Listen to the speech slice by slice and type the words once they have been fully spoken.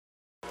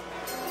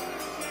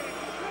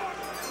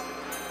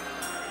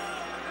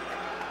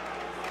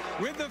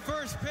With the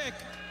first pick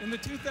in the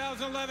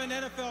 2011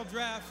 NFL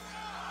Draft,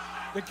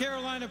 the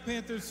Carolina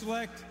Panthers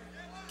select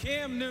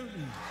Cam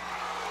Newton,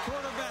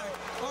 quarterback,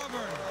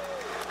 Auburn.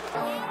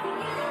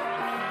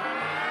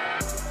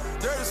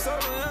 Dirty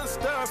soda and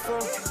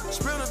styrofoam.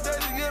 Spend a day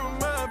to get my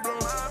mind blown.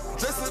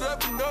 Dress it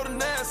up and go to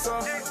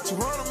Nassau.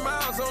 200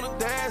 miles on the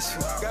dash.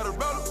 Gotta roll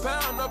a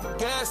pound up a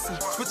gas.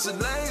 Switching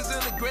lanes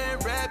in the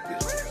Grand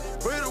Rapids.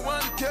 We the one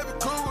that kept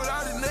it cool with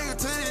all these niggas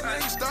till these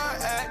niggas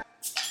start acting.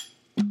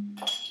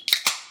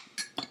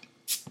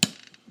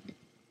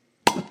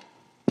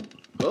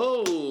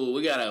 Oh,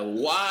 we got a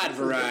wide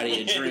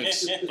variety of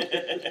drinks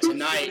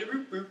tonight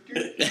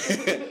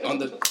on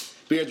the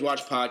Beards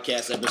Watch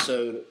Podcast,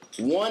 episode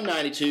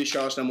 192,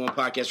 Charlotte's #1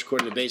 podcast,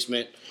 recorded in the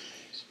basement.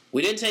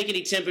 We didn't take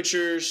any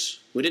temperatures.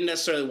 We didn't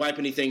necessarily wipe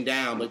anything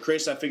down, but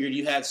Chris, I figured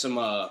you had some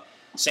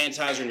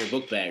sanitizer in your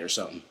book bag or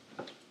something.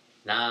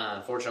 Nah,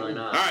 unfortunately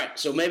not. All right,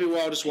 so maybe we'll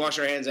all just wash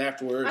our hands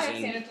afterwards. I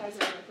have sanitizer in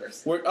my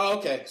purse. Oh,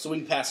 okay, so we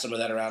can pass some of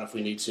that around if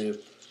we need to.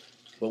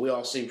 But we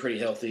all seem pretty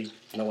healthy.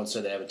 No one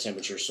said they have a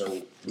temperature,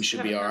 so we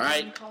should be all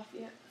right.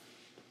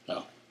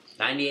 Oh.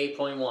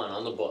 98.1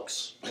 on the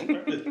books.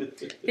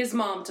 His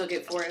mom took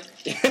it for him.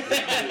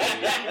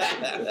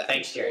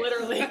 Thanks, Jerry.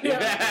 Literally.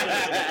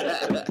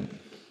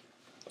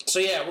 So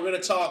yeah, we're going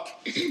to talk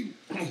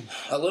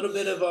a little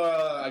bit of,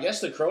 I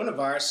guess, the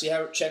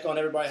coronavirus. Check on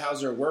everybody.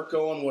 How's their work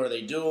going? What are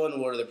they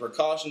doing? What are the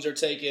precautions they're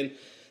taking?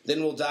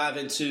 Then we'll dive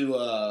into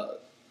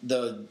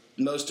the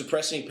most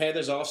depressing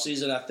Panthers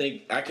offseason I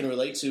think I can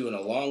relate to in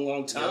a long,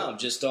 long time. Yep.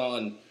 Just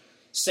on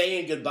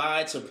saying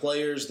goodbye to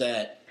players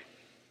that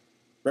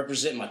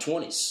represent my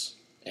 20s.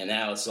 And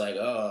now it's like,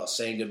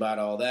 saying goodbye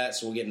to all that.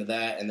 So we'll get into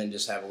that and then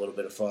just have a little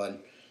bit of fun.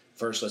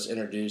 First, let's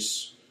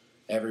introduce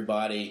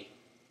everybody.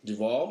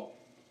 Duvall.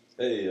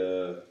 Hey,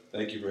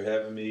 thank you for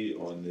having me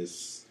on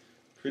this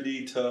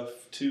pretty tough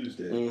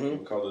Tuesday. We'll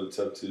call it a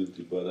tough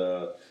Tuesday,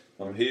 but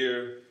I'm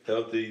here,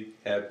 healthy,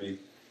 happy.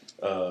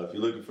 If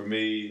you're looking for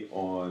me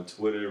on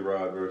Twitter,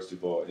 Rod vs.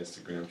 Duvall,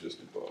 Instagram, just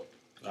Duvall.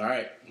 All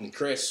right, and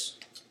Chris.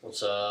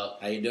 What's up?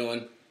 How you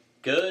doing?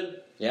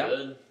 Good. Yeah.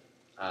 Good.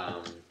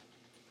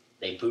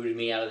 They booted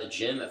me out of the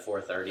gym at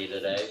 4:30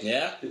 today.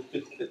 Yeah?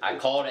 I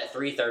called at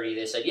 3:30.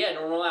 They said, yeah,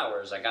 normal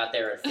hours. I got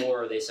there at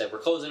 4. They said, we're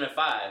closing at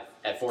 5.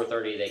 At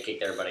 4:30, they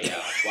kicked everybody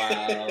out.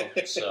 Wow.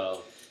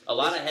 So, a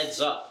lot of heads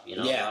up, Yeah.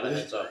 A lot of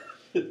heads up.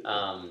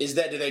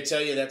 Did they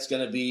tell you that's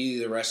going to be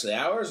the rest of the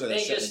hours, or they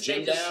shut the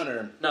gym down?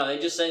 Or no, they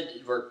just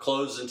said we're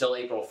closed until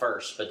April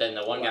 1st. But then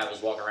the one guy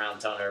was walking around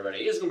telling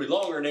everybody it's going to be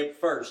longer than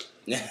April 1st.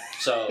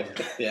 So,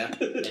 yeah,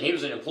 and he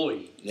was an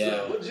employee. Yeah.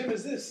 So, what gym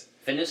is this?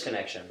 Fitness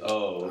Connection.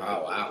 Oh,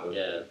 wow.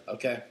 Yeah.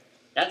 Okay.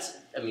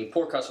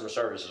 Poor customer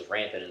service is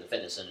rampant in the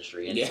fitness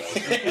industry anyway.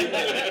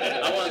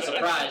 Yeah. I wasn't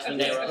surprised when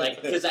they were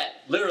because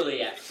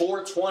literally at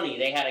 4:20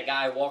 they had a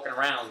guy walking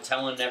around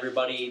telling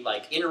everybody,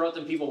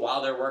 interrupting people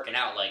while they're working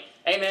out,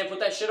 hey man, put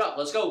that shit up,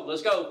 let's go. I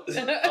was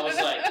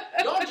like,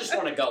 y'all just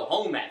want to go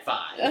home at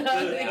 5.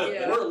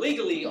 Yeah. We're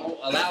legally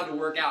allowed to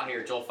work out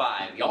here till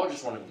 5. Y'all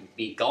just want to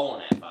be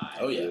going at 5.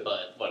 Oh yeah.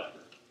 But whatever.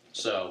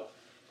 So,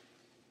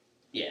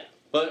 yeah.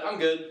 But I'm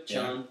good,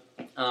 chilling.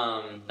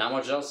 Not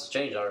much else has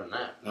changed other than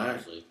that,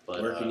 honestly. Right.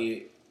 But where can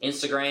you?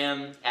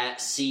 Instagram at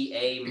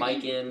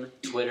CAMiken,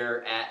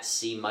 Twitter at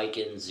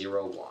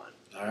CMiken01. All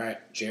right,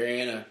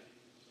 Jerriana.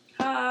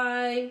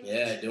 Hi.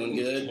 Yeah, doing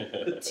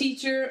good.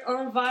 Teacher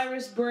on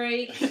virus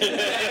break.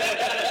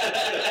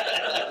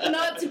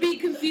 Not to be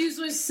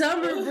confused with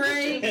summer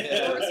break.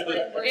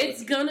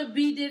 It's gonna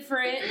be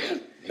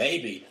different.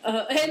 Maybe.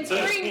 And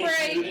spring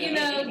break,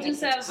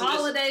 just have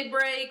holiday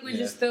break. We're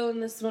just throwing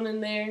this one in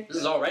there. This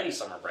is already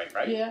summer break,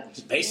 right? Yeah.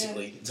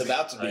 Basically, it's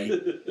about to be.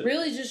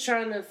 Really just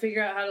trying to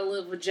figure out how to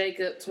live with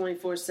Jacob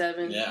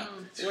 24/7. Yeah.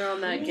 We're on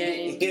that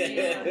game.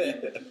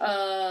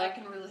 I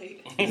can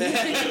relate.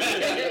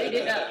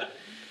 Yeah.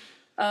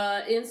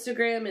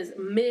 Instagram is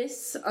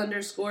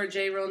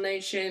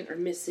Miss_JRealNation or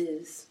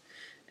Mrs.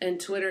 And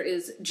Twitter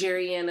is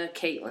Jerriana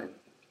Caitlin.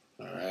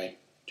 All right.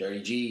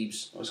 Dirty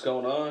Jeebs. What's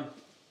going on?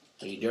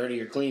 Are you dirty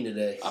or clean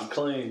today? I'm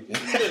clean.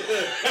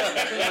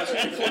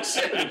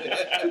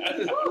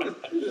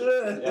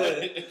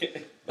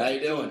 How you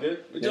doing?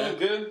 Good. We're doing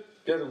good.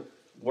 Got to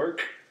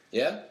work.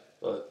 Yeah?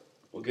 But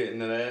we'll get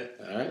into that.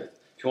 All right.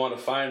 If you want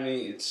to find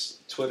me, it's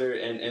Twitter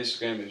and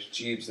Instagram is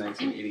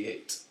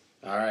Jeebs1988.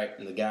 All right,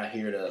 and the guy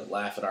here to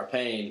laugh at our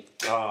pain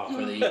for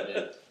the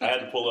evening. I had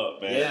to pull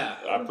up, man. Yeah.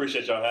 I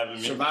appreciate y'all having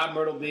me. Survived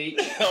Myrtle Beach.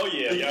 Oh,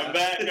 yeah, I'm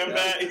back.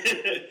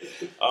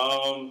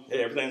 Hey,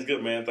 everything's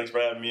good, man. Thanks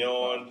for having me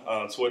on.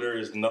 Twitter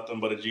is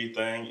nothing but a G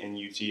thing,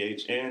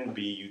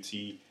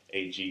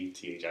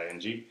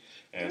 NUTHNBUTAGTHING.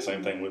 And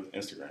same thing with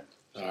Instagram.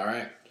 All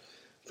right.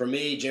 For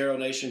me,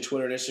 Gerald Nation,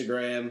 Twitter and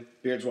Instagram,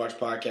 Beards Watch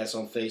Podcast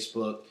on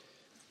Facebook,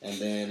 and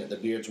then the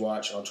Beards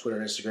Watch on Twitter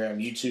and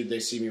Instagram. YouTube, they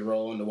see me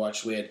rolling to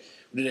watch.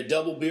 We did a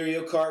double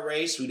Beerio kart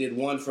race. We did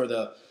one for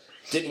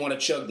didn't want to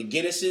chug the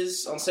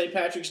Guinnesses on St.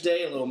 Patrick's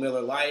Day, a little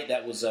Miller Lite.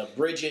 That was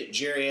Bridget,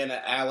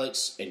 Jerriana,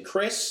 Alex, and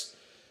Chris.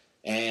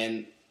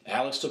 And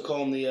Alex took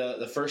home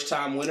the first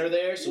time winner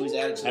there, so he's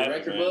added to the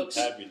record books.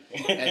 Happy.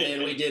 And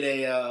then we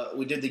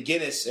did the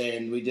Guinness,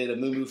 and we did a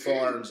Moo Moo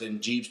Farms, and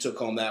Jeebs took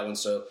home that one.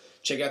 So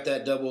check out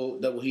that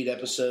double heat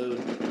episode.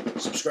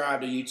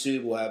 Subscribe to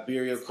YouTube. We'll have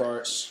beer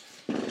carts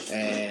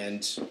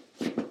and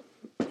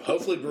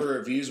hopefully brewer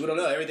reviews. We don't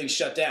know. Everything's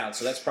shut down,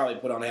 so that's probably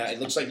put on. It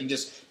looks like you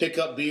just pick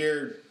up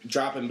beer,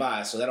 dropping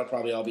by. So that'll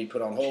probably all be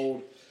put on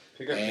hold.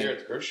 Pick up beer at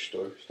the grocery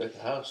store. Stay at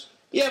the house.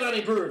 Yeah, but I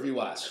mean brewer review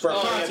wise. For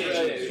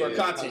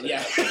content,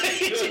 yeah.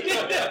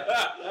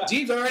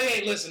 Jeebs already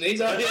ain't listening.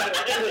 He's already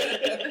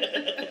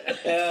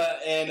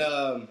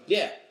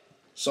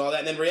saw that.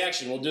 And then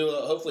reaction. We'll do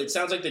hopefully it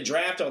sounds like the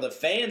draft, all the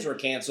fans were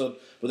canceled,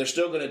 but they're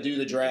still going to do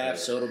the draft,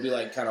 so it'll be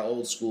like kind of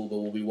old school, but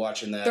we'll be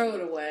watching that. Throw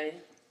it away.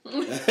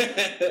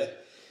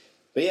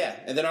 But yeah,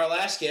 and then our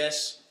last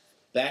guest,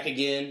 back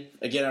again.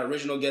 Again, our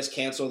original guest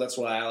canceled. That's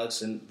why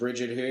Alex and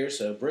Bridget are here.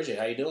 So, Bridget,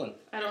 how you doing?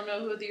 I don't know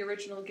who the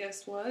original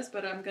guest was,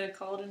 but I'm going to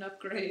call it an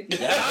upgrade.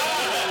 Round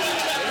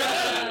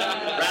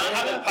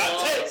of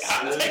applause.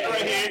 Hot take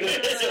right here.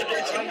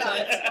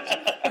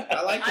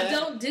 I like that. I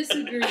don't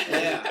disagree.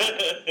 Yeah.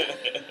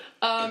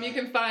 You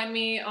can find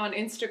me on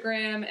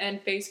Instagram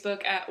and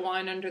Facebook at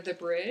Wine Under the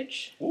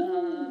Bridge.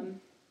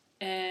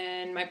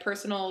 And my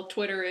personal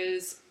Twitter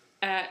is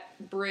at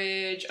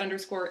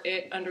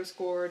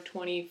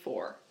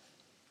bridge_it_24.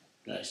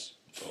 Nice.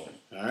 Cool.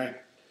 All right.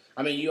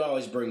 I mean, you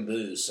always bring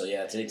booze, so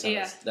yeah,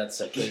 that's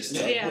a case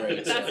to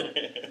upgrade.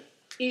 That's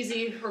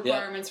easy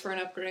requirements for an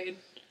upgrade.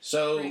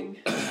 So, Bring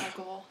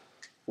alcohol.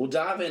 we'll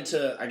dive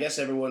into, I guess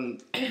everyone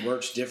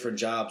works different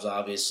jobs,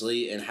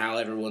 obviously, and how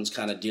everyone's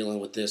kind of dealing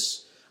with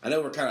this. I know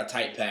we're kind of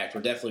tight-packed.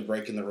 We're definitely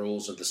breaking the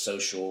rules of the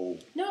social...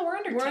 No, we're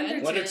under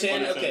 10. Under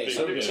 10? Okay,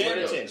 so we're good.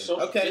 Under 10.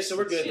 Okay, so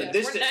we're good. Yeah.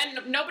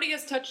 And nobody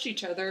has touched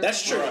each other.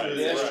 That's true. Right,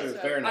 That's right. true.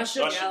 Fair enough. I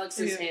shook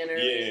Alex's hand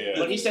earlier. Yeah.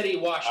 But he said he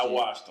washed I it.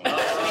 watched them.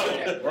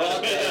 Okay. We're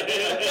all good.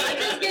 I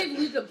just gave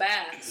Luke a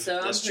bath,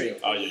 so That's I'm true.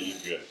 Oh, yeah, you're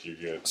good. You're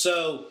good.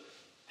 So,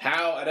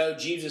 I know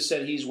Jeebs has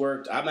said he's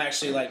worked. I'm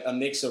actually like a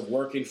mix of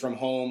working from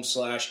home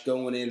 /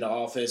 going into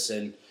office,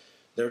 and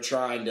they're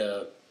trying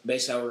to...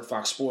 Basically, I work at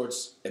Fox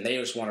Sports, and they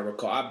just want to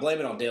recall. I blame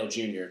it on Dale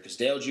Jr., because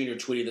Dale Jr.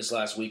 tweeted this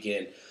last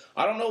weekend.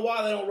 I don't know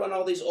why they don't run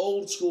all these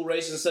old school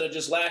races instead of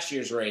just last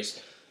year's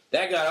race.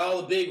 That got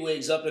all the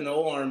bigwigs up in the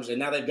arms, and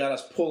now they've got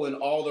us pulling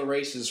all the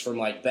races from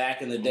like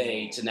back in the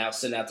day to now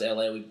send out to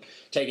LA. We've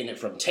taken it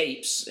from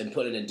tapes and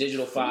put it in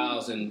digital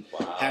files and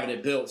having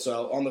it built.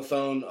 So on the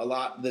phone a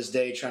lot this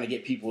day trying to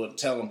get people to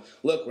tell them,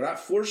 look, we're not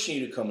forcing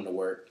you to come into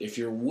work. If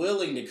you're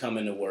willing to come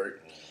into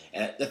work.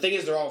 And the thing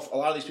is, a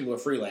lot of these people are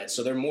freelance,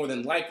 so they're more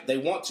than they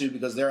want to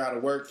because they're out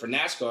of work for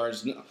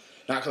NASCAR's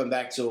not coming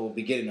back till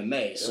beginning of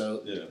May.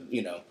 So,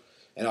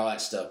 and all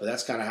that stuff. But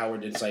that's kind of how we're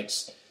doing. It's like,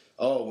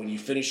 when you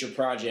finish your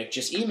project,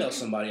 just email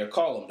somebody or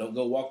call them. Don't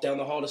go walk down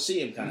the hall to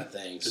see them kind of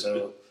thing.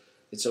 So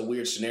it's a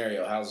weird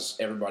scenario. How's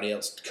everybody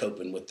else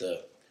coping with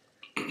the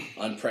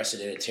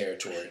unprecedented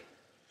territory?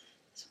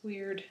 It's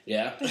weird.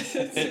 Yeah? It's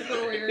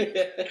super weird.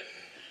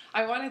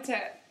 I wanted to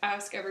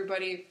ask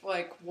everybody,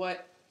 like,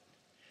 what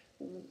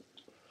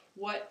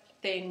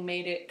thing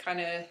made it kind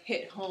of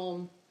hit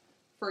home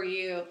for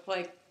you?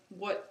 Like,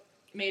 what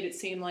made it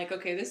seem like,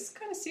 okay, this is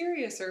kind of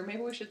serious, or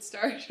maybe we should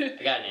start I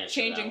got an answer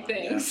changing to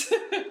that one. things?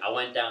 I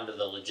went down to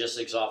the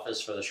logistics office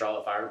for the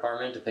Charlotte Fire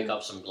Department to pick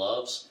up some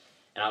gloves,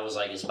 and I was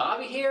like, is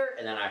Bobby here?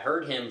 And then I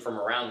heard him from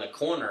around the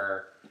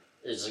corner.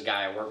 There's a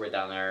guy I work with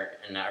down there,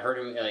 and I heard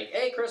him like,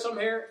 hey, Chris, I'm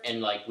here.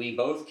 And, like, we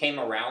both came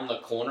around the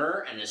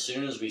corner, and as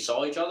soon as we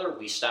saw each other,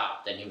 we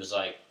stopped. And he was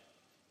like,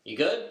 you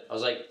good? I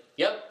was like,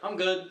 yep, I'm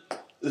good.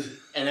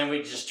 And then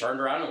we just turned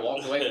around and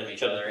walked away from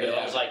each other. And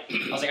I was like,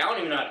 I don't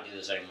even know how to do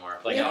this anymore.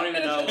 Like, I don't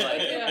even know,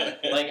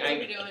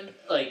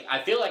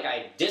 I feel like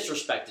I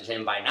disrespected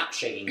him by not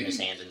shaking his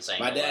hand and saying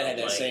My dad had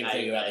that like, same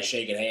thing about the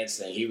shaking hands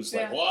thing. He was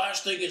like, well, I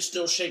just think it's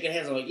still shaking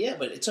hands. I'm like, yeah,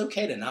 but it's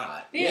okay to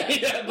not. Yeah.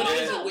 But Well,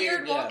 it it felt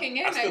weird walking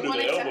in. I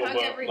wanted to hug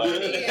everybody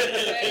and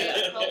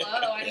say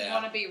hello. I didn't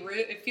want to be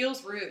rude. It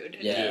feels rude.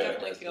 It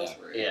definitely feels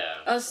rude. Yeah.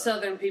 Us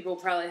Southern people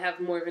probably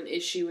have more of an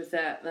issue with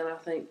that than I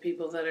think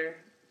people that are...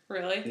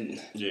 Really?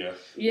 Yeah.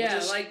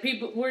 Yeah, like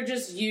people, we're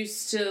just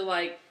used to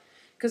like,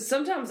 because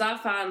sometimes I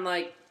find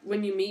like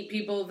when you meet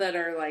people that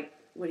are like,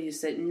 what do you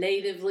say,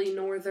 natively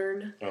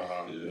Northern,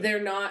 they're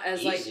not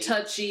as like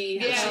touchy.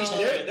 Yeah.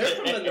 They're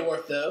from the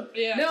North though.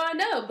 Yeah. No, I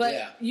know,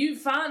 but you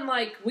find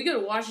like, we go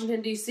to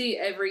Washington, D.C.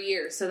 every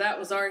year, so that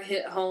was our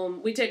hit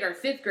home. We take our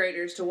 5th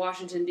graders to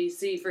Washington,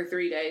 D.C. for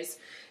 3 days,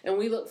 and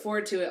we look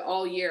forward to it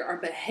all year. Our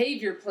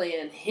behavior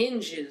plan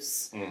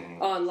hinges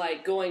on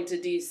like going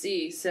to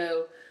D.C.,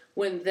 so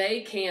when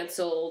they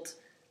canceled,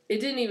 it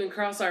didn't even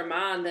cross our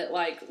mind that,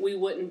 like, we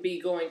wouldn't be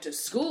going to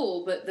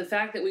school, but the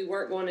fact that we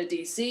weren't going to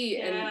D.C.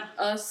 and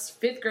us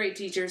 5th grade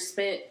teachers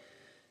spent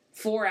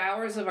 4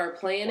 hours of our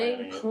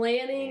planning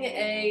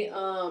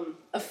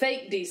a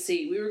fake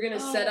DC. We were going to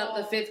set up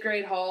the 5th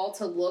grade hall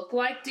to look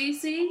like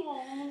DC.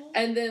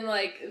 And then,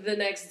 like, the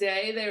next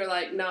day, they were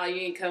like, nah,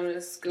 you ain't coming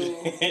to school.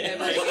 And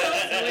we were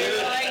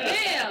like,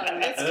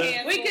 damn, it's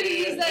canceled. We could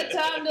have used that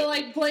time to,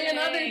 like, plan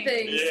other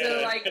things. Yeah.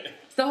 So, like,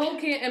 the whole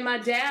and my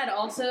dad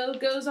also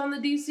goes on the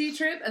DC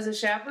trip as a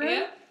chaperone.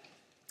 Yeah.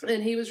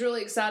 And he was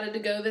really excited to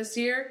go this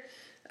year.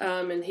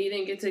 And he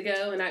didn't get to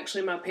go. And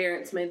actually, my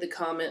parents made the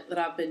comment that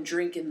I've been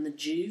drinking the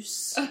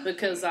juice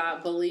because I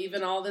believe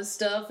in all this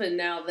stuff. And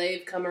now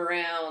they've come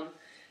around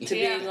to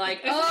being like,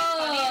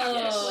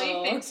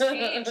 actually, things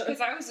change. Because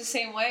I was the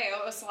same way.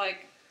 I was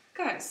like,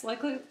 guys,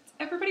 like,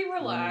 everybody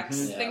relax.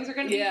 Mm-hmm. Things are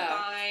going to be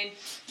fine.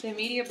 The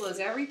media blows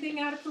everything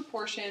out of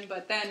proportion.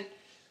 But then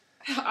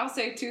I'll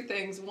say 2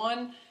 things.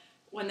 One,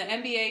 when the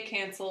NBA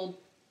canceled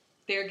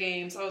their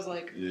games, I was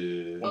like,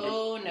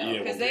 oh no,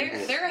 because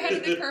they're ahead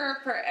of the curve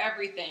for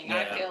everything.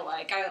 Yeah. I feel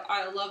like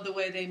I love the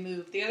way they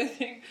move. The other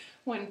thing,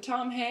 when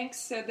Tom Hanks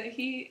said that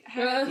he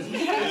had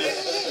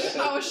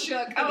I was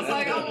shook. I was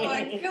like, oh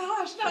my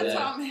gosh, not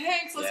Tom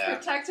Hanks. Let's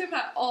protect him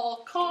at all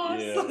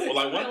costs. Yeah. Well,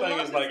 like one thing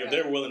is like if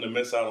they're willing to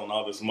miss out on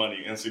all this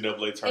money,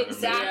 NCAA tournament,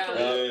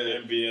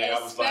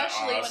 NBA,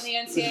 especially when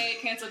the NCAA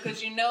canceled,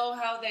 because you know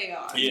how they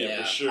are.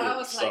 Yeah, for sure. I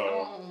was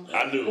like,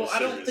 I knew. Well, I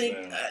don't think,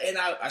 and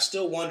I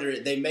still wonder.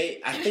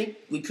 I think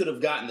we could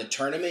have gotten the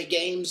tournament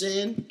games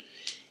in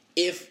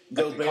if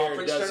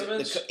Gobert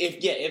doesn't.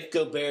 If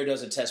Gobert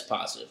doesn't test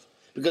positive.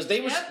 Because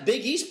they were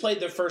Big East played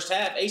their first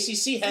half.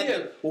 ACC had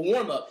their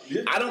warm up.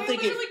 Yeah. I don't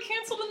think literally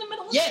canceled in the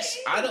middle of the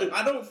game.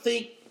 I don't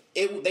think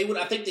they would.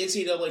 I think the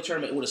NCAA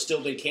tournament would have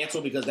still been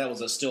canceled because that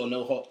was still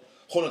a whole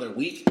other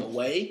week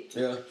away.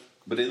 Yeah,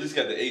 but they at least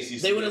got the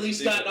ACC. They would at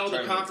least gotten all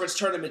the conference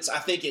tournaments. I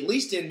think at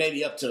least in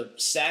maybe up to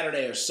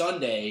Saturday or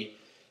Sunday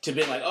to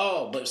be like,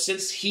 but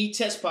since he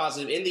tests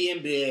positive in the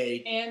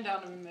NBA and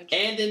Donovan Mitchell,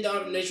 and then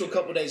Donovan Mitchell a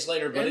couple days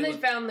later, but they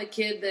found the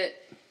kid that.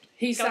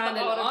 He signed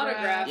an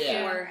autograph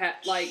for,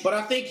 But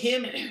I think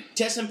him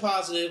testing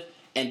positive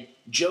and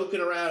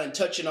joking around and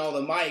touching all the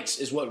mics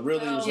is what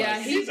really was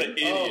like. He's an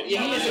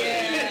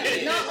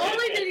idiot. Not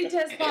only did he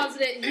test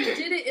positive, he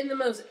did it in the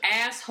most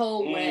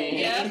asshole way.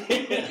 Yeah,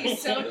 he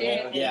so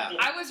did. Yeah.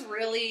 I was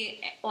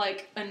really,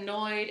 like,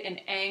 annoyed and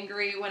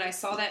angry when I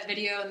saw that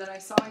video, and then I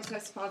saw he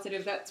tested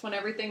positive. That's when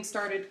everything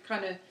started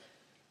kind of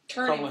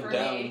turning for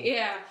me.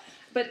 Yeah.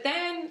 But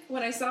then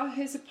when I saw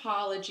his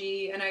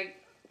apology, and I,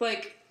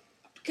 like...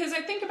 Because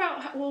I think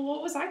about,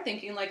 what was I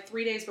thinking, like,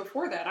 3 days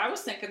before that? I was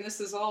thinking this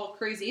is all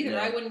crazy either.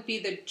 I wouldn't be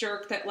the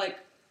jerk that, like,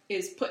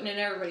 is putting in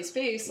everybody's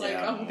face, like,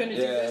 I'm going to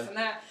do this and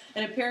that.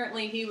 And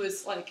apparently he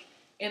was, like,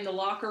 in the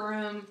locker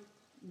room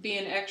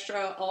being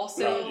extra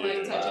also,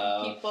 like,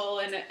 touching people,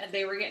 and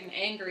they were getting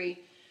angry.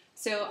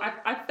 So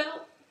I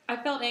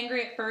felt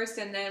angry at first,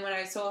 and then when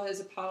I saw his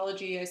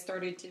apology, I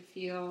started to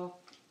feel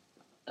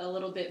a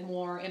little bit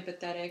more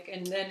empathetic,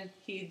 and then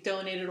he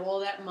donated all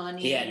that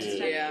money. He's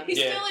still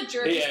a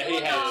jerk. He's still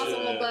a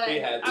nozzle, but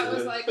I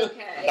was like,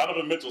 okay.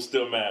 Donovan Mitchell's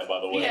still mad, by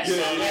the way.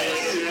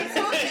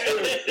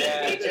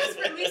 He just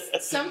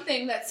released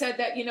something that said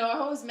that,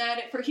 I was mad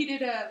at. He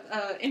did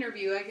a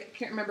interview. I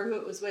can't remember who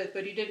it was with,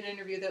 but he did an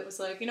interview that was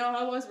like,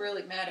 I was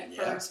really mad at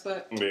first,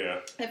 but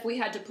if we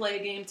had to play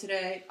a game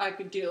today, I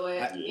could do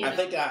it. I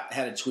think I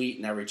had a tweet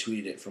and I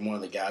retweeted it from one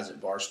of the guys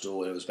at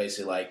Barstool. It was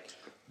basically like,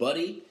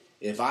 buddy,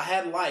 if I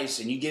had lice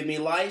and you give me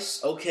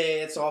lice, okay,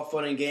 it's all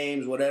fun and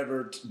games,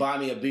 whatever, buy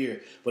me a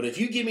beer. But if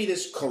you give me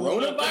this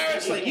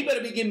coronavirus, like, you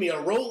better be giving me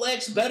a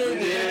Rolex better than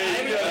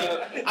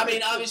everything. I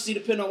mean, obviously,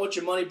 depending on what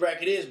your money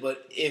bracket is,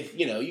 but if,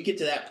 you get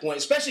to that point,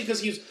 especially because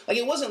he was, like,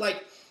 it wasn't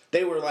like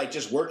they were, like,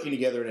 just working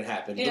together and it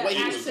happened. The way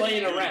he was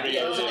playing around,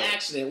 it was an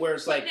accident where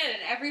it's like... Putting it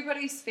in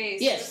everybody's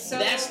face. Yes, so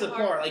that's the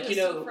part. Like,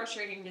 so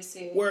frustrating to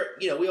see. Where,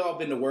 we all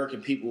been to work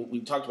and people, we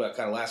talked about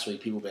kind of last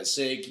week, people have been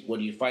sick, what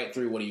do you fight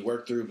through, what do you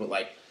work through, but,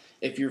 like,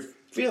 if you're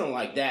feeling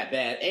like that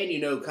bad,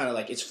 and kind of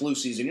like it's flu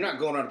season, you're not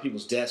going around to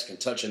people's desk and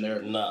touching their,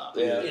 touching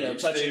their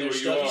stuff. You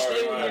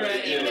stay where you're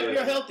at. Even if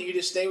you're healthy, you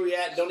just stay where you're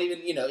at. Don't even,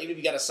 even if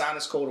you got a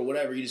sinus cold or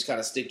whatever, you just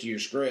kind of stick to your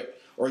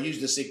script or use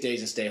the sick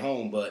days and stay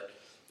home. But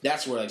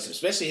that's where, like,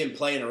 especially him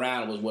playing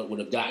around was what would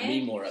have gotten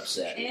me more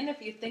upset. And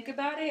if you think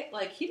about it,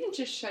 like, he didn't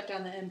just shut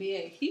down the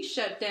NBA. He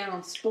shut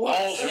down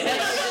sports. He shut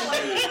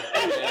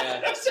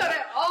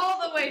it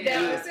all the way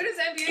down. As soon as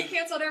NBA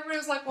canceled, everybody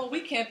was like, well, we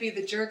can't be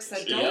the jerks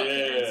that don't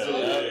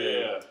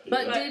cancel.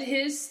 But did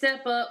his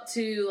step up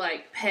to,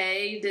 like,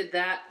 pay,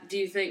 do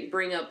you think,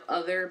 bring up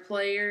other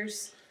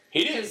players?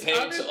 He didn't pay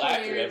until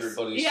after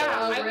everybody started.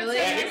 Yeah, really?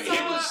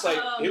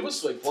 He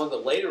was like one of the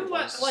later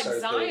ones. Like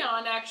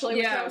Zion, actually,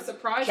 which I was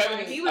surprised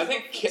by. He was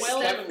Kevin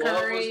Love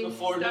was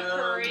before him.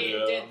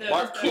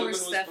 Mark Cuban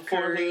was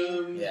before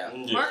him.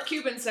 Yeah. Mark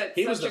Cuban said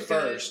he was the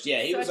first.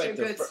 Yeah, he was like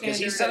the first because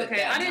he said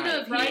I didn't know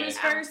if he was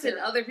first and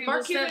other people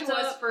Mark stepped Cuban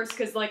up. was first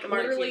because, like,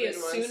 literally as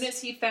soon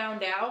as he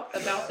found out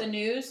about the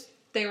news,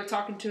 they were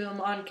talking to him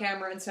on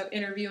camera and stuff,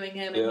 interviewing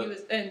him,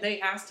 and they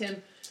asked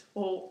him,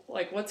 well,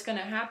 like, what's going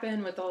to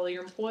happen with all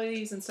your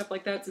employees and stuff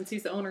like that? Since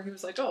he's the owner, he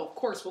was like, oh, of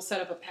course, we'll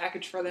set up a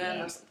package for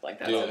them or something like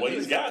that. Yeah. Well,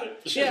 he's got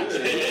it.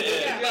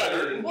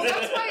 Yeah. Well,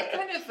 that's why it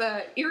kind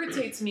of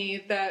irritates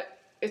me that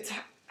it's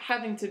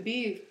having to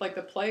be like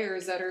the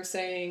players that are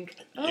saying,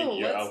 "Oh,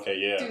 let's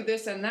do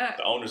this and that."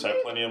 The owners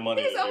have plenty of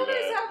money. These to do owners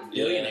that. have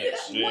billionaires,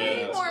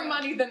 way more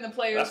money than the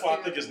players. That's why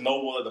do. I think it's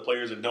noble that the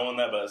players are doing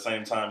that, but at the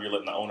same time, you're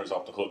letting the owners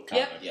off the hook.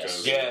 Kind of,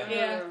 Yes. They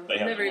have But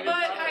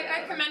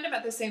I commend them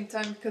at the same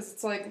time because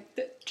it's like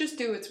just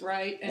do what's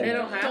right and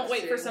don't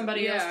wait for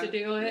somebody else to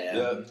do it.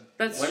 Yeah.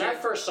 That's when true. I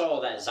first saw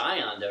that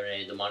Zion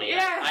donated the money,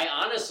 I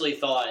honestly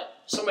thought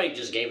somebody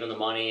just gave him the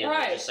money and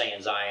they're just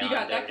saying Zion You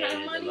got that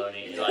donated kind of the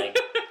money. Like,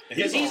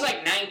 because he's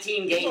like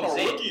 19 games on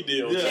a in. rookie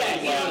deal. Yeah,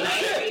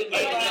 he's 19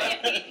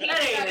 games in.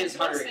 That ain't his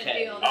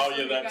 100K. Oh,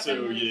 yeah, that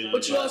too. Yeah.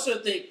 But you also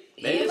think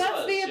well,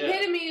 that's the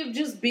epitome of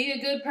just be a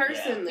good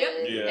person.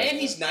 Then. Yeah. and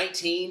he's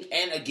 19,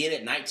 and again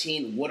at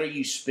 19, what are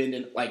you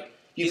spending? Like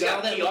He's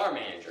got a PR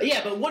manager.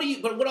 Yeah, but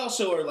what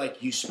also are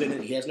like you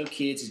spending? He has no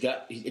kids.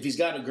 If he's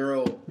got a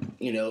girl,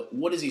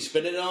 what is he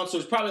spending it on? So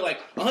it's probably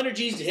like 100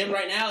 G's to him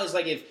right now is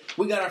like if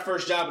we got our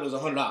first job and it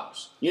was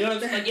 $100. You know,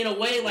 like in a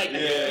way, like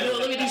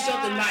let me do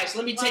something nice.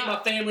 Let me take my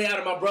family out,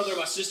 or my brother or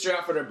my sister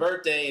out for their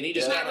birthday, and he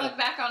just I look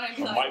back on it and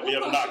be I like, might be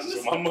obnoxious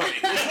with my money.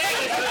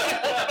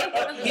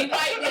 He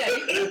might,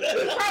 he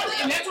probably,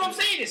 and that's what I'm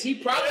saying is he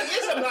probably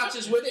is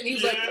obnoxious with it. And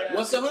he's like,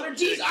 "What's the 100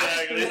 G's? I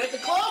just spent it at the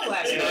club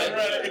last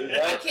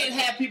night. I can't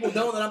have people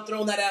knowing that I'm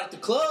throwing that out at the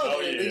club.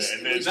 Oh, at least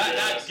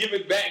not give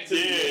it back to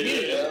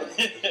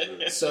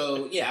you.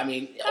 So I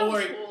mean, that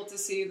was cool to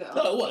see though.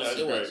 No,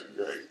 it was.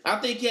 Great. I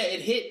think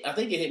it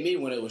hit me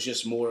when it was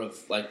just more of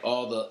like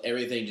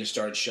everything just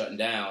started shutting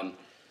down,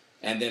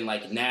 and then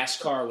like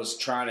NASCAR was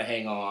trying to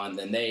hang on.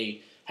 Then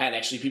they had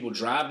actually people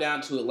drive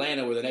down to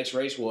Atlanta where the next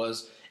race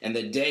was, and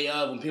the day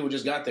of when people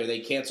just got there, they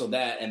canceled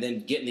that, and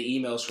then getting the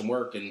emails from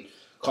work and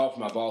call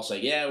from my boss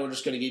like, yeah, we're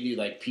just going to give you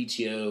like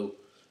PTO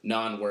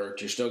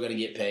non-work. You're still going to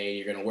get paid.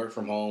 You're going to work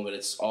from home, but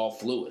it's all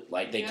fluid.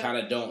 Like they kind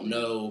of don't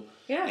know.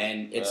 Yeah.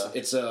 And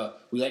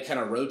we like kind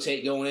of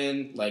rotate going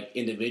in like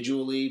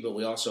individually, but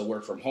we also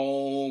work from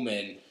home,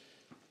 and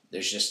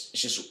it's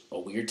just a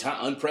weird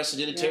time,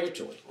 unprecedented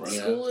territory. Right.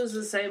 School is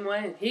the same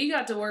way. He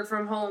got to work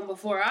from home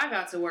before I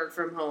got to work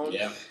from home.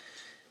 Yeah.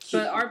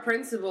 But our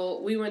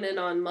principal, we went in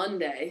on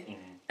Monday,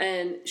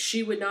 and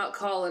she would not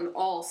call an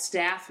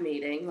all-staff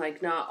meeting,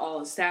 like not all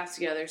the staff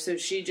together. So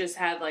she just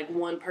had like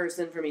one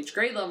person from each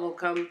grade level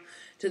come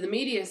to the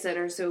media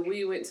center. So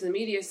we went to the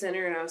media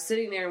center, and I was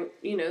sitting there.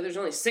 There's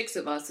only 6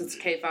 of us. It's a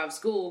K-5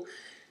 school.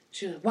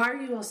 She was like, "Why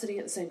are you all sitting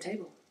at the same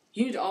table?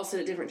 You need to all sit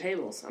at different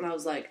tables." And I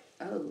was like,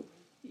 "Oh."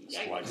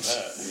 Like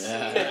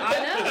that. Yeah. I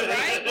know,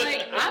 right?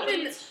 Like I've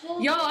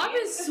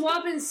been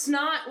swapping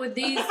snot with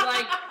these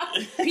like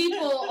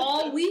people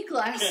all week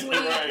last week.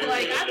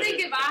 Like I think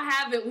if I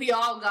have it, we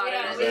all got it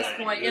at this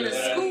point in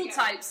a school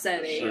type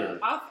setting. Sure.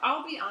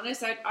 I'll be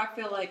honest. I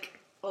feel like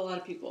a lot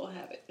of people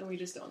have it, and we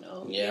just don't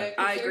know. Yeah,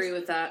 I agree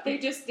with that.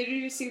 Did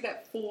you see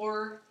that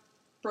 4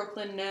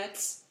 Brooklyn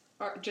Nets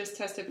just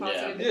tested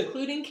positive,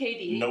 including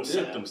KD. No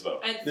symptoms though.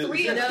 And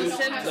 3 of them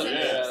don't have symptoms.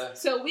 Yeah.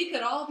 So we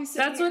could all be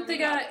sitting That's what they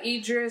got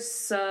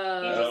Idris.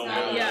 Oh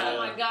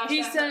my gosh.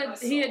 He said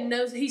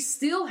he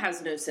still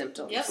has no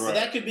symptoms. Yep. But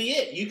that could be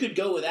it. You could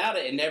go without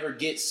it and never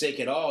get sick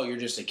at all. You're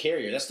just a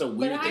carrier. That's the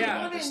weird thing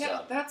about this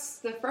stuff. That's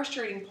the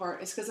frustrating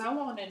part, is because I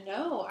want to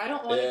know. I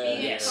don't want to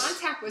be in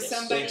contact with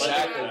somebody.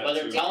 Exactly. But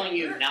they're telling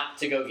you not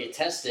to go get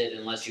tested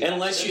unless you have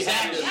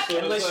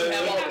all the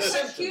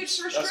symptoms.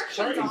 Huge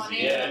restrictions on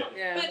it.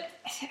 Yeah. But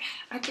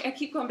I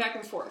keep going back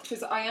and forth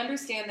because I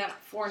understand that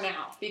for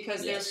now,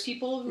 because there's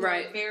people who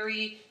are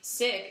very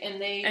sick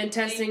and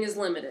testing is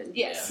limited.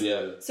 Yes.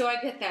 Yeah. So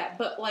I get that,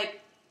 but like,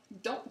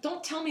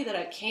 don't tell me that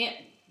I can't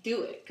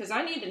do it, because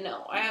I need to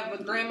know. I have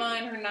a grandma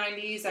in her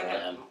 90s. I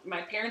have my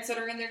parents that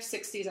are in their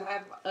 60s. I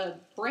have a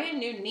brand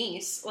new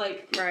niece.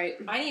 Like, I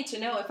need to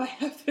know if I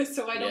have this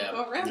so I don't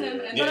go around them.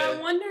 But I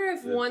wonder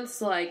if once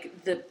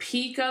like the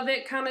peak of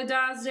it kind of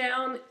dies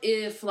down,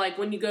 if like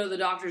when you go to the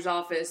doctor's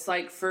office,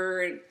 like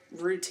for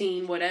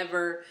routine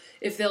whatever,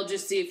 if they'll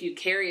just see if you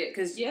carry it,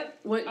 because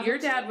what your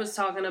dad was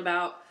talking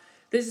about,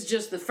 this is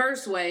just the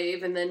first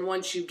wave, and then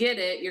once you get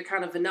it, you're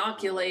kind of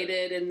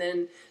inoculated, and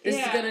then this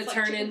is going to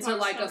turn into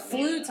like a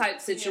flu type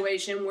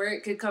situation where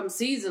it could come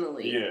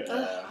seasonally.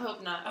 I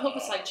hope not. I hope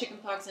it's like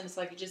chickenpox, and it's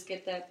like you just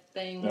get that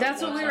thing.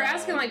 That's what we were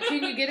asking. Like,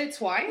 can you get it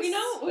twice? We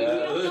don't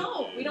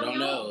know. We don't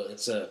know.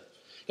 It's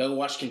go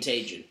watch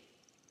Contagion.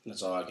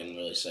 That's all I can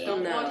really say.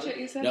 Watch it,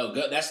 you said? No,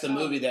 that's the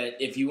movie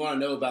that if you want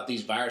to know about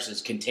these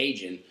viruses,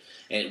 Contagion.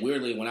 And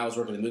weirdly, when I was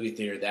working in the movie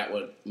theater,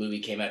 movie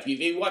came out. If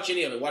you watch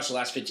any of it, watch the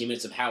last 15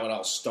 minutes of how it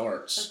all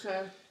starts.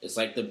 Okay. It's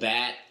like the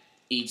bat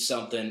eats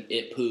something,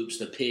 it poops,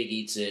 the pig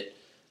eats it.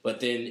 But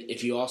then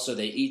if you also,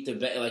 they eat the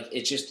bat, like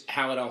it's just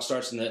how it all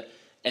starts. And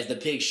as the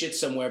pig shits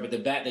somewhere, but the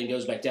bat then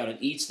goes back down and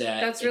eats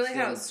that. That's really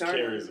how it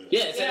started.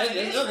 Yeah,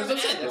 that's what I'm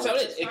saying. That's how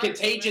it is. In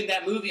Contagion,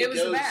 that movie, it was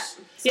a bat.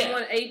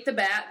 Someone ate the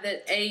bat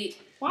that ate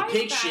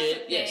pig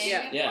shit. Yes.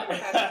 Yeah.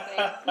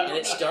 And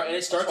it starts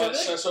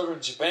with that's over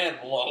in Japan.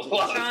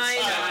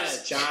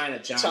 China,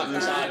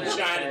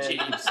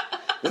 Jeebs.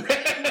 But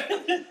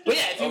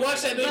yeah, if you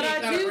watch that movie,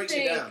 it kind of breaks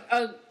it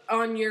down.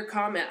 On your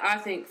comment, I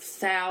think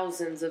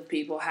thousands of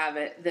people have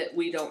it that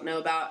we don't know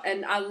about.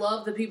 And I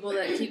love the people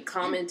that keep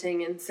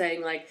commenting and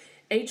saying, like,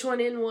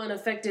 H1N1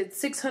 affected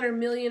 600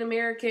 million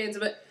Americans.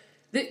 But,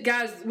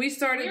 guys, we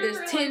started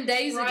this 10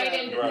 days ago.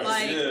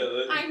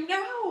 I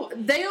know.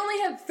 They only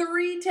had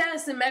 3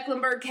 tests in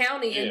Mecklenburg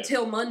County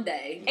until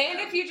Monday. And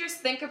if you just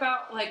think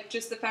about, like,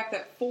 just the fact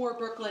that 4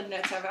 Brooklyn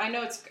Nets have it. I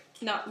know it's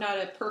not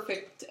a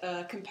perfect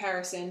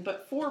comparison,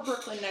 but 4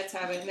 Brooklyn Nets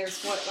have it, and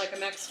there's a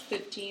max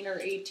 15 or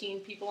 18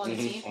 people on the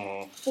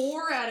team.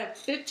 4 out of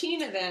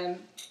 15 of them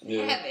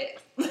have it.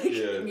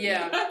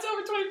 That's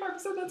over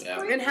 25%. That's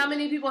crazy. And how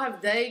many people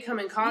have they come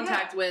in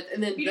contact with,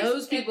 and then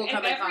those people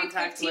come in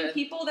contact with? Every 15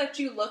 people that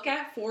you look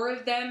at, 4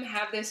 of them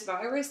have this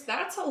virus.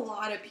 That's a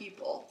lot of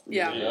people.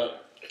 Yeah.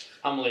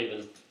 I'm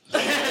leaving.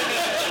 Well,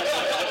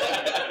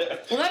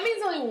 that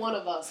means only one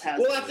of us has.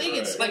 Well, I think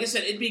it's like I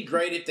said. It'd be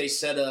great if they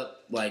set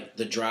up like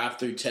the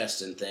drive-through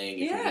testing thing.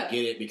 If you could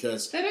get it,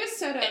 because that is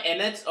set up, and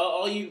that's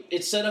all you.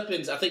 It's set up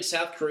in. I think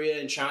South Korea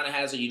and China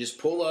has it. You just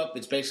pull up.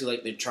 It's basically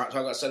like they talk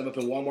about setting up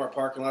in Walmart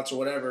parking lots or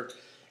whatever.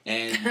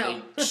 And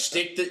they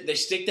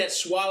stick that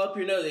swab up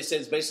your nose. They said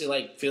it's basically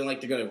like feeling like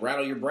they're going to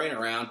rattle your brain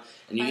around,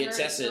 and you get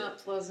tested. It's not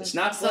pleasant. It's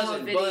not pleasant, I saw a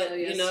video but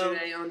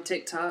yesterday on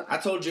TikTok. I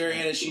told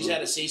Jerriana she's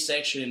had a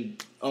C-section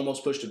and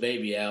almost pushed a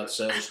baby out.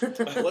 So if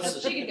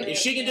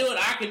she can do it,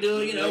 I can do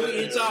it.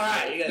 It's all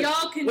right. We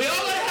all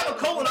gotta have a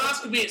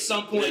colonoscopy at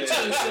some point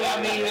too. So I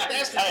mean, if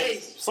that's the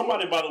case.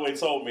 Somebody, by the way,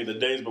 told me the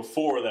days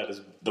before that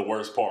is the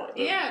worst part.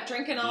 Yeah,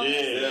 drinking all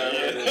this.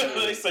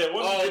 Yeah. They said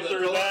once you get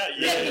through that,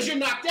 because you're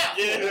knocked out.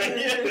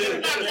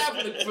 You're knocked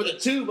out for the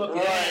tube up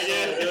your ass.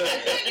 And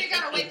then you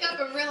gotta wake up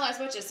and realize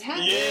what just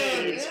happened.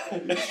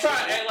 Just try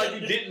to act like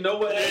you didn't know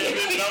what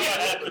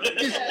happened.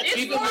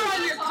 It's more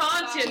on your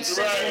conscience.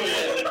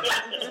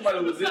 Somebody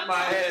was in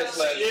my ass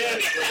last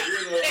night.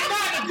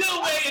 Not a good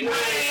way in my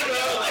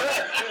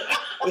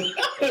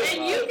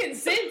And you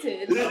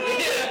consented. You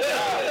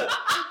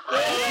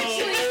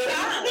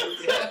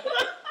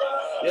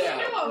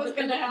knew what was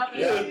going to happen.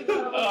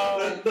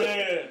 Oh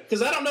man!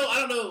 Because I don't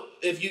know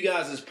if you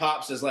guys as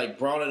pops has like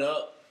brought it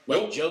up,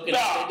 like joking.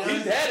 Nah,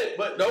 he's had it,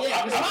 but no.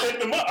 I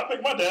picked him up. I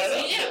picked my dad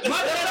up. Yeah, my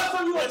dad. That's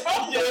what you want to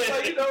talk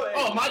about.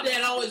 Oh, my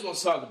dad always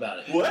wants to talk about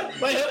it. What?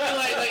 Like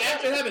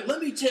after it happened,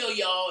 let me tell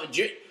y'all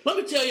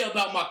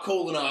about my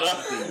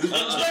colonoscopy.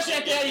 Especially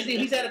after that,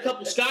 he's had a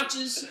couple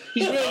scotches.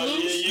 He's real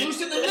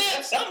loose in the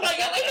lips. I'm like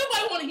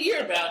nobody want to hear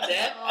about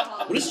that.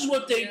 Well, this is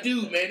what they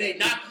do, man. They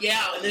knock you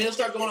out, and then they'll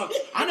start going on.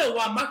 I know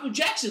why Michael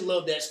Jackson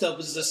loved that stuff.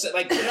 It's no, it's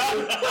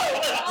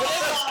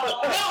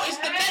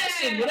the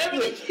medicine. Whatever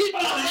they give you,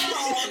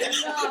 medicine.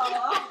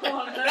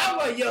 And I'm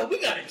like, yo, we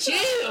gotta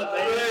chill,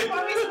 man.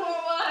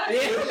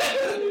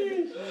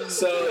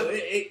 So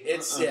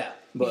it's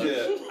but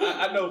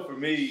I know for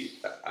me,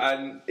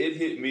 it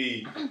hit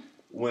me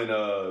when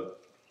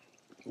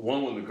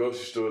when the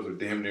grocery stores were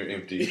damn near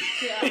empty.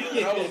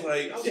 I was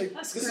like,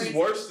 this is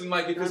worse than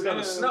like if it's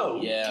gonna snow.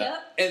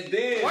 Yeah. And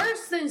then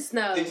worse than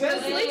snow.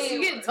 Exactly. At least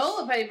you get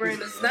toilet paper in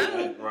the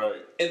snow.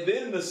 Right. And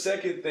then the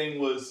second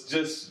thing was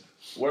just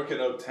working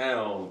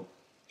uptown,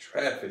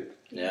 traffic.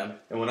 Yeah.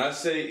 And when I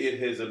say it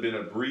has been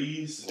a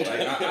breeze, like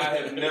I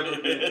have never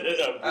been.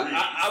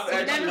 I've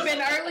actually never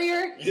been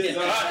earlier. Yes.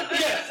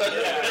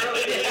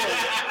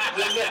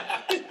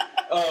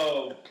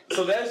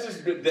 So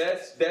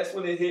that's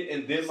when it hit,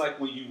 and then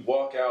like when you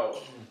walk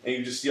out and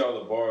you just see all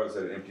the bars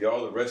that are empty,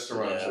 all the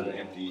restaurants that are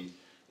empty,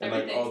 and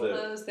everything's like all that.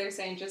 closed. They're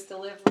saying just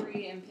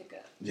delivery and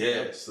pickup.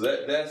 Yeah. So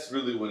that's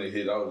really when it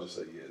hit. I was just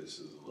like, this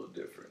is a little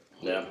different.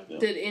 Yeah.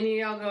 Did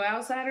any of y'all go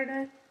out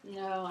Saturday?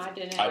 No, I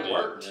didn't. I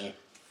worked.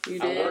 You I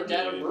did. worked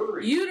at a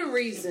brewery. You the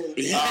reason.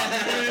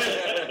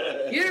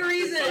 You're the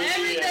reason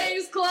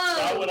everything's closed.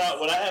 I went out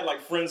when I had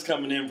like friends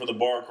coming in for the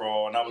bar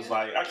crawl, and I was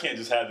like, I can't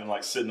just have them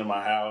like sitting in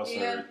my house.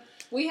 Yeah,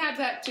 we had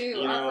that too.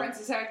 You know? Our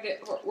friends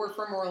were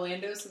from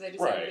Orlando, so they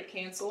decided to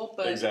cancel.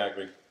 But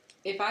exactly.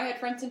 If I had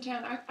friends in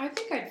town, I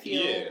think I'd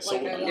feel I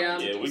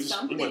wanted to do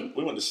something.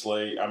 We went to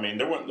Slade. I mean,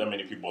 there weren't that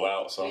many people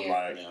out, so I'm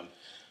like,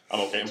 I'm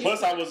okay. And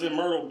plus, I was in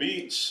Myrtle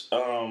Beach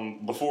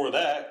before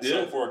that,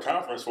 so for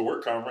a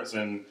work conference,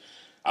 and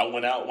I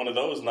went out one of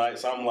those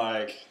nights. I'm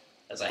like,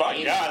 if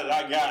I got it,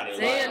 I got it.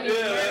 Damn,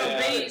 Myrtle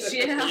Beach,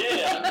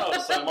 yeah, I know.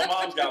 So my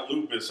mom's got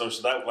lupus, so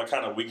that like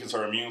kind of weakens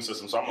her immune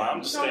system. So I'm like,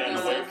 I'm just staying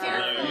away from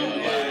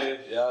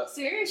you. Yeah.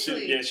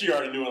 Seriously. She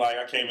already knew. Like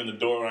I came in the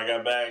door when I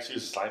got back. She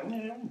was just like,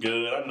 "Man, I'm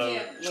good. I know."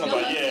 Yeah. I was like,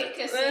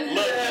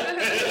 love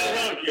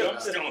you. I'm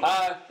just gonna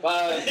bye.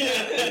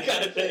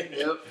 kind of thing.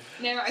 Yep.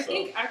 No,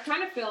 I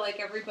kind of feel like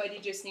everybody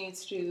just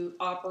needs to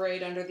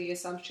operate under the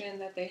assumption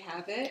that they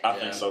have it. I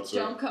think so too.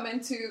 Don't come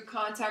into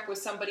contact with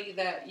somebody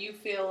that you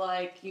feel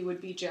like you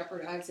would be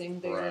jeopardizing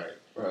their.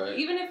 Right.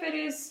 Even if it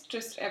is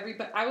just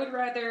everybody, I would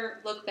rather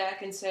look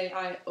back and say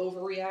I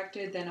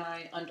overreacted than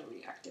I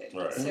underreacted.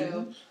 Right.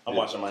 So I'm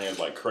washing my hands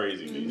like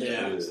crazy these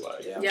days.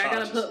 Like, I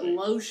gotta put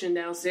lotion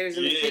downstairs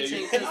in the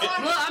kitchen. Look,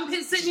 I'm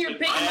sitting here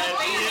picking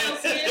my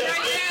fingernails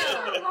right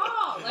now.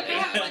 Wrong. Like I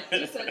have like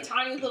just a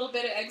tiny little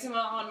bit of eczema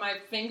on my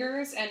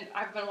fingers, and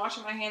I've been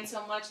washing my hands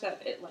so much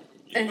that it like.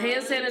 And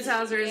hand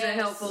sanitizer isn't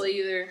helpful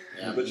either.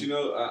 Yeah. But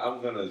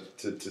I'm gonna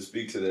to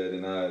speak to that,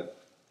 and I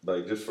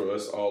like just for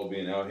us all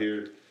being out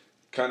here.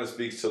 Kind of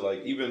speaks to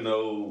like even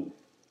though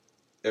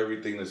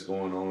everything that's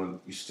going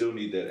on, you still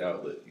need that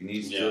outlet. You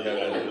need to still have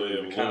that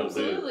outlet to kind of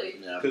live.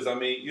 Because I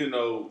mean,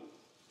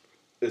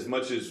 as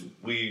much as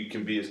we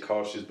can be as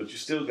cautious, but you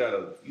still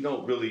gotta. You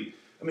don't really.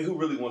 I mean, who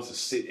really wants to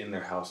sit in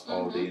their house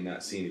all day and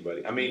not see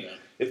anybody? I mean,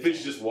 if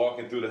it's just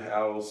walking through the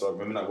house, or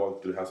maybe not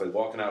walking through the house, like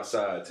walking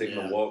outside, taking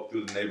a walk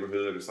through the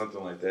neighborhood or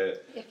something like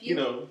that. If you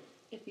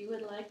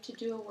would like to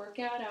do a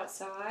workout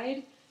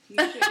outside. You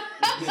should do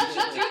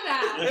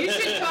that. You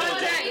should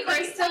contact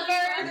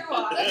Christopher.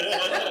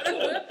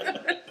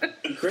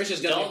 Chris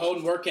is going to be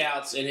holding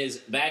workouts in his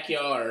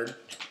backyard.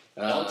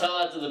 Don't tell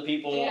that to the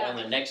people on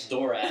the next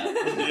door app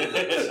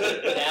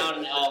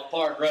down off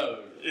Park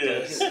Road.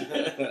 Yes.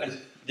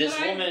 This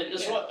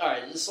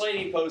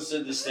lady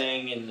posted this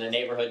thing in the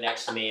neighborhood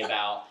next to me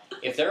about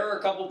if there are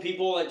a couple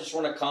people that just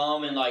want to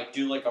come and like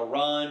do like a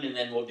run and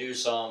then we'll do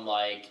some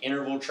like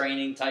interval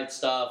training type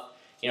stuff.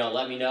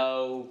 Let me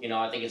know.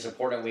 I think it's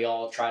important we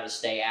all try to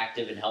stay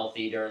active and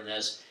healthy during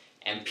this.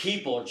 And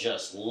people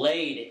just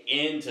laid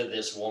into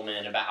this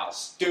woman about how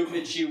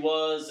stupid she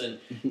was and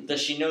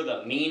does she know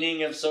the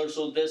meaning of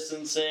social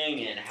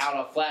distancing and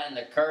how to flatten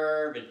the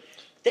curve. And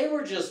they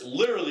were just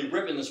literally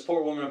ripping this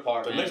poor woman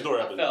apart. The next door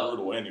app is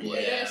brutal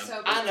anyway. Yeah.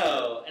 So I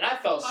know. And I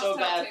felt so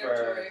bad for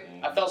her.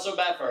 I felt so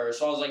bad for her.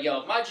 So I was like, yo,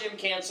 if my gym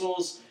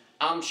cancels,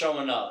 I'm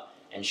showing up.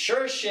 And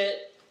sure as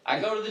shit, I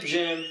go to the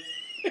gym.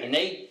 And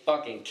they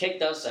fucking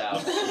kicked us out.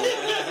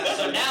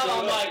 So now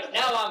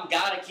I'm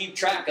gotta keep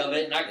track of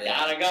it, and I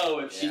gotta go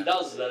if she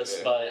does this.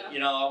 But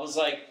I was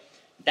like,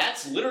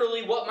 that's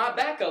literally what my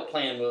backup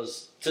plan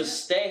was to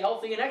stay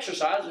healthy and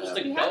exercise was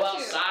to go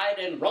outside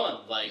and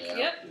run. Like,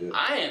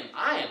 I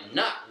am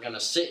not gonna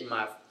sit in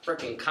my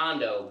freaking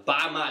condo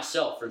by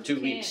myself for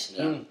 2 weeks.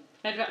 It ain't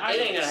gonna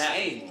happen.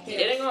 It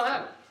ain't gonna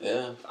happen.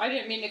 Yeah. I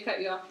didn't mean to cut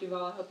you off,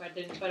 Duvall. I hope I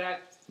didn't, but I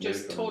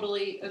just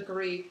totally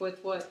agree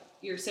with what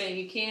you're saying.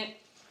 You can't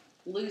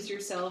lose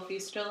yourself. You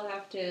still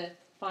have to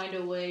find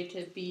a way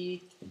to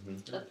be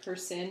a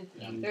person.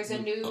 There's a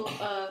new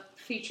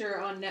feature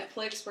on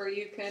Netflix where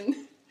you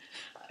can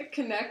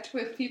connect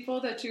with people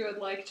that you would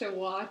like to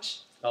watch.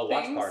 Oh,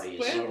 watch parties.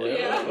 With. Oh,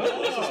 really? Yeah.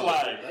 This is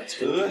like that's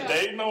good.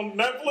 Dating on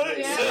Netflix.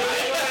 Yeah.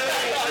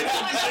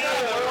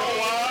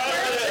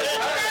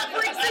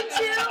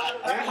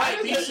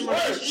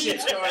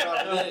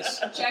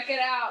 Check it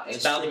out.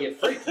 It's about to get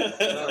freaky.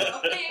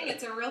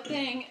 It's a real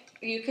thing.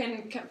 You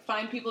can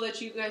find people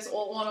that you guys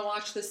all want to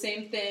watch the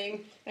same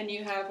thing, and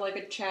you have like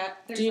a chat.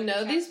 Do you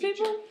know these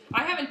people?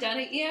 I haven't done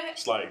it yet.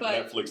 It's like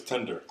Netflix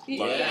Tinder.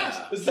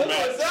 Yeah. That's what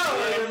it sounds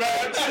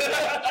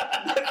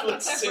like.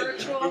 It's a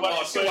virtual. We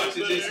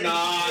watching this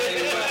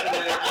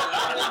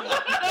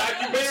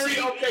documentary.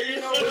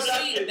 Okay, But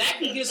see, that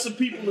can get some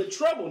people in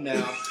trouble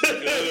now.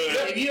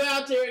 If you're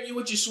out there and you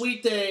with your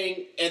sweet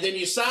thing, and then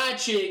your side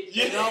chick,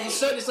 and all of a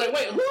sudden it's like,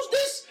 wait, who's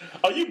this?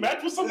 Are you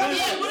matched with somebody?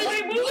 Yeah,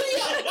 why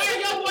are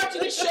y'all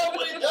watching this show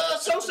with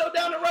so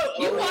down the road?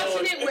 You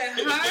watching it with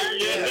her?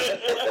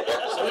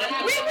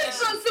 Yeah. We were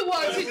supposed to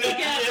watch it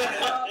together.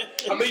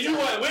 I mean, you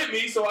weren't with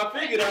me, so I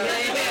figured out.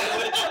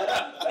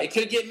 It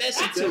could get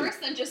messy That's too. worse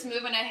than just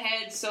moving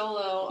ahead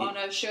solo on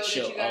a show that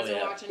you guys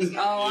are watching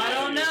together. Oh, I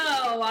don't know.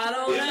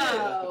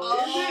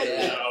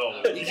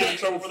 You get in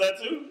trouble for that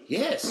too?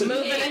 Yes.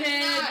 Moving ahead,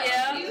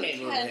 yeah. You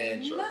can't move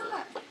ahead.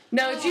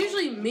 No, it's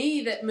usually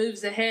me that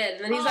moves ahead,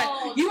 and then he's like,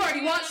 "You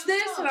already watched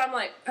this?" And I'm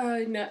like,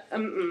 "No,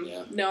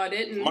 no, I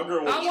didn't. My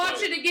girl I'll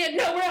watch it again."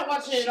 No, we're not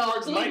watching it at all.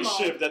 Night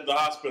shift at the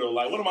hospital.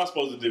 Like, what am I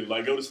supposed to do?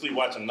 Like, go to sleep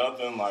watching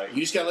nothing? Like,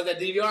 You just gotta let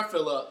that DVR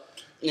fill up.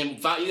 And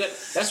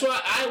that's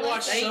why I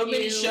watch so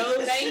many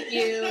shows. Thank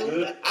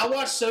you. I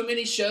watch so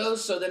many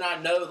shows, so then I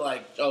know,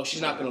 like, oh,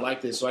 she's not gonna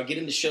like this. So I get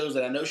into shows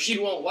that I know she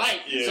won't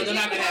like, so they're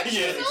not gonna have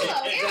shows.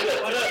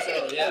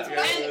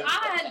 And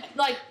I had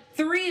like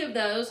 3 of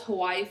those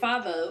Hawaii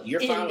 5-0.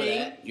 You're fine with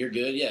that. You're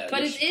good, yeah.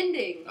 But it's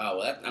ending. Oh,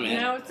 well,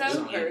 now it's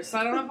over, so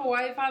I don't have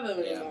Hawaii 5-0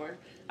 anymore.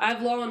 I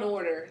have Law and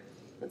Order.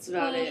 That's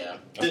about it. Yeah.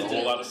 There's a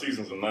whole lot of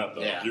seasons in that,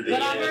 though. Yeah. You're good.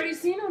 But I've already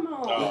seen them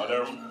all. Oh,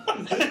 never mind.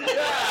 I'm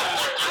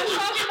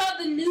talking about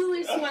the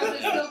newest ones that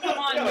still come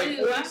on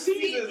new. I've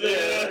seen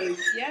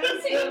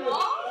them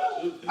all.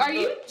 Are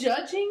you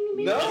judging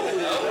me? No.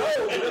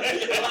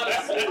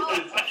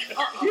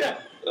 Yeah.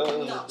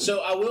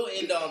 So I will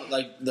end on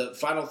the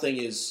final thing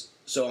is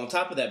on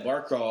top of that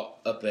bar crawl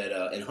up at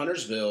in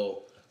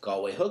Huntersville,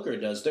 Galway Hooker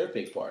does their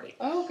big party.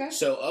 Oh, okay.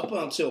 So up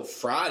until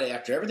Friday,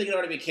 after everything had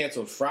already been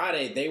canceled,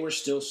 Friday they were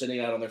still sending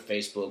out on their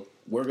Facebook,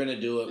 "We're going to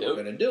do it. Yep. We're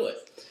going to do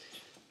it."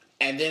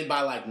 And then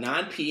by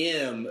 9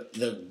 p.m.,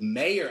 the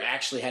mayor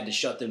actually had to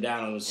shut them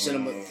down and was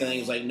sending them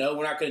things like, "No,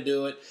 we're not going to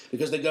do it,"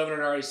 because the governor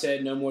had already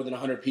said no more than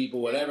 100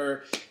 people,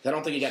 whatever. I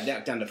don't think it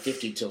got down to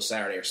 50 till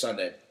Saturday or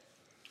Sunday.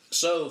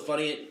 So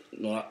funny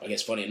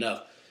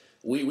enough,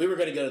 we were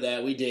going to go to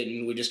that. We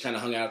didn't. We just kind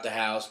of hung out at the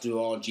house.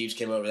 Duvall and Jeebs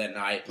came over that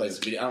night, played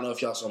some video. I don't know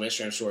if y'all saw my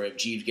Instagram story of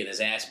Jeebs getting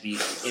his ass beat.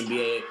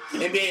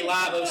 NBA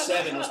Live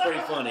 07 was pretty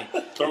funny.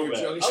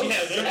 Throwback. 07,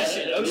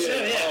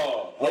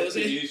 yeah.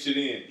 You should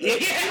in. Yeah.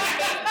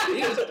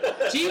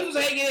 Jeebs was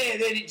hanging in,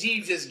 and then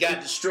Jeebs just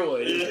got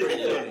destroyed. It was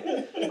pretty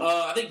funny.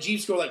 I think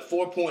Jeebs scored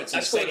 4 points in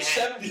the second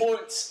half. 7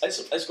 points.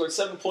 I scored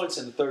 7 points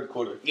in the third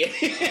quarter. Yeah.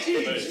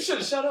 You should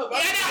have shut up.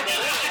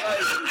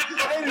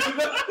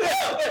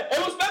 It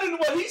was better than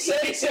what he said.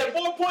 He said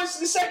 4 points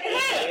in the second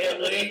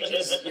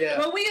half.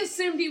 Well, we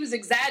assumed he was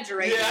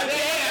exaggerating. Yeah, I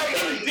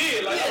really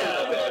did.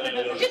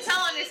 You're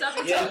telling yourself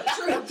and telling the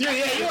truth. Yeah,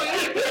 you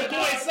ain't putting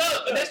points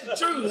up, but that's the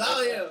truth.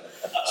 Oh, yeah.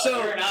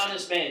 So, you're an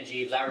honest man,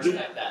 Jeebs. I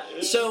respect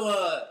that.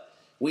 So,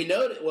 we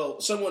know that,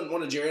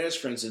 one of Jerriana's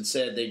friends had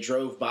said they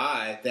drove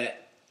by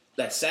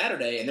that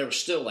Saturday, and there were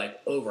still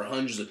over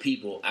hundreds of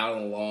people out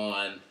on the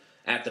lawn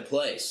at the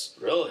place.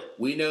 Really?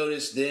 We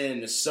noticed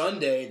then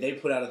Sunday they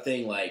put out a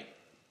thing I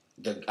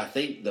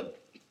think the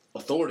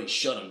authorities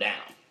shut them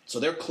down. So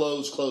they're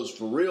closed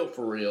for real.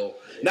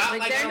 Not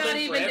they're not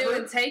even forever,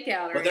 doing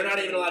takeout, but they're not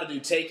even allowed to do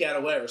takeout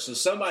or whatever. So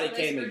somebody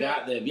came and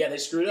got them. Yeah, they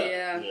screwed up.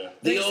 Yeah.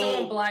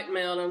 Someone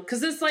blackmailed them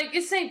because it's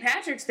St.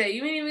 Patrick's Day.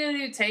 You ain't even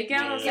gonna do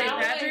takeout on St.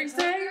 Patrick's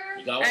Day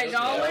at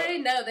Galway?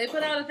 No, they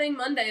put out a thing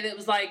Monday that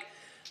was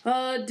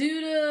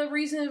due to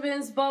recent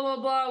events, blah blah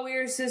blah, we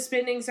are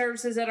suspending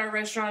services at our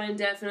restaurant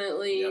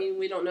indefinitely. Yep.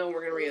 We don't know when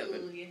we're gonna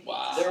reopen.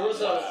 Wow. There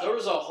was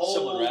a whole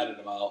someone ratted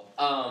them out.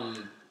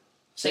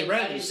 St.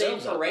 Patrick's Day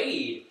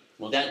parade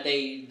that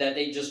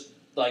they just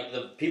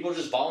the people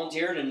just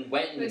volunteered and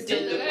went and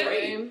did the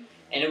parade.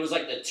 And it was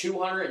the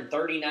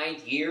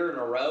 239th year in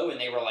a row, and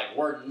they were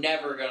we're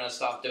never gonna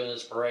stop doing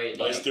this parade.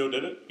 They still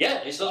did it?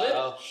 Yeah, they still did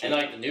it.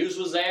 And the news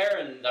was there,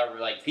 and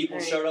people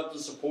showed up to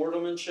support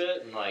them and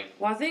shit. And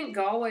well, I think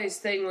Galway's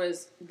thing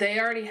was they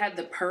already had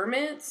the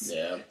permits.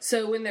 Yeah.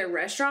 So when their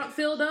restaurant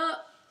filled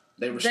up,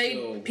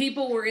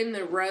 people were in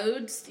the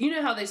roads. You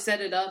know how they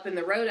set it up in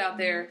the road out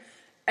there,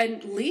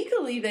 and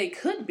legally they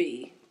could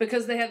be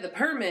because they had the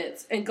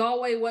permits, and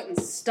Galway wasn't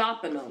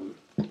stopping them.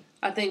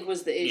 I think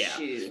was the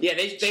issue. Yeah,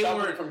 they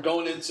weren't from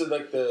going into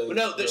the.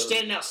 No, they're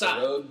standing outside.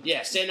 The road?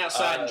 Yeah, standing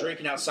outside and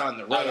drinking outside on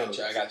the road.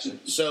 I got you.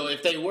 So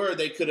if they were,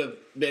 they could have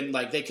been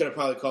they could have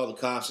probably called the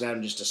cops and had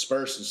them just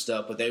disperse and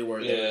stuff. But they were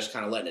just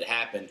kind of letting it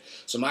happen.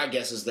 So my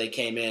guess is they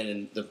came in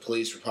and the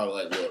police were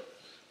probably "Look,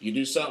 you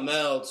do something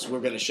else, we're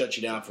going to shut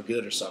you down for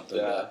good or something."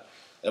 Yeah. But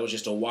that was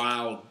just a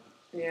wild.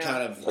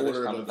 Kind of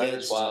order of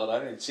events. Wild. I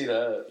didn't see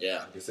that.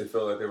 Yeah. I guess they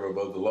felt like they were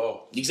above the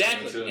law.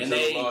 Exactly. Until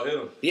the law hit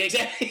them. Yeah,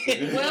 exactly.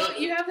 Well,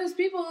 you have those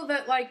people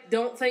that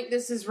don't think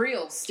this is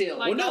real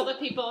still. All the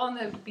people on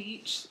the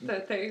beach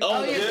that they...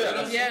 Oh,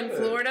 yeah, in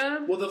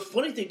Florida. Well, the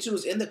funny thing, too,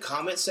 is in the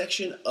comment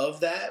section of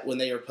that, when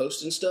they are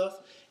posting stuff,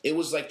 it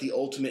was the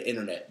ultimate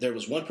internet. There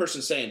was one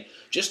person saying,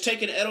 "Just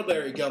take an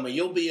elderberry gummy,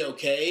 you'll be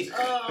okay."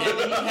 And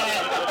then you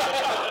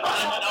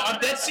had...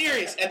 I'm dead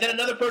serious. And then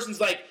another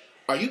person's like,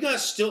 "Are you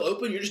guys still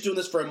open? You're just doing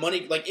this for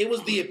money?" It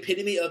was the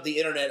epitome of the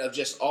internet of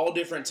just all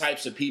different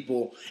types of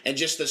people and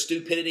just the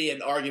stupidity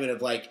and argument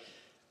of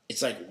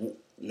it's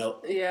no,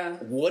 yeah,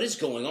 what is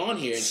going on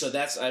here? And so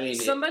that's,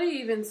 somebody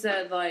even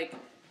said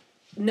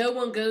no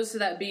one goes to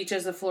that beach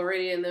as a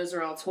Floridian; those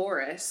are all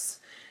tourists.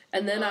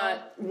 And then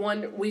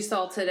we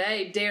saw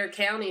today, Dare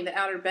County, the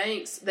Outer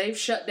Banks, they've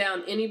shut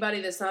down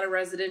anybody that's not a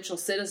residential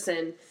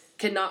citizen.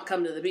 Cannot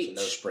come to the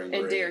beach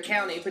in Dare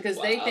County because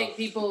they think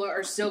people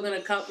are still going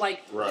to come.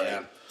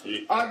 Right.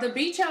 The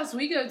beach house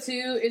we go to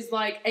is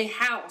a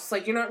house.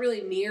 You're not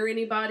really near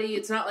anybody.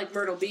 It's not like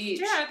Myrtle Beach.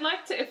 Yeah, I'd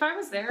like to. If I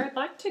was there, I'd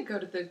like to go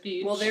to the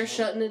beach. Well, they're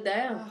shutting it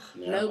down.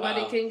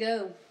 Nobody can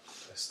go.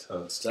 That's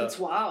tough. It's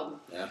wild.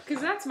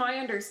 Because that's my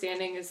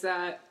understanding is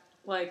that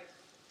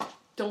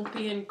don't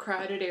be in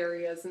crowded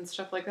areas and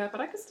stuff like that.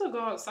 But I can still go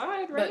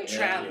outside, right? But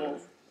travel.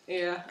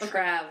 Yeah.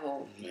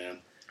 Travel. Yeah.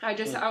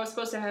 I was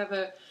supposed to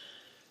have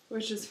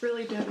which is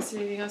really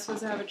devastating. I was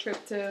supposed to have a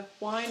trip to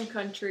wine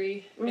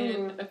country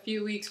in a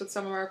few weeks with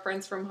some of our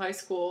friends from high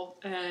school,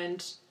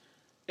 and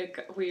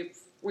we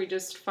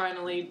just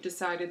finally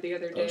decided the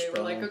other day.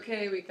 We're like,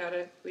 okay, we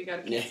gotta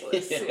cancel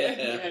this.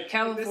 Yeah.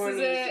 California.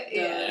 This is it.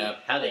 Yeah.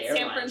 How the San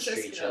airlines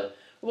treat you.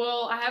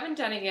 Well, I haven't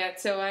done it yet,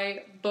 so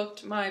I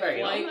booked my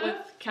flight with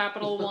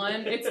Capital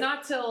One. It's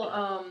not till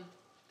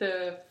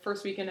the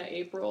first weekend of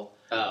April,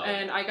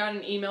 and I got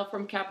an email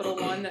from Capital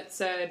One that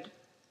said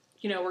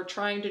we're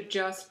trying to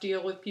just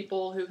deal with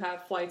people who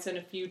have flights in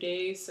a few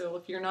days. So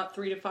if you're not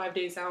 3 to 5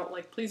 days out,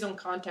 like, please don't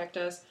contact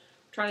us.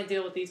 We're trying to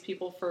deal with these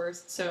people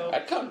first. So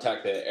I'd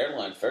contact the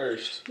airline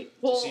first to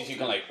see if you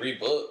can, like,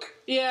 rebook.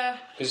 Yeah.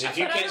 Because if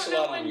you cancel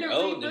out on your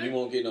own, then you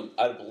won't get them.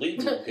 I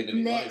believe you won't get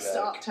any money back. Next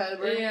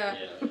October. Yeah.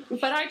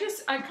 But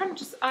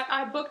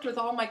I booked with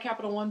all my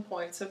Capital One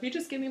points. So if you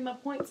just give me my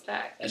points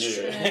back, I'm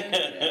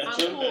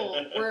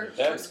cool.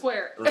 We're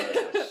square.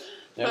 Right.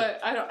 But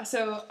I don't.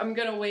 So I'm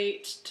gonna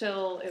wait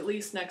till at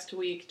least next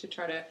week to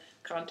try to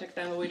contact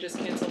them. We just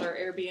canceled our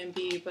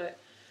Airbnb, but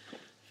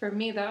for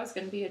me that was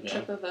gonna be a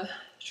trip of a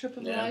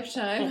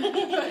lifetime.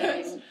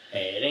 Hey,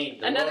 it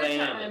ain't another time.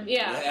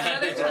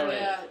 Another time.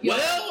 Yeah.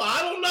 Well,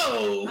 I don't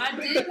know. I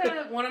did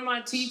have one of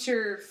my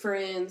teacher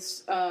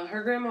friends.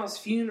 Her grandma's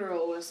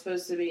funeral was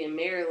supposed to be in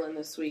Maryland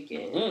this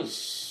weekend. And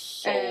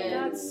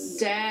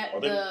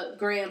the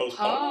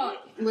grandpa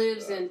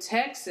lives in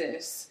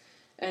Texas.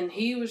 And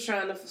he was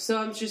trying to, so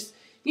I'm just,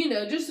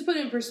 just to put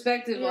in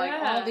perspective, like,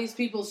 all these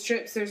people's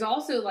trips, there's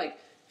also, like,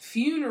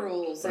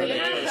 funerals. And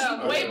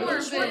way more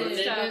important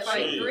stuff. I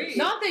agree.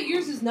 Not that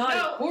yours is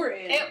not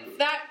important.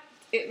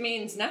 It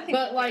means nothing.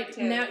 But, like,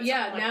 now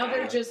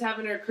they're just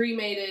having her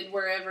cremated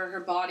wherever her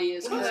body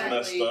is currently.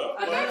 That's messed up.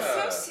 That's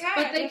so sad.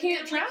 But they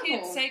can't travel.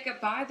 Can't say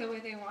goodbye the way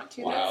they want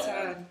to. Wow. That's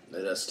sad.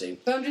 That does stink.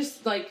 So I'm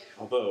just, like,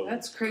 Although,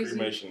 that's crazy.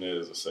 cremation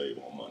is a save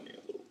on money.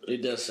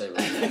 It does say right.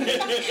 Good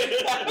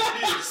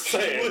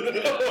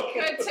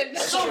to know.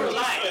 So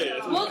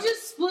relaxed. We'll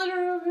just split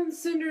her up and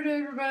send her to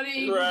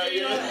everybody. Right, We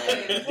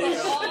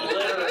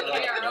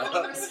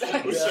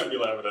should be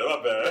laughing at it. My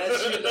bad.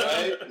 That shit,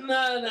 right?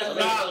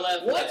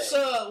 No. What's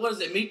what is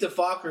it? Meet the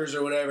Fockers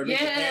or whatever. Meet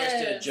the parents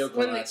did a joke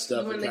on that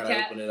stuff and kind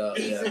of open it up.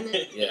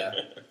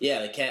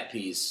 Yeah, the cat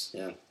piece.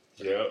 Yeah.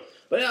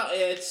 But no,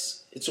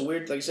 it's a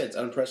weird. Like I said, it's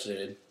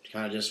unprecedented.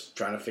 Kind of just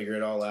trying to figure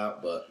it all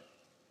out, but.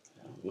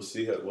 We'll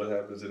see what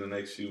happens in the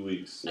next few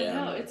weeks. I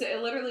know.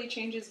 It literally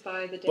changes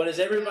by the day. But is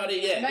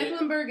everybody?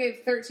 Mecklenburg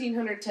gave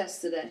 1,300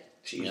 tests today.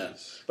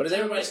 Jesus. But is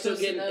everybody still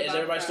getting? Is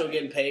everybody still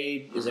getting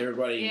paid? Is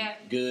everybody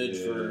good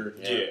for?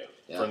 I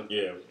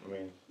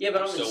mean. Yeah,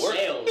 but I'm in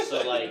sales,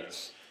 so like.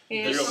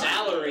 The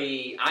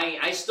salary,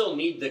 I still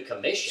need the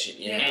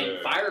commission,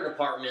 and fire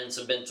departments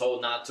have been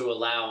told not to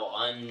allow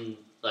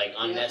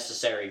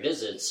unnecessary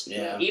visits.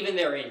 Yeah. Even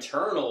their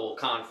internal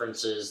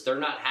conferences, they're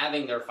not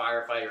having their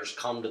firefighters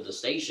come to the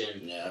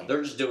station. Yeah.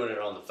 They're just doing it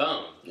on the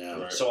phone. Yeah.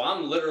 Right. So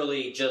I'm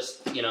literally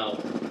just,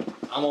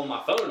 I'm on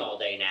my phone all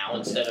day now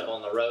instead of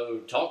on the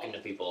road talking to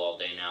people all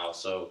day now.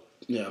 So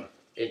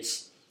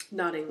it's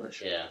not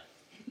English. Yeah.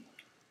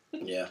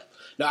 Yeah.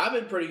 No, I've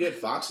been pretty good.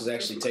 Fox has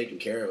actually taken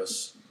care of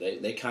us.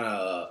 They kind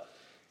of,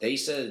 they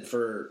said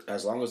for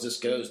as long as this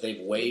goes,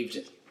 they've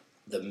waived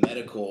the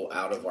medical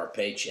out of our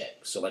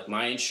paycheck. So, like,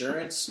 my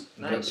insurance,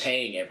 they're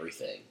paying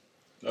everything.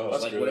 Oh,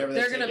 it's like whatever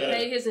they're going to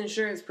pay his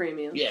insurance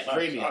premium. Yeah,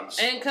 premiums.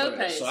 And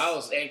copays.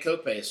 And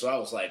copays. So I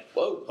was like,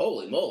 whoa,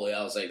 holy moly.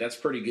 I was like, that's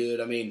pretty good.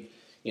 I mean,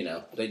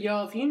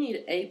 y'all, if you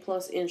need A+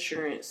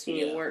 insurance, you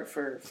need to work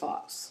for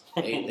Fox.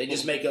 They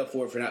just make up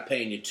for it for not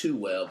paying you too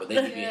well, but they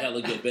give you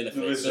hella good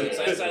benefits. So it's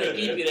like they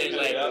keep you there.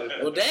 Like,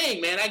 well, dang,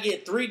 man, I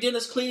get 3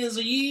 dentist cleanings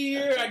a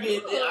year.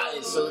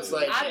 So it's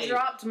like I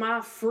dropped my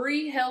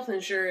free health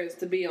insurance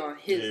to be on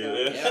his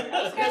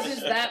because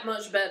it's that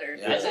much better.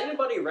 Yeah. Has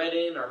anybody read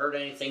in or heard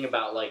anything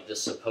about like the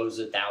supposed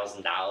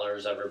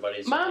 $1,000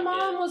 everybody's? My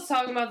mom was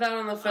talking about that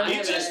on the phone.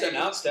 He just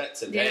announced that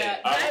today. Yeah,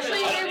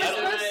 actually,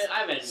 I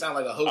haven't. Sound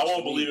like a hoax. I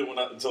won't believe it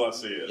until I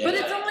see it. But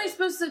it's only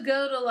supposed to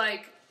go to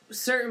like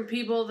certain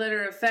people that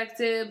are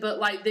affected, but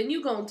like then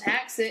you gonna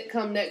tax it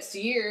come next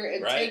year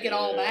and take it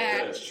all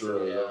back. That's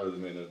true. That doesn't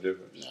make no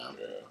difference. No.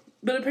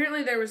 But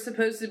apparently there was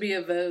supposed to be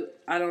a vote.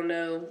 I don't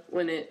know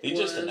when it He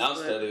just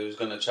announced that he was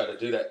going to try to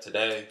do that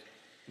today.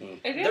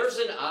 There's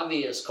an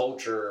obvious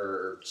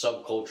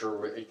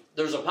subculture.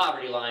 There's a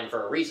poverty line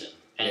for a reason,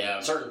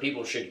 and certain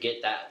people should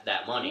get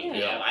that money.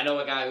 Yeah. I know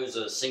a guy who's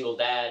a single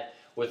dad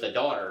with a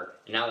daughter,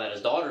 and now that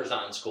his daughter's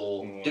not in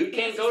school, dude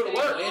can't go to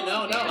work.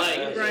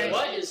 Right.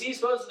 What is he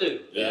supposed to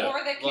do? Yeah.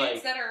 Or the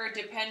kids that are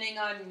depending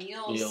on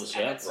meals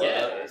at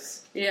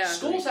schools. Yeah.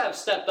 Schools have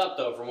stepped up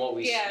though from what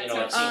we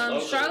have seen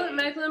locally. Charlotte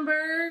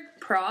Mecklenburg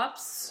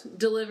props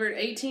delivered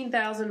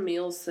 18,000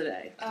 meals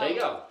today. There you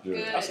go.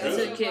 Good. That's I'm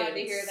good. so glad to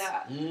hear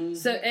that.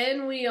 So,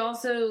 and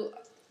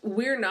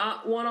we're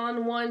not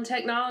one-on-one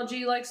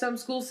technology like some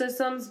school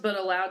systems, but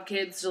allowed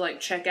kids to like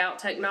check out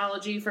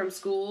technology from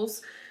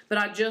schools. But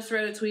I just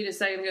read a tweet a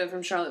second ago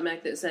from Charlotte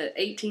Meck that said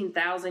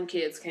 18,000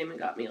 kids came and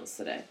got meals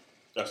today.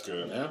 That's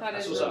good. Yeah. That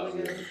is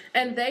really good.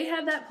 And they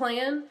had that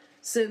plan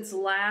since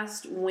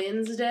last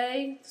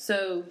Wednesday.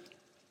 So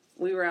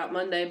we were out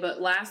Monday,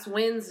 but last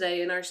Wednesday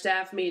in our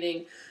staff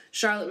meeting,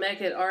 Charlotte Meck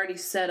had already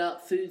set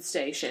up food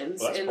stations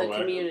in the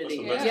community.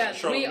 We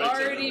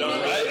already did.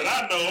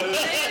 I know.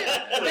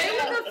 They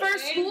were the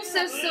first school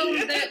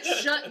system that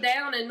shut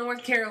down in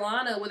North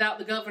Carolina without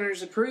the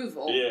governor's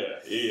approval.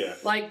 Yeah.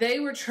 Like, they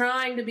were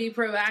trying to be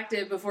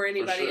proactive before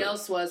anybody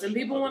else was. And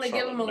people want to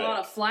give them a lot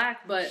of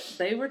flack, but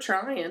they were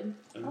trying.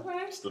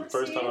 It's the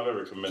first time I've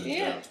ever commended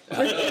them.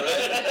 I'll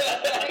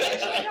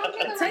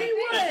tell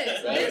you what,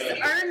 this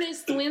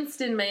Ernest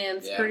Winston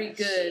man's pretty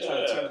good.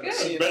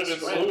 Better than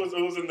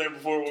who was in there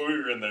before we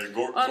were in there?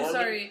 I'm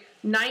sorry,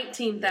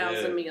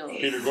 19,000 meals.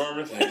 Peter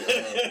Gorman.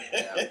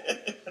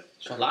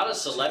 A lot of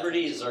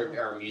celebrities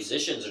or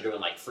musicians are doing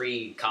like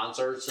free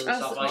concerts and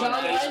stuff like John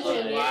that.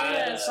 Legend,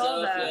 I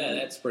saw that. Yeah,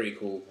 that's pretty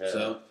cool. Yeah.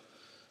 So,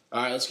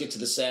 all right, let's get to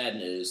the sad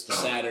news, the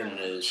sadder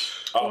news.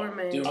 Poor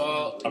man.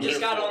 Duvall Just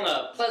got on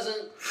a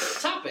pleasant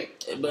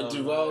topic. But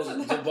Duvall.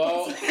 There's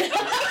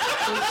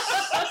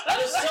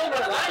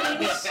silver linings.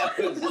 We just got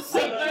to the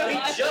silver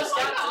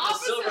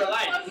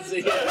linings.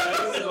 The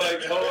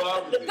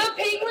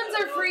penguins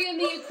are free in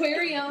the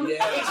aquarium.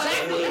 Yeah.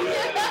 Exactly.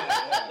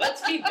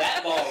 Let's keep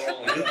that ball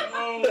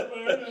rolling.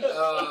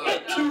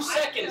 2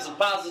 seconds of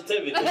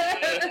positivity.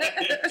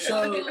 I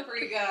feel for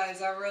you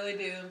guys. I really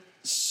do.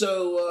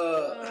 So,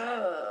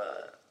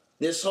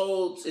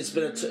 it's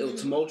been a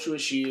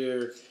tumultuous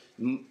year,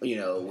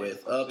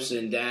 with ups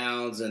and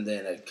downs, and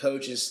then a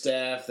coaching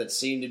staff that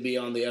seemed to be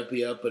on the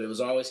uppy up, but it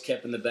was always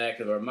kept in the back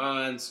of our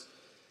minds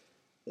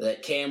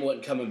that Cam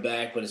wasn't coming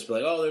back, but it's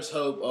like, oh, there's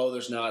hope, oh,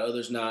 there's not,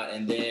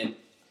 and then,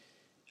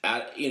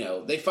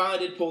 they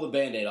finally did pull the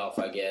Band-Aid off,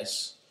 I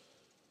guess,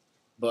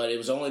 but it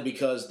was only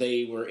because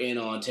they were in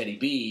on Teddy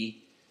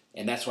B,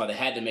 and that's why they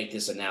had to make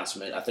this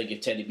announcement. I think if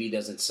Teddy B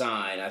doesn't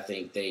sign, I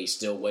think they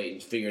still wait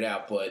and figure it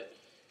out. But,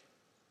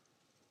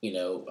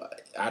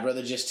 I'd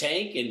rather just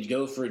tank and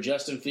go for a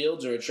Justin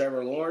Fields or a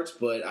Trevor Lawrence,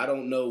 but I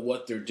don't know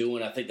what they're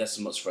doing. I think that's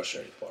the most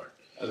frustrating part.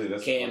 I think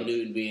that's Cam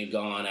Newton being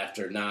gone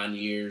after 9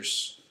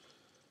 years.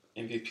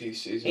 MVP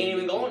season. He ain't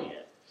even going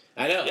yet.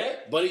 I know,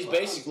 but he's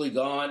basically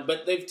gone.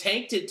 But they've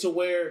tanked it to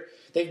where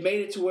they've made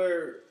it to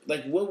where,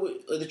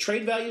 the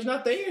trade value is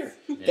not there.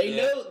 Yeah. They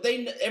know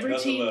every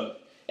team.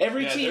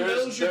 Every team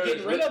knows you're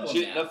getting rid of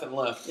them now. Nothing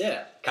left.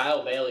 Yeah.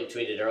 Kyle Bailey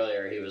tweeted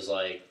earlier, he was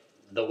like,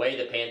 the way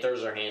the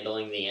Panthers are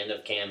handling the end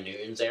of Cam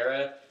Newton's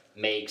era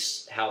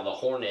makes how the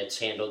Hornets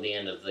handled the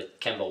end of the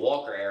Kemba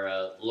Walker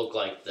era look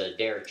like the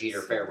Derek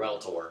Jeter farewell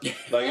tour.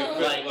 They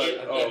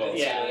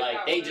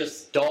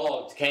just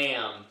dogged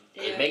Cam.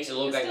 Yeah. It makes it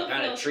look like they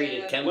kind of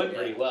treated Kemba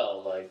pretty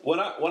well. Like when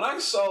I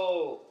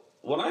saw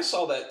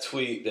that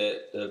tweet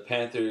that the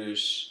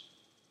Panthers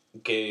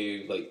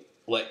gave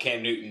let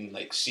Cam Newton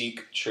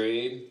seek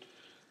trade,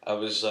 I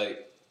was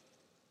like,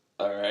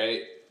 all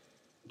right,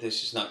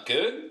 this is not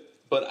good.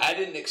 But I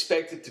didn't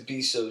expect it to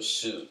be so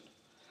soon.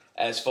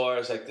 As far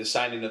as the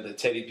signing of the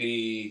Teddy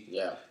B.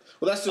 Yeah.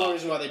 Well, that's the only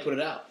reason why they put it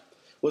out.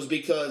 Was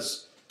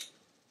because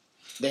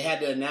they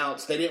had to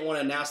announce, they didn't want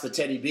to announce the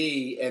Teddy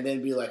B and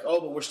then be like, oh,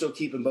 but we're still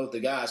keeping both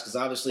the guys. Because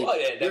obviously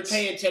you're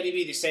paying Teddy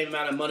B the same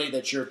amount of money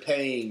that you're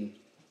paying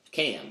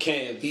Cam.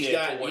 He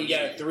got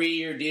a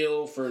 3-year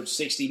deal for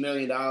 $60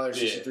 million,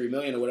 $63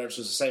 million or whatever,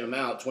 so it's the same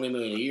amount, $20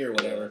 million a year or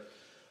whatever.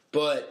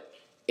 But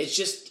it's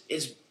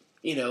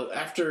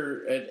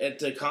after at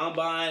the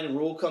combine,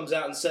 Rule comes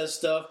out and says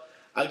stuff.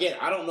 Again,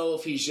 I don't know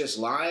if he's just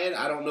lying.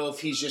 I don't know if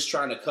he's just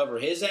trying to cover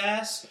his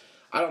ass.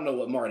 I don't know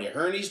what Marty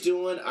Herney's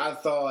doing. I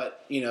thought,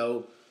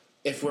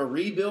 if we're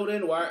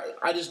rebuilding,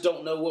 I just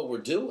don't know what we're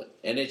doing.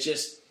 And it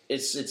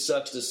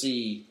sucks to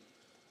see,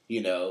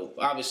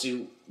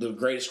 obviously the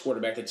greatest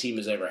quarterback the team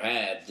has ever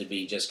had to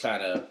be just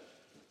kind of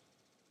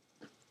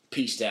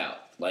pieced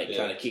out,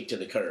 kind of kicked to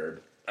the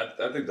curb.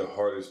 I think the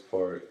hardest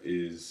part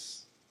is,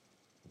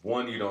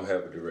 one, you don't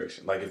have a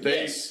direction.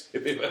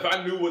 If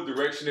I knew what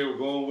direction they were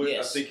going with,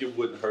 I think it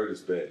wouldn't hurt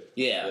as bad.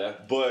 Yeah.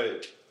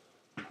 But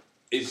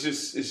it's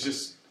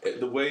just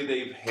the way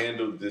they've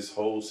handled this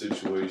whole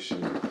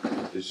situation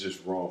is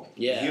just wrong.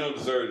 Yeah. He don't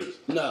deserve this.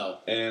 No.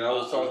 And I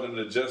was talking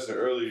to Justin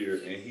earlier,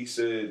 and he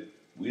said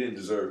we didn't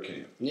deserve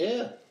Cam.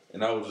 Yeah.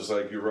 And I was just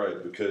like, you're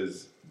right,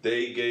 because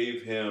they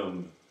gave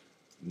him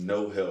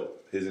no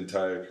help his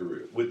entire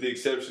career. With the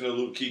exception of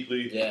Luke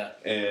Kuechly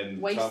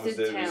and Thomas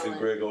Davis and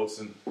Greg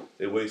Olsen,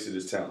 they wasted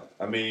his talent.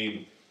 I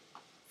mean,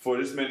 for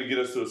this man to get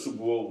us to a Super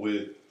Bowl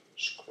with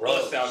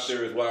us out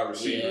there as wide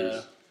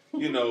receivers,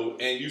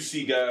 and you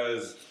see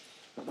guys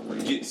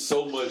get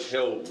so much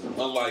help,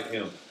 unlike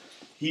him.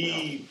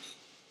 He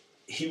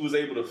was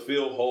able to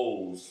fill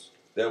holes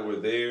that were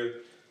there,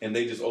 and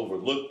they just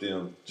overlooked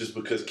them just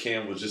because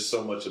Cam was just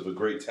so much of a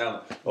great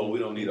talent. Oh, we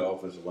don't need an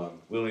offensive lineman.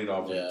 We don't need an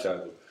offensive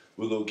tackle.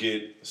 We'll go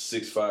get a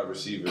 6'5"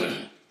 receiver,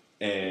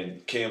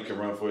 and Cam can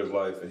run for his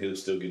life, and he'll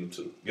still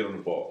get on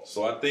the ball.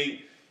 So I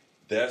think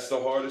that's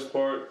the hardest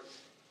part.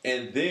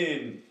 And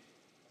then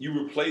you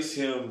replace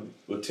him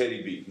with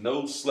Teddy B.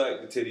 No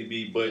slack to Teddy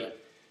B, but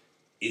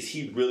is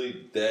he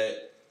really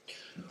that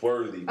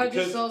worthy? I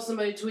just saw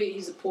somebody tweet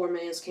he's a poor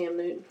man's Cam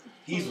Newton.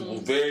 He's a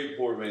very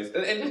poor man.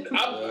 And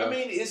I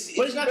mean, it's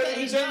but he's not better that.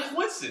 He's than not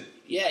Winston.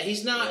 Yeah,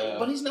 he's not.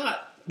 But he's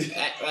not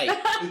Like,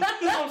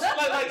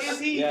 is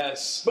he?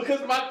 Yes.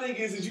 Because my thing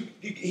is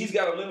he's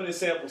got a limited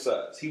sample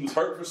size. He was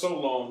hurt for so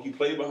long. He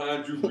played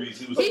behind Drew Brees.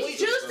 He's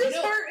just as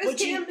hurt as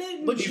Cam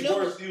Newton. But you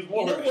know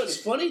what's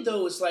funny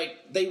though is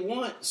like they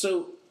want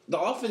the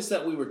offense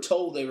that we were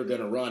told they were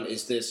going to run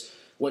is this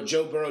what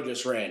Joe Burrow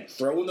just ran,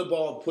 throwing the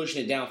ball and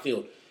pushing it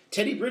downfield.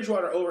 Teddy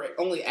Bridgewater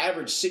only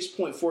averaged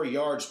 6.4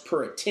 yards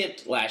per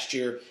attempt last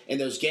year in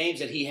those games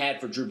that he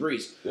had for Drew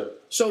Brees. Yep.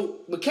 So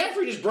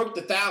McCaffrey just broke the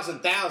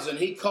 1,000.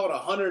 He caught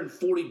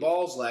 140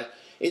 balls last,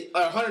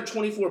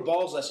 124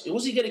 balls last.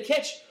 Was he going to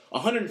catch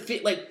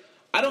 150? Like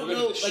I don't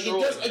know. Like it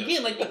does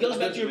again. Like it goes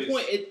back to your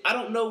point. I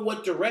don't know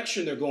what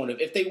direction they're going.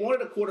 If they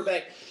wanted a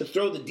quarterback to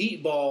throw the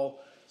deep ball.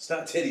 It's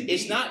not Teddy B.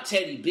 It's not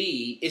Teddy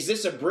B. Is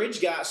this a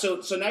bridge guy?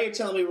 So now you're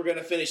telling me we're going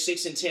to finish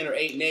 6-10 or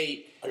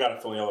 8-8? I got a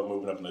feeling y'all are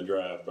moving up in the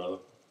draft, brother.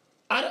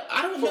 I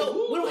don't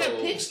know. We don't have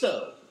picks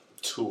though.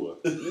 Tua.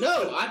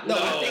 No, I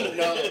don't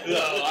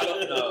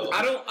know.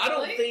 I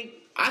don't think.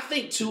 I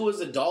think Tua's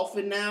a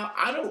Dolphin now.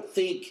 I don't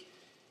think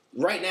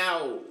right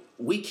now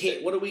we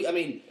can't. What do we? I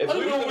mean, we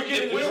only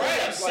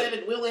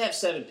have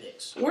 7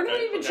 picks. We're not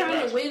even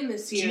trying to win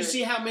this year. Do you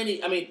see how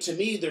many? I mean, to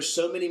me, there's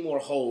so many more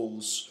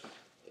holes.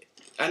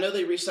 I know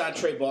they re-signed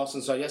Trey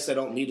Boston, so I guess they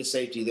don't need a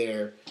safety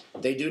there.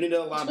 They do need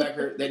another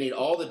linebacker. They need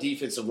all the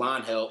defensive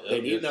line help.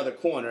 They need another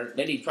corner.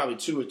 They need probably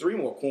 2 or 3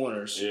 more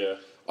corners. Yeah.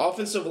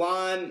 Offensive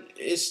line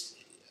is,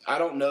 I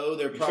don't know.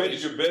 They're probably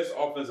traded your best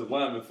offensive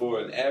lineman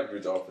for an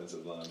average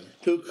offensive lineman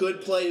who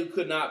could play, who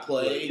could not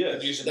play.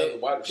 Yes. Use another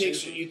wide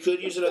receiver. You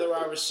could use another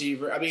wide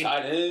receiver. I mean,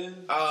 tight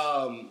end.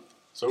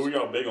 So who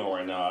y'all big on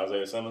right now?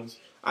 Isaiah Simmons?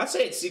 I'd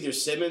say it's either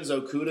Simmons,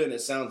 Okudah, and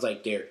it sounds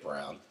like Derek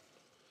Brown.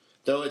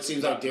 Though it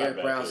seems like Derek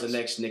Brown's the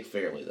next Nick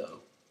Fairley, though.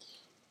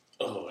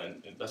 Oh,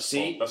 and that's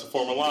a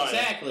former Lion.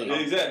 Exactly.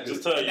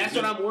 Just tell you. That's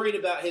what I'm worried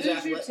about. His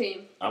Who's your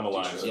team? I'm a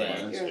Lions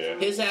fan. Yeah.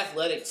 His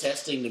athletic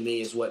testing to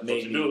me is what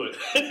made me do it.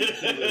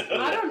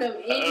 I don't know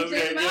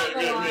anything about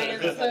the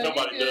Lions. So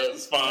nobody does.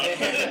 It's fine.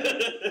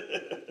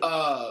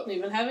 Don't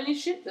even have any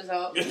shit to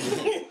talk.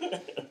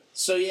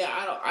 So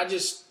yeah,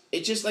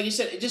 it just like you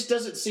said, it just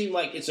doesn't seem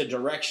like it's a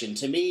direction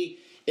to me.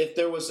 If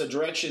there was a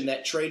direction,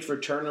 that trade for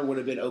Turner would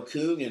have been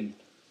Okung and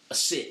a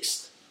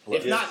 6th.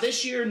 If not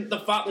this year,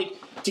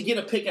 to get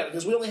a pick out,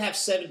 because we only have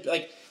 7.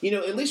 Like,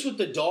 at least with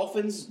the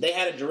Dolphins, they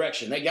had a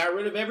direction. They got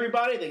rid of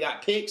everybody. They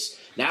got picks.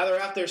 Now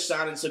they're out there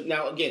signing some.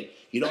 Now again,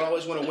 you don't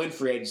always want to win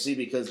free agency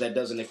because that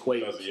doesn't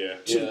equate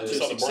to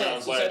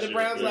success. The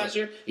Browns last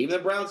year, even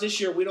the Browns this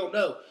year, we don't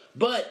know.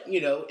 But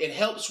it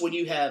helps when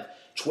you have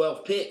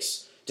 12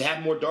 picks to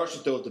have more darts to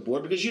throw at the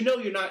board because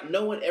you're not.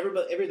 No one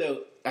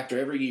after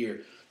every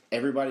year.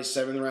 Everybody's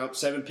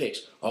 7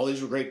 picks. All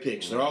these were great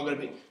picks. They're all going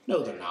to be.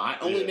 No, they're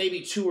not. Only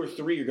maybe 2 or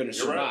 3 are going to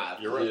survive.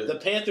 You're right. The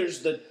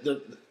Panthers,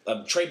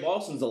 Trey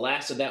Boston's the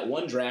last of that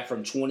one draft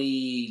from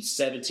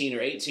 2017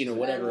 or 18 or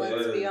whatever.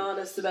 Let's be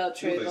honest about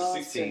Trey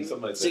Boston. 16,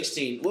 something like that.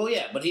 16. Well,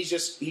 yeah, but he's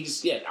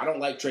I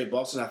don't like Trey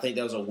Boston. I think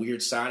that was a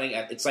weird signing.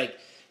 It's like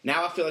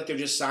now I feel like they're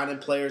just signing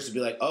players to be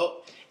like,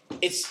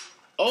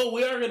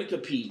 we are going to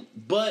compete,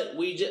 but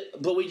we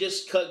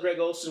just cut Greg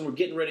Olsen. We're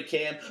getting rid of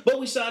Cam, but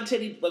we signed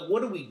Teddy. Like,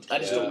 what do we? I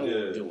just don't know what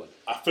we're doing.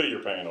 I feel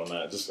your pain on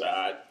that. Just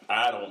I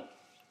don't.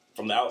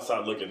 From the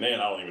outside looking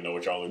in, I don't even know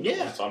what y'all are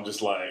doing. So I'm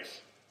just like.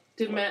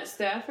 Did Matt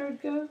Stafford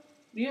go?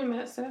 You and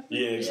Matt Stafford?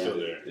 Yeah, he's still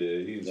there.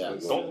 Yeah, he's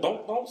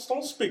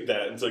don't speak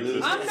that into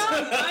existence. I'm not.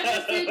 I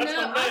just didn't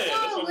know. I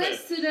saw a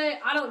list today.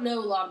 I don't know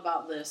a lot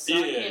about this, so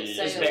I can't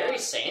say. Is Barry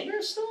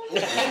Sanders still?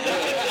 But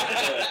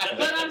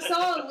I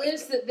saw a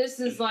list that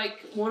this is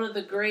like one of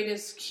the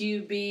greatest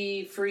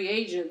QB free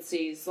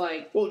agencies.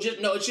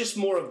 It's just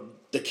more of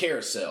the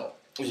carousel.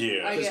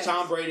 Yeah, because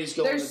Tom Brady's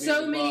going. There's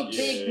so many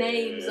big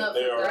names up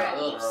for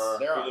grabs.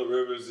 Phillip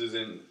Rivers is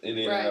in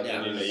right.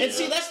 And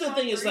see, that's the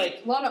thing is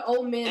like a lot of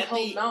old men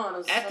holding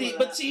on.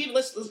 But see,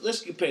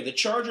 let's compare the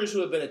Chargers,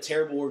 who have been a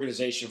terrible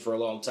organization for a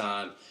long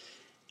time.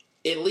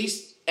 At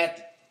least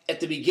at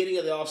the beginning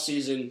of the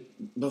offseason,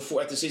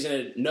 at the season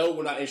ended, no,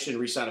 we're not interested in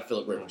re-signing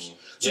Phillip Rivers.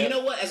 So you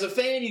know what? As a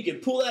fan, you can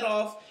pull that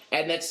off.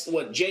 And that's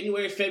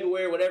January,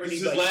 February, whatever.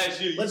 This is last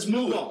year. Let's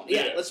move on.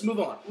 Yeah, let's move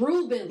on.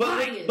 Ruben,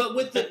 but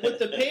with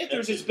the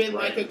Panthers, it's been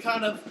like a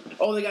kind of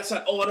they got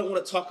signed. I don't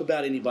want to talk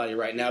about anybody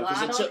right now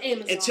because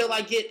until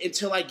I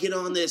get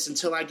on this,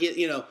 until I get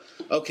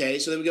okay.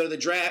 So then we go to the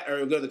draft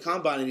or we go to the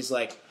combine, and he's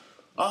like,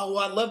 oh,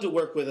 well, I'd love to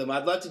work with him.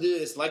 I'd love to do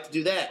this. I'd like to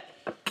do that.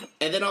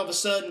 And then all of a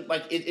sudden,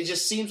 it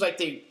just seems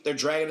like they're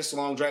dragging us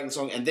along,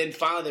 and then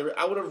finally,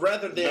 I would have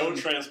rather them no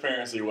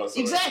transparency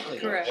whatsoever. Exactly,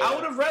 correct. I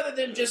would have rather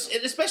them just,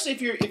 especially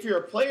if you're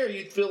a player,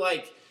 you'd feel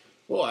like,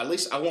 well, at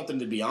least I want them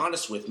to be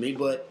honest with me.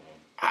 But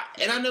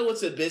I know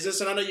it's a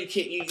business, and I know you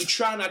can't. You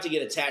try not to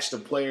get attached to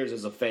players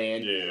as a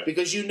fan,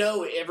 because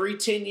every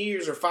 10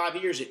 years or 5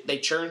 years they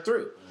churn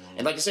through.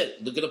 And like I said,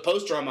 look at a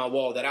poster on my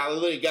wall that I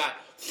literally got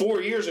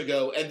 4 years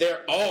ago, and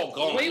they're all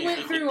gone. We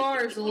went through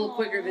ours a little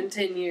quicker than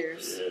 10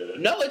 years. Yeah.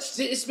 No,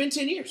 it's been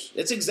 10 years.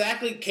 It's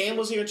exactly. Cam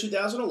was here in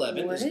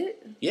 2011. What?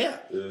 Yeah.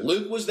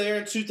 Luke was there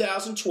in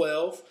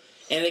 2012,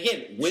 And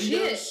again,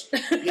 windows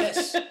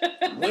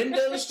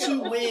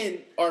to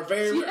win are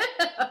very rare.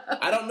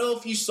 I don't know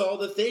if you saw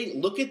the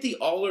thing. Look at the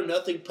all or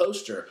nothing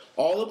poster.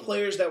 All the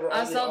players that were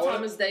on the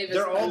Thomas Davis.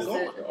 They're all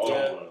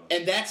gone.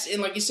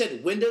 And like you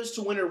said, windows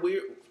to win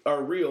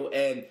are real.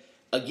 And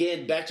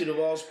again, back to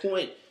Duvall's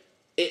point,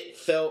 it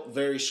felt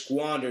very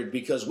squandered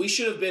because we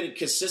should have been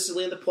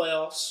consistently in the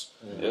playoffs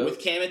with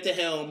Cam at the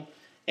helm.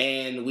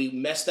 And we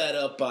messed that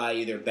up by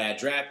either bad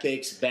draft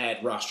picks,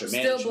 bad roster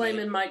management. Still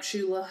blaming Mike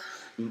Shula.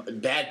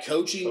 Bad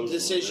coaching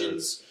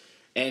decisions.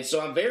 And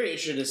so I'm very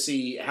interested to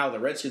see how the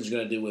Redskins are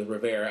going to do with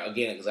Rivera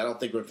again, because I don't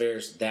think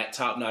Rivera's that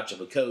top-notch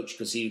of a coach,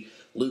 because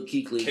Luke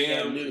Kuechly,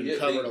 Cam Newton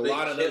covered a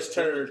lot of those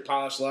turds,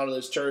 polished a lot of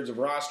those turds of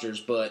rosters,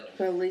 but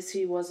at least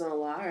he wasn't a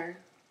liar.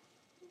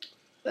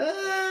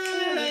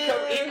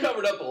 He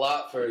covered up a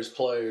lot for his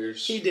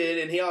players. He did,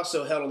 and he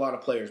also held a lot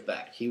of players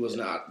back. He was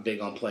not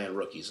big on playing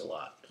rookies a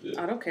lot.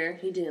 I don't care.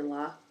 He didn't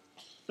lie.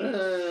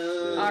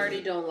 I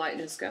already don't like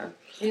this guy.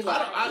 He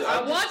lied.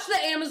 I watched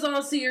the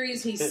Amazon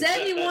series. He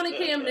said he wanted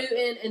Cam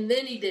Newton, and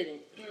then he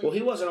didn't. Well,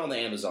 he wasn't on the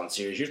Amazon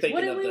series. You're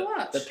thinking of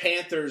the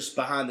Panthers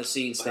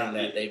behind-the-scenes thing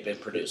that they've been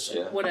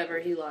producing. Yeah. Whatever,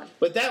 he lied.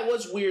 But that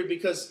was weird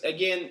because,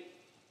 again,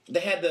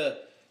 they had the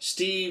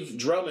Steve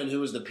Drummond,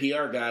 who was the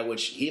PR guy,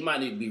 which he might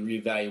need to be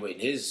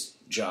reevaluating his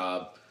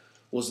job,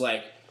 was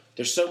like,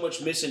 there's so much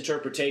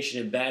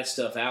misinterpretation and bad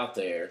stuff out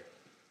there.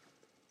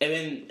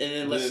 And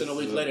then less than a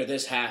week later,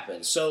 this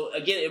happened. So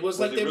again, it was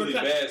like they really were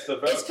bad stuff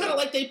out there. It's kind of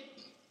like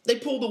they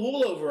pulled the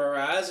wool over our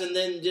eyes and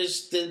then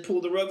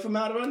pulled the rug from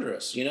out of under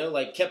us. You know,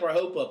 like kept our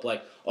hope up,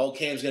 like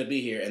Cam's going to be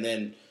here, and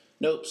then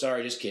nope,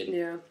 sorry, just kidding.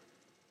 Yeah.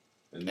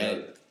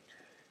 And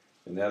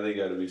now they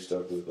got to be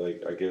stuck with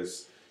I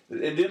guess.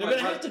 And then they're going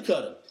to have to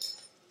cut him.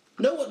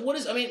 No, what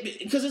is? I mean,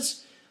 because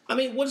it's. I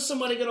mean, what is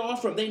somebody going to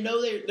offer them? They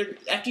know they're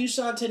after you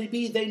sign Teddy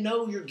B, they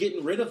know you're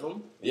getting rid of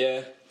them.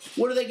 Yeah.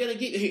 What are they going to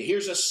get?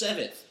 Here's a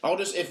 7th.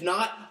 If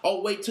not,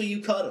 I'll wait till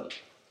you cut him.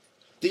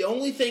 The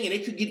only thing, and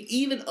it could get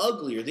even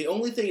uglier, the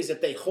only thing is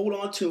if they hold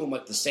on to him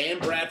like the Sam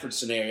Bradford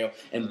scenario,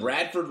 and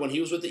Bradford, when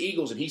he was with the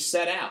Eagles, and he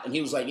sat out, and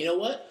he was like, you know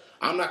what?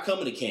 I'm not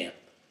coming to camp.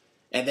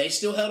 And they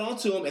still held on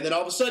to him, and then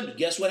all of a sudden,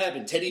 guess what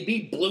happened? Teddy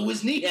B blew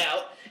his knee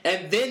out,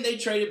 and then they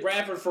traded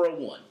Bradford for a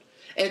 1.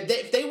 And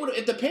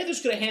if the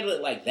Panthers could have handled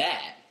it like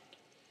that,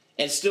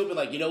 and still been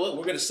like, you know what,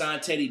 we're going to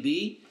sign Teddy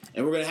B,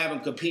 and we're going to have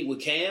him compete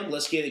with Cam.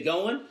 Let's get it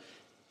going.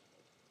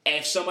 And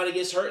if somebody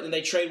gets hurt, then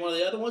they trade one of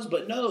the other ones.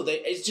 But no,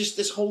 it's just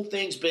this whole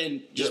thing's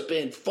been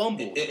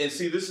fumbled. And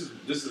see, this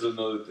is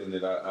another thing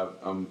that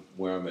I'm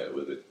where I'm at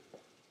with it.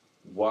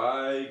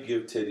 Why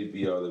give Teddy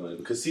B all the money?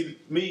 Because see,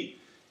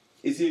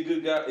 is he a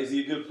good guy? Is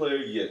he a good player?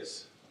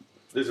 Yes.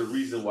 There's a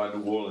reason why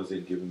New Orleans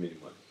didn't give him any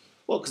money.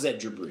 Well, because that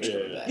Drew Brees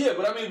coming back. Yeah,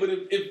 but I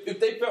mean, if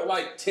they felt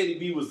like Teddy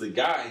B was the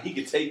guy, he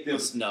could take them.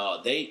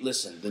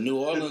 The New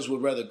Orleans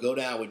would rather go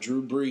down with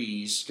Drew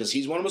Brees because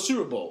he's won them a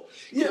Super Bowl.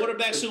 Yeah.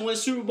 Quarterbacks who win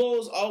Super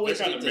Bowls always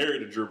they're kind of married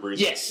to Drew Brees.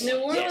 Yes.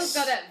 New Orleans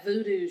got that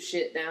voodoo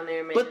shit down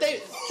there, man. But Drew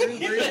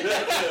Brees.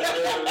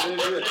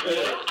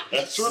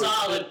 That's true.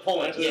 Solid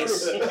point.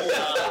 Yes.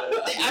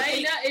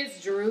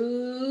 It's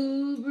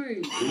Drew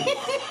Brees.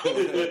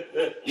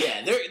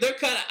 Yeah, they're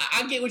kind of.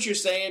 I get what you're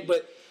saying,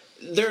 but.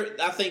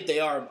 I think they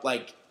are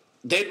like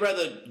they'd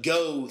rather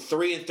go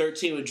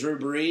 3-13 with Drew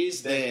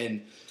Brees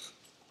than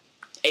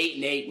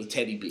 8-8 with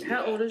Teddy B.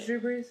 How old is Drew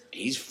Brees?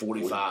 He's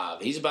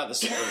 45. He's about the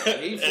same.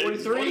 He's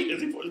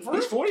 43.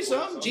 He's 40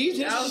 something.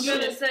 Jeebs. I was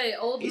gonna say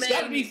old he's man. He's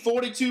got to be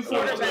 42,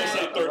 43.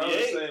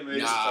 38.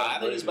 Nah, I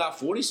think he's about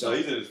 40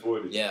 something. No, he's in his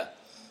 40s. Yeah.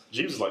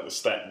 Jeebs is like the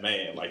stat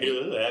man. Like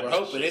we're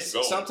hoping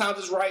sometimes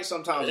it's right,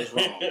 sometimes it's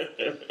wrong.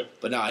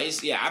 But no, I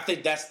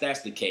think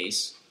that's the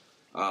case.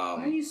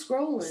 Why are you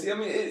scrolling? See, I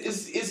mean,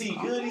 is he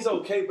good? He's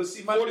okay, but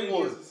see, my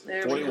 41.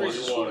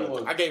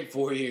 41. I gave him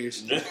 4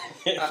 years.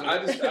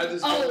 I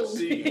just don't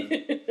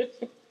see.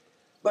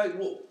 Like,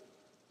 well,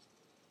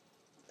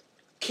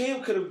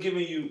 Cam could have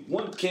given you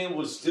one. Cam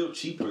was still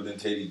cheaper than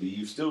Teddy B.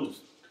 You still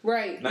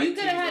right. You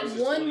could have had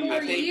one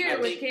more year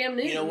with Cam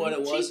Newton. You know what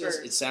it was?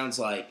 It sounds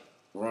like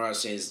Ron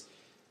says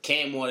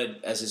Cam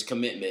wanted as his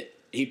commitment.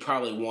 He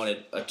probably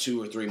wanted a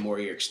 2 or 3 more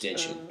year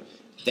extension.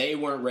 They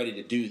weren't ready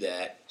to do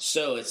that.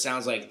 So it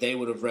sounds like they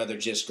would have rather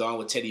just gone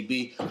with Teddy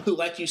B, who,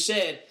 like you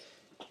said,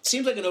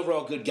 seems like an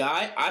overall good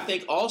guy. I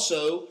think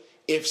also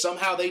if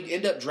somehow they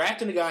end up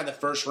drafting a guy in the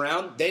first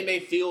round, they may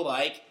feel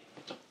like,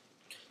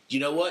 you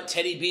know what,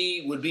 Teddy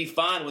B would be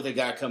fine with a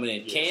guy coming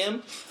in. Yes.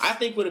 Cam, I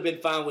think, would have been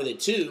fine with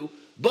it too.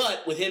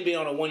 But with him being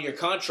on a 1-year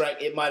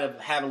contract, it might have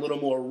had a little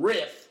more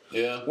riff.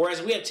 Yeah. Whereas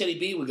if we have Teddy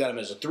B, we got him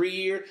as a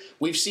 3-year.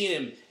 We've seen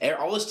him.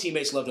 All his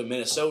teammates loved him in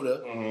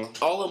Minnesota.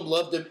 Mm-hmm. All of them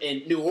loved him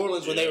in New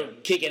Orleans when they were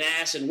kicking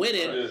ass and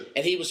winning.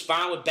 And he was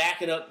fine with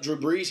backing up Drew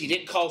Brees. He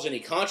didn't cause any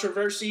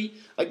controversy.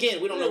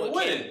 Again, we don't know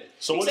what Cam.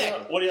 So what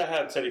do y'all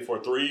have Teddy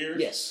for? 3 years?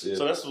 Yes. Yeah.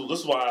 So this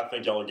is why I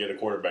think y'all will get a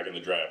quarterback in the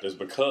draft. Is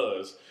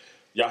because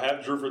y'all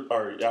have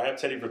y'all have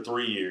Teddy for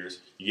 3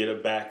 years. You get a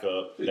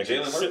backup that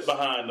can sit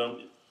behind them.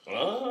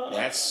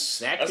 That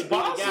could be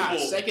the guy.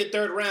 2nd,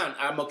 3rd round,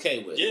 I'm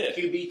okay with. Yeah.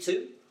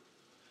 QB2.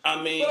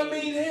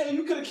 hell,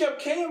 you could have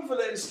kept Cam for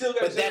that and still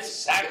got. But that's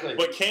exactly.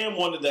 But Cam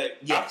wanted that.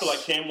 Yes. I feel like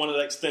Cam wanted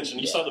that extension.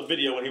 You saw the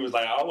video when he was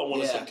like, "All I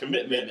want is some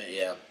commitment."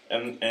 Yeah.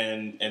 And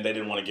they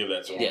didn't want to give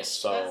that to him. Yes.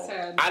 So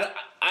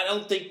I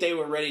don't think they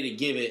were ready to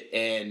give it,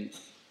 and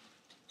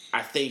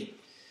I think,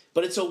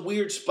 but it's a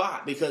weird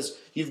spot because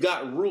you've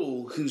got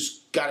Rule,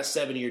 who's got a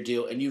 7-year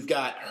deal, and you've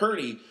got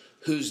Hurney,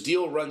 whose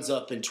deal runs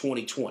up in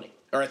 2020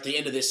 or at the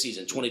end of this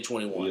season,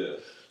 2021. Yeah.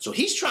 So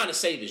he's trying to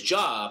save his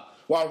job,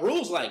 while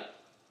Rule's like,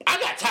 I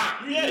got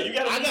time. Yeah, you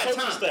got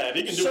time. Staff.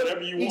 He can do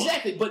whatever you want.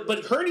 Exactly,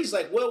 but Hurney's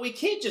like, well, we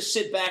can't just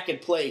sit back and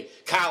play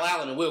Kyle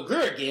Allen and Will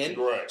Grier again.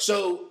 Right.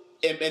 So,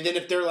 and then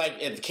if they're like,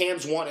 if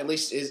Cam's want, at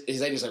least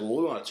his agent's like, well,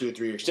 we want a 2 or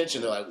 3 year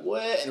extension. They're like,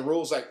 what? And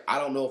Rule's like, I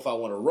don't know if I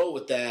want to roll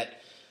with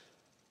that.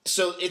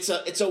 So it's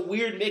a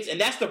weird mix, and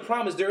that's the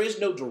problem is there is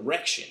no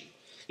direction.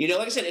 You know,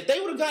 like I said, if they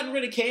would have gotten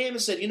rid of Cam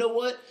and said, you know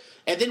what,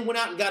 and then went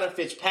out and got a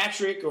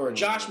Fitzpatrick or a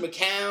Josh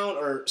McCown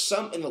or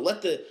something, and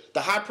let the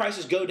high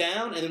prices go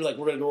down, and they're like,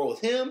 we're going to roll with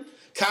him,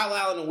 Kyle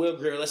Allen and Will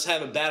Grier, let's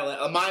have a battle,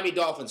 a Miami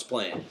Dolphins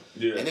plan.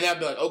 Yeah. And then I'd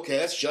be like, okay,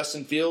 that's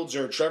Justin Fields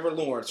or Trevor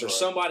Lawrence or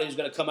somebody who's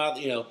going to come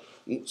out,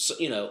 else.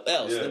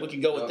 Then we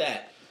can go with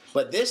that.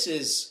 But this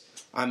is,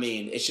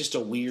 it's just a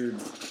weird.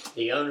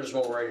 The owner's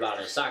more worried about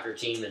his soccer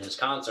team and his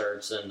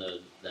concerts than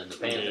the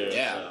Panthers.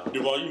 Yeah. So.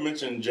 Duvall, you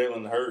mentioned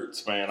Jalen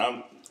Hurts,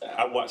 man.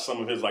 I watched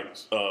some of his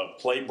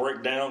play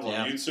breakdowns on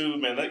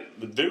YouTube. Man,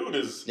 the dude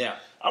is. Yeah.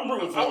 I'm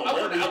rooting for him. I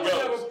would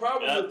have a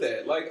problem with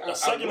that. Like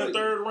second and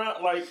third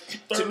round,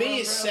 to me,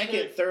 his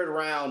second, third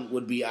round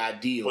would be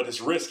ideal. But it's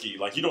risky.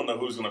 Like you don't know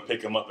who's going to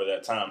pick him up at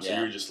that time, so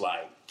you're just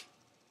like,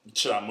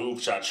 should I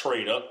move? Should I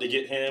trade up to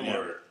get him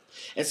or?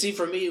 And see,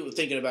 for me,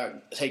 thinking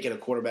about taking a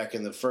quarterback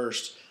in the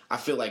first, I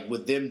feel like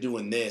with them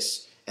doing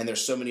this, and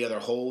there's so many other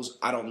holes,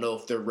 I don't know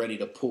if they're ready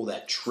to pull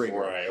that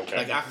trigger. Right, okay.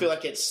 Like, I feel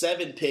like at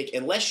 7 pick,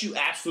 unless you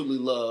absolutely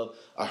love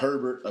a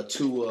Herbert, a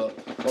Tua,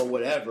 or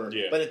whatever,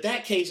 but in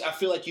that case, I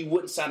feel like you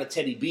wouldn't sign a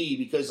Teddy B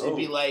because it'd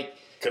be like...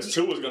 Because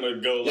Tua's going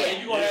to go like...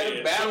 Yeah, you want to have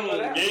a battle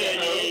with that.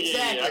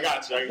 Exactly. I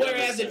got you.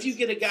 Whereas if you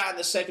get a guy in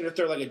the second or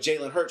third, like a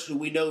Jalen Hurts, who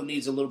we know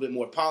needs a little bit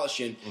more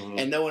polishing,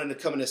 and no one to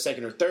come in the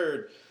second or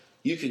third,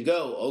 you can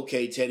go,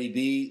 okay, Teddy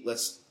B,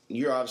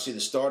 you're obviously the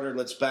starter,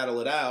 let's battle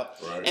it out.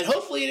 Right. And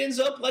hopefully it ends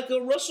up like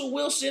a Russell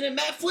Wilson and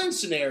Matt Flynn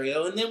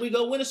scenario, and then we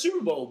go win a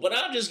Super Bowl. But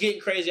I'm just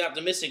getting crazy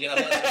optimistic.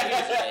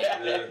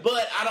 And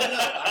But I don't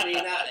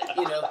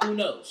know. Who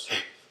knows?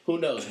 Who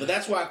knows? But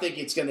that's why I think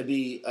it's going to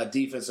be a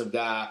defensive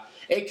guy.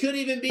 It could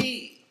even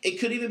be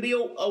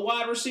a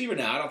wide receiver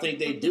now. I don't think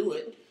they do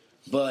it,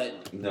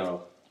 but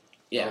no.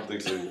 Yeah. I don't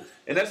think so.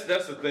 And that's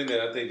the thing that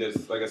I think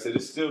that's, like I said,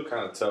 it's still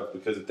kind of tough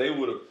because if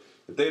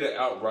they'd have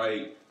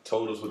outright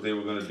told us what they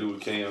were going to do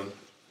with Cam,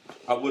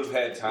 I would have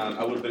had time.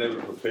 I would have been able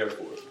to prepare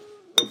for it.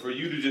 But for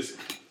you to just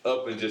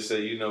up and just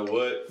say, you know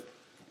what,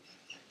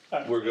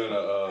 we're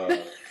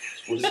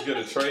just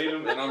gonna trade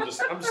him, and I'm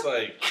just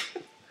like,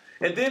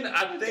 and then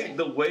I think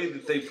the way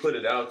that they put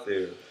it out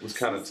there was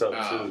kind of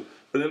tough too.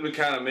 For them to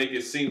kind of make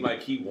it seem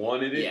like he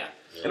wanted it. Yeah.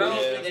 And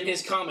and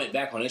his comment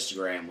back on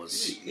Instagram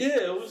was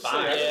it was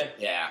fine.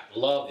 Yeah.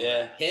 Love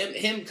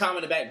him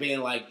commenting back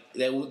being like,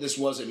 this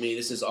wasn't me,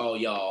 this is all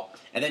y'all.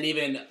 And then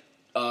even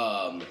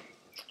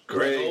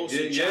Greg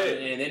Olsen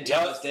chiming in, and then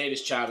Thomas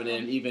Davis chiming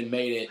in, even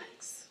made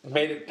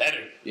it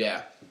better.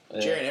 Yeah.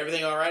 Jerriana,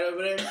 everything all right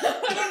over there?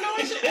 I don't know.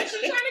 She's trying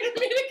to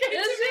communicate.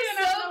 This is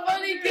so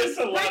funny. It's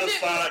a lot of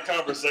silent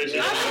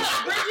conversation.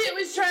 Bridget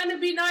was trying to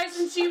be nice,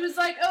 and she was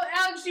like, "Oh,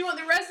 Alex, do you want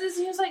the rest of this?"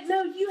 And he was like,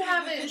 "No, you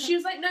have it." And she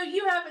was like, "No,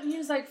 you have it." And he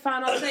was like,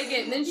 "Fine, I'll take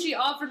it." And then she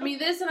offered me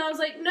this, and I was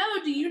like, "No,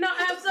 do you not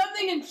have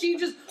something?" And she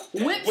just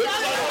whips out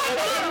a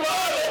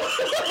bottle.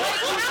 Like,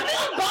 how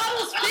many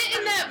bottles fit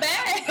in that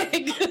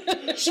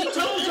bag? She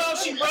told y'all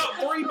she brought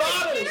 3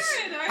 bottles.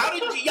 How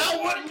did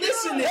y'all wouldn't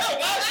listen to her?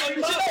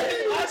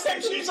 Last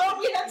time she told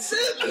me had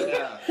 7.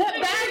 Yeah. That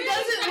bag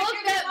doesn't look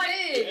that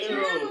big.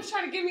 Jerriana was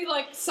trying to give me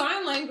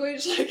sign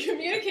language,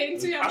 communicating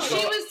to me. She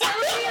was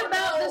telling me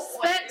about the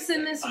specs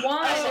in this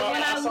wine, and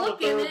when I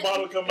look in it,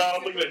 bottle come out,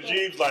 I'm looking at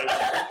Jeebs like.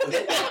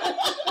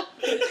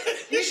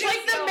 It's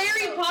like the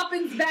Mary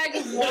Poppins bag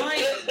of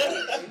wine.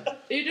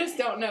 You just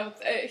don't know.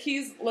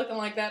 He's looking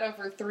like that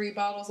over 3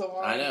 bottles of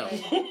wine. I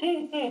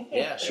know.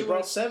 Yeah, she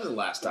brought 7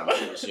 last time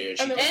she was here.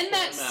 In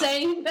that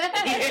same bag.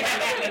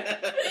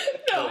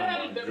 No, I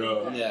had a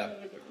different bag. Yeah.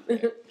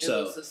 It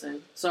was the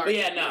same. Sorry. But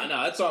yeah,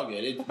 no, it's all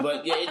good.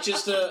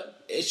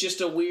 It's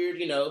just a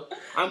weird,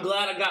 I'm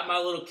glad I got my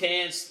little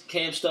Cam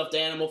stuffed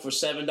animal for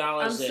 $7.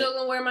 I'm still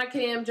gonna wear my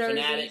Cam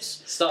jersey.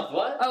 Fanatics. Stuff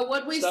what? Oh,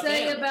 what'd we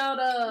say animal. about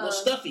Well,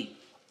 stuffy.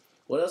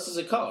 What else is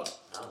it called?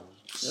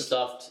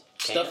 Stuffed.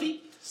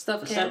 Stuffy?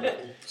 Stuffed Cam.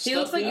 He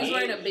looks like he's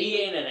wearing a beanie.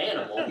 He ain't an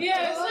animal.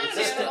 Yeah,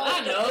 it's not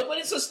I know, but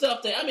it's a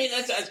stuffed thing. I mean,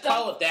 I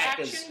call it that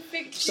because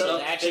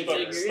stuffed action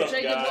figure.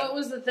 Jacob, what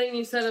was the thing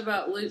you said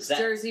about Luke's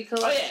jersey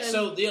collection?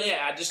 Oh yeah,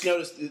 so I just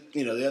noticed,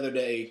 the other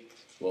day.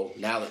 Well,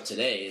 now that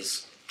today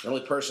is the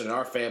only person in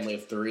our family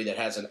of 3 that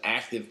has an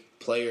active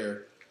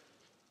player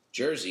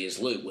jersey is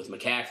Luke with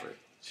McCaffrey.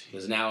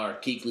 Because now our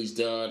Kuechly's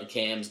done,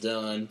 Cam's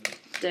done.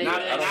 I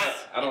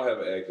don't have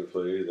an active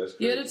player. That's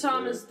crazy. You had a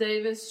Thomas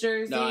Davis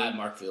jersey. No, I have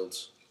Mark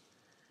Fields.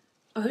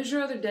 Oh, who's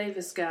your other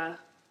Davis guy?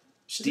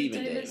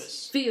 Steven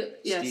Davis. Steven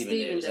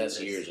Davis.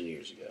 That's years and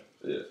years ago.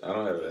 Yeah, I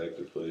don't have an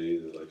active player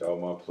either. Like, all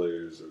my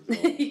players are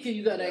gone.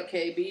 You got that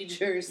KB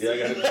jersey. Yeah, I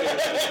got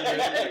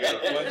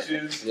a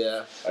Funches.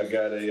 Yeah. I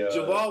got a...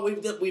 Duvall,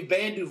 we've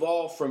banned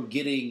Duvall from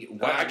getting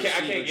I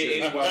can't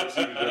get any wide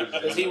receiver jerseys.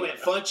 Because he went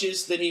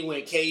Funches, then he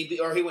went KB,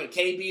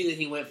 then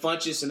he went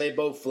Funches, and they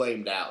both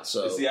flamed out.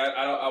 So see,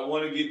 I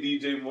want to get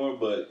DJ Moore,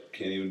 but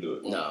can't even do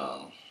it.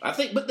 No. I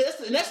think, but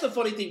that's the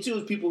funny thing, too,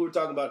 is people who are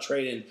talking about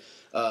trading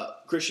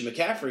Christian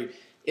McCaffrey.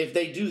 If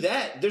they do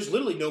that, there's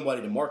literally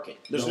nobody to market.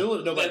 There's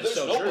nobody to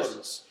sell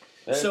jerseys.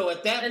 So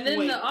at that point,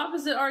 then the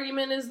opposite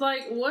argument is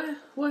like, what?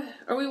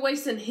 Are we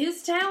wasting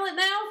his talent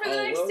now for the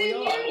next 10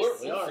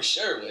 years? We are for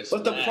sure.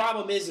 But the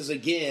problem is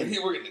again,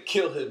 we're going to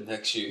kill him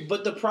next year.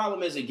 But the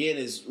problem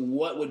is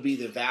what would be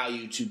the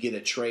value to get a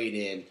trade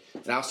in?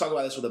 And I was talking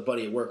about this with a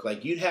buddy at work.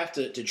 Like, you'd have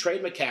to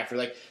trade McCaffrey.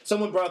 Like,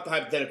 someone brought up the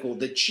hypothetical: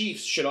 the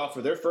Chiefs should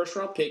offer their first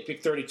round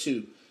pick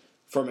 32,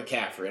 for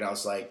McCaffrey. And I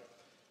was like,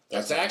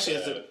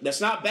 that's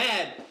not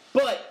bad.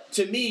 But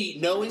to me,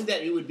 knowing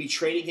that you would be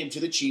trading him to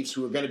the Chiefs,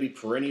 who are going to be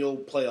perennial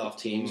playoff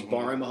teams,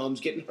 barring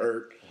Mahomes getting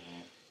hurt.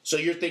 So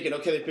you're thinking,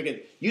 okay, they're picking.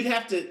 You'd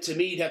have to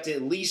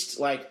at least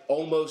like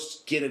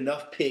almost get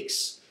enough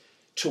picks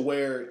to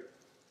where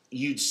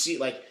you'd see,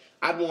 like,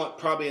 I'd want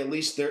probably at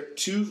least there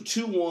two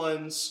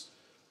ones,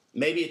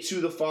 maybe a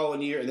 2 the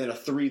following year, and then a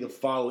 3 the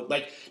following,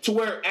 like, to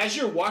where as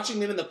you're watching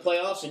them in the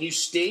playoffs and you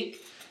stink.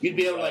 You'd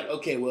be able to, like,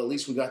 okay, well, at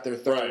least we got their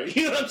third. Right.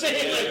 You know what I'm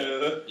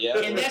saying? Yeah.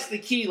 And that's the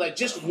key. Like,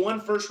 just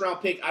one first-round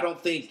pick, I don't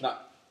think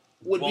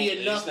would be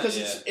enough, because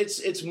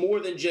it's more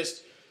than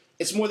just –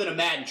 it's more than a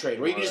Madden trade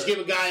where you can just give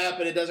a guy up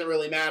and it doesn't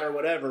really matter or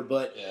whatever.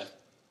 But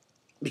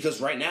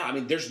because right now, I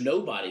mean, there's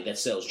nobody that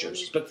sells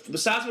jerseys. But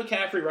besides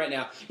McCaffrey right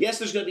now, yes,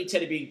 there's going to be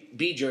Teddy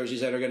B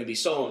jerseys that are going to be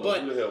sold.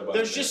 But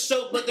there's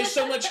so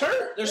much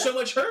hurt. There's so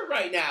much hurt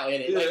right now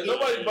in it. Yeah, like,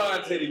 nobody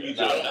buying Teddy B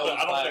jerseys. I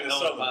don't think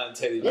it's buying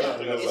Teddy B. Yeah,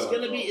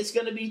 it's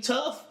gonna be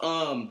tough.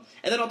 And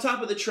then on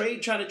top of the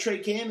trade, trying to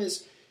trade Cam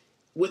is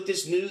with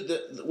this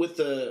with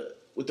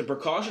the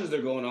precautions that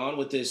are going on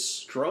with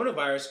this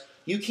coronavirus,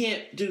 you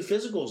can't do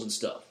physicals and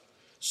stuff.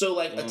 So,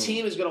 like, a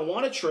team is going to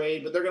want to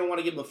trade, but they're going to want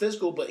to give him a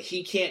physical, but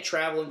he can't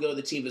travel and go to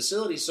the team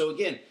facility. So,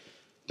 again,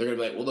 they're going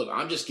to be like, well, look,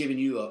 I'm just giving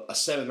you a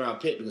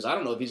 7th-round pick because I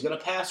don't know if he's going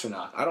to pass or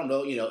not. I don't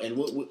know,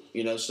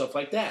 and stuff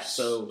like that.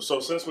 So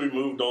since we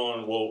moved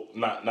on, well,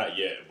 not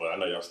yet, but I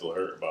know y'all still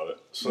hurt about it.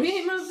 We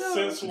ain't moved on.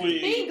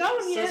 He ain't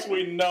going yet.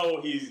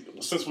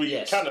 Since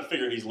we kind of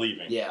figured he's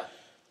leaving. Yeah.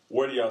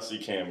 Where do y'all see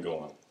Cam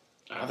going?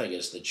 I think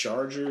it's the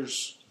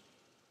Chargers.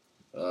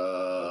 I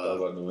thought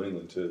about New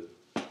England, too.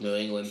 New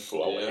England.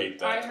 Cool, I would hate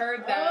that. I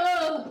heard that.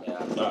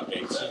 I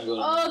hate that.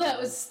 Oh, that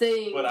was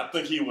sting. But I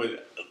think he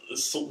would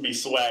be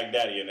swag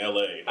daddy in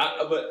L.A.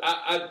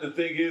 The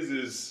thing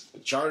is the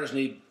Chargers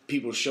need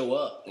people to show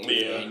up.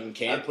 And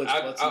Cam puts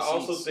I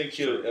also think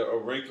a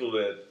wrinkle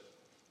that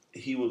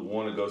he would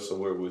want to go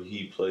somewhere where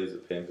he plays the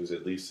Panthers,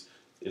 at least,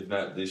 if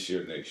not this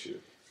year, next year.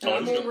 He's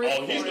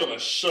going to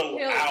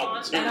show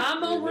out. And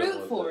I'm going to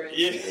root for it.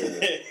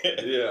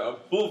 Yeah, I'm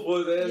full for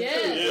his ass,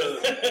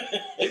 too.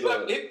 He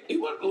want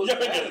to go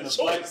in the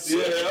place.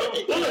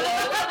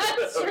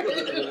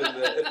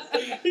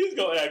 He's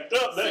going to act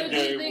up that game, boy. So do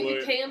you think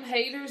the Cam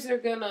haters are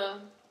going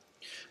to...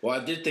 Well,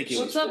 I did think it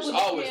What's was... up with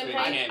always Cam been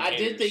haters? Cam I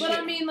did think... But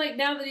I mean, like,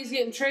 now that he's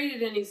getting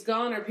traded and he's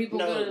gone, are people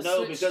going to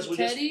switch because to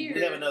Teddy?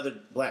 we have another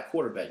black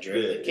quarterback,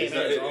 Jerry. Yeah,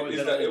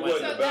 it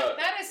wasn't about...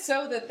 That is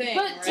so the thing.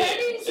 But right?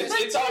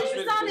 Teddy's always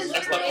been not his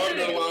that's like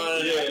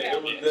underlying.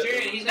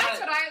 Jerry, That's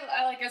what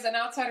I like as an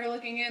outsider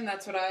looking in.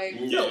 That's what I.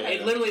 No,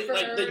 it literally,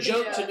 like, the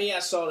joke Yeah. to me I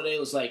saw today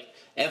was like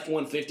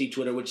F-150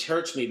 Twitter, which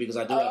hurts me because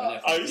I do have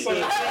an F-150. Oh, you saw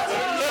that?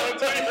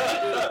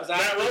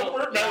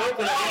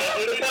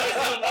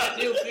 I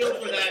do feel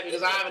for that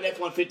because I have an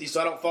F-150,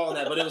 so I don't fall in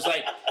that. But it was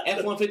like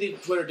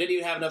F-150 Twitter didn't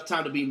even have enough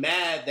time to be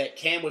mad that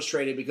Cam was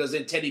traded because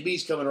then Teddy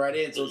B's coming right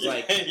in. So it's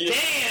like, damn,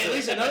 at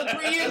least another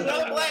 3 years,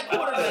 another black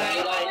quarterback.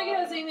 I don't think it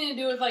has anything to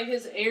do with like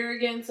his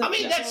arrogance. I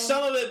mean, that's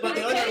some of it, but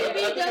Teddy B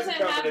doesn't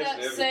have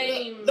that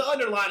same. The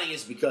underlining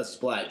is because it's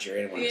black,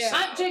 Jerry. I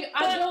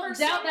don't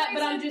doubt that,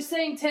 but I'm just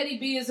saying Teddy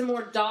B is a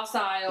more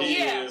docile.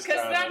 Yeah,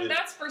 because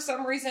that's for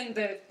some reason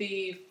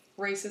the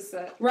races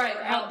that right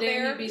are how out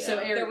dare there. he be so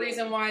arrogant? The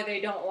reason why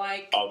they don't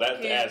like. Oh,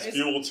 that adds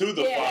fuel to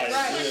the fire.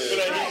 Right.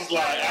 He's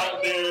like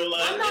out there.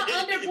 Like, I'm not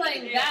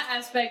underplaying that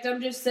aspect.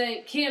 I'm just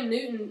saying Cam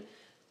Newton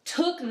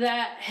took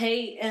that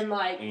hate and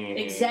like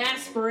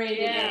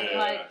exasperated it.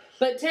 Like,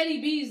 but Teddy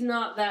B's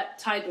not that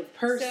type of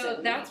person. So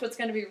that's what's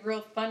going to be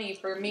real funny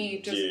for me,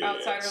 just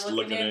outsider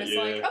looking in. It's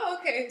like, oh,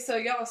 okay, so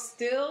y'all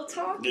still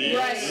talking?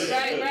 Right. It's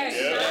not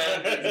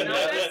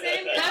that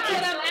same. That's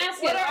what I'm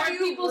asking. What are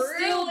people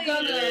still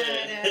gonna?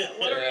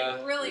 What are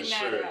you really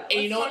mad at?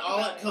 And you know what? All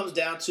it comes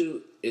down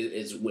to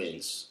is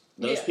wins.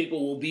 Those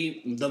people will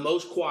be the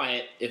most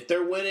quiet. If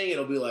they're winning,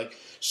 it'll be like,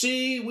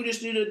 see, we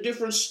just need a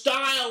different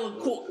style of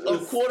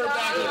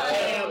quarterback with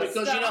Cam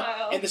because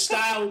and the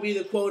style will be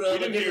the quote of. We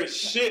didn't hear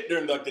shit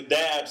during like the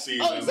dab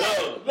season. Oh,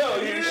 exactly. No,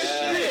 you didn't hear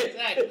shit.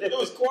 Exactly. It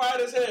was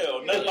quiet as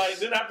hell.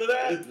 Then after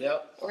that,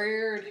 yep.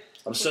 Weird.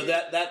 So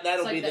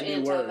that'll be the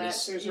new word.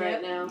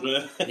 Right now.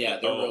 Yeah,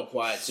 they're real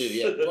quiet too.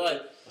 Yeah,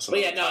 but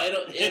yeah, no,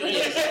 it'll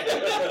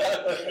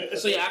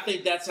so yeah, I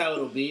think that's how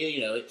it'll be.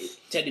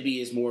 Ted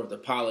DeBee is more of the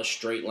polished,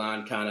 straight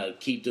line kind of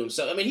keep to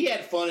himself. I mean, he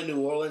had fun in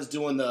New Orleans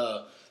doing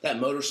that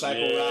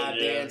motorcycle ride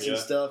dance and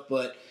stuff,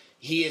 but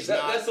he is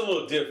not. That's a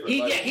little different.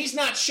 He's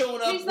not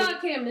showing up. He's not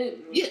Cam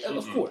Newton. Yeah,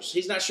 of course,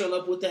 he's not showing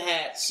up with the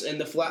hats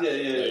and the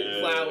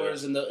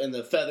flowers and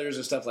the feathers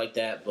and stuff like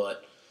that.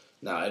 But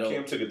no, I don't.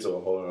 Cam took it to a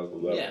whole other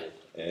level,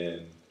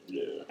 and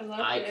I love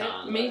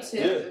icon. it. Me too.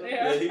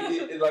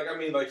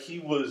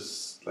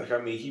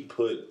 He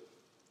put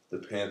the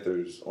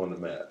Panthers on the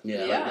map.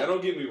 Yeah. Now,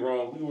 don't get me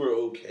wrong, we were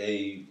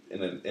okay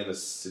in a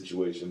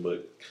situation,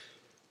 but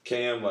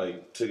Cam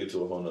took it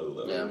to a whole nother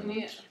level.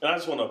 Yeah. and I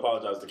just want to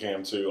apologize to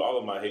Cam too. All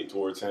of my hate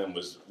towards him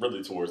was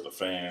really towards the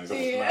fans.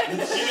 It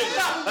was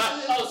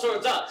Oh, so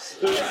it's us.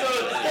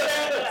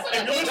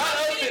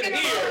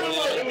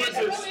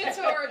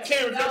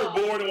 Cam, if you're ever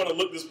bored and want to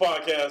look this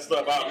podcast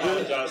up, I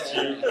apologize to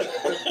you.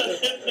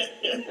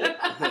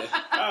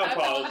 I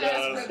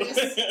apologize. For this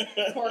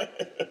poor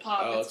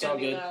pop that's it's all gonna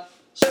be good. loud.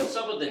 So what's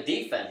up with the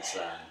defense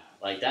then?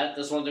 Like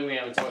that's one thing we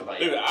haven't talked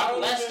about yet. Dude,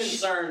 I'm less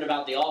concerned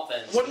about the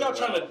offense. What are y'all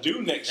trying to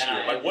do next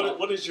year? Like,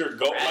 what is your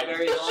goal?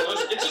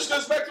 It just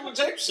goes back to what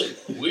James said.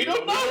 We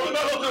don't know what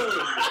to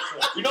do.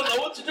 We don't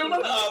know what to do on the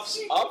offense.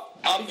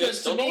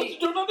 Because Don't know what to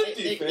do on the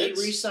defense.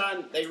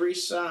 They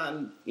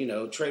re-signed,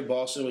 Trey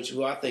Boston,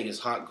 who I think is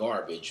hot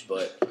garbage,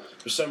 but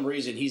for some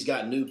reason he's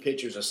got new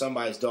pictures of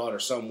somebody's daughter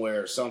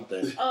somewhere or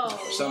something. Oh,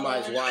 or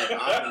somebody's wife.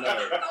 I don't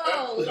know.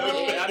 Oh, Lord.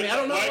 I mean, I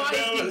don't know why.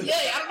 I don't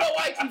know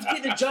why he keeps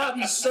getting a job.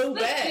 He's so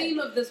The bad. theme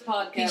of this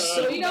podcast. He's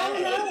so we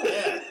don't know.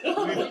 Yeah.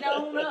 We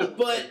don't know.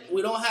 But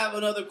we don't have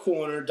another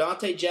corner.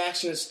 Dante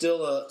Jackson is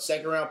still a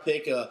second-round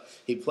pick.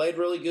 He played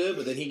really good,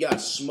 but then he got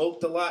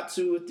smoked a lot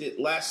too with the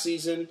last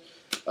season.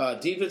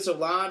 Defensive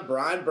line,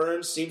 Brian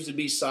Burns seems to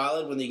be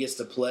solid when he gets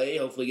to play.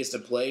 Hopefully, he gets to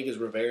play because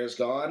Rivera's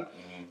gone.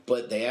 Mm-hmm.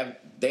 But they have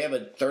a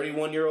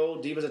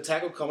 31-year-old defensive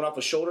tackle coming off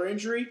a shoulder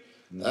injury.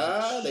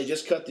 They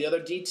just cut the other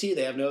DT.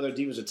 They have no other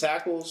defensive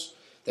tackles.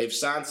 They've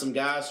signed some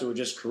guys who are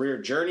just career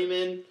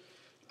journeymen.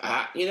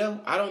 I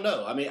don't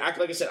know. I mean, like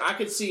I said, I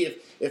could see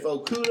if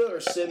Okudah or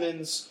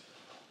Simmons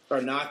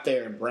are not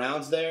there and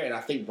Brown's there, and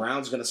I think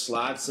Brown's going to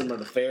slide similar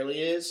to Fairley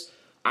is,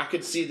 I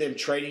could see them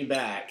trading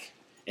back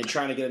and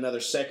trying to get another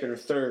second or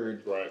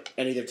third, right,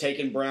 and either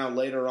taking Brown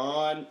later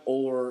on,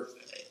 or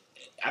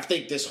I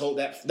think this whole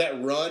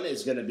that run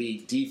is going to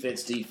be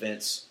defense in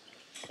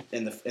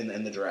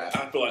the draft.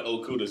 I feel like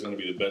Okudah is going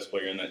to be the best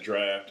player in that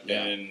draft,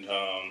 and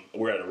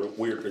we're at a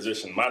weird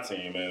position. My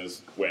team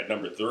is we're at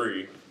number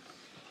 3,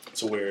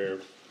 to where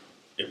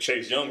if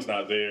Chase Young's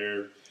not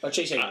there.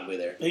 Chase ain't gonna be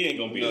there. He ain't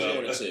gonna be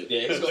there. He's going to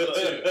Yeah, he's going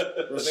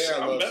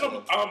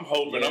to. I'm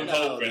hoping. Let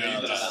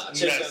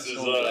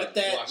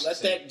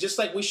that. Just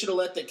like we should have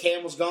let that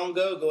Cam was gonna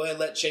go ahead and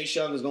let Chase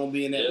Young is gonna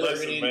be in that.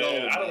 Listen,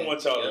 man, I don't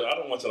want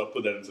y'all to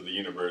put that into the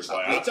universe.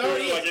 Like, I feel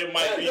like it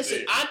might be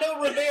there. I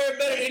know Rivera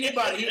better than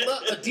anybody. He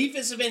loves a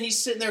defensive end. He's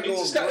sitting there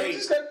going great. He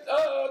just got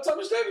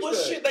Thomas Davis. Well,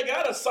 shit, they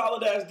got a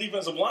solid ass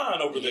defensive line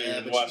over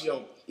there. Yeah, but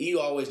you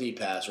always need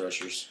pass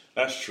rushers.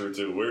 That's true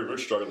too. We're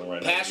struggling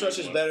right now. Pass rush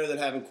is better than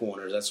having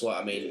corners. That's why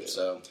I made it.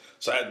 So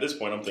at this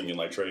point, I'm thinking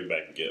trade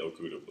back and get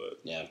Okudah,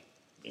 but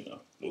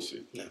we'll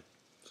see. Yeah.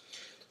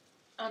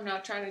 I'm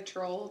not trying to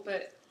troll,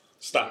 but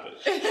stop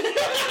it.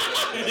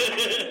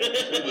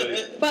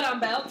 But I'm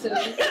about to.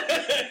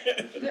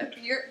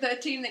 The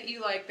team that you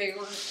like, they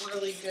were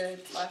really good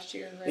last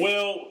year, right?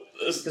 Well,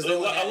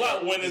 a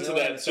lot went into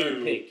that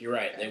too. Pick. You're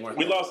right. They weren't.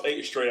 We lost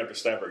 8 straight after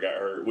Stafford got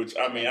hurt, which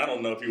I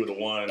don't know if he would have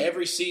won.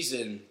 Every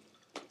season,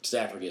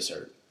 Stafford gets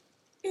hurt.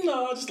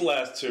 No, just the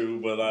last 2,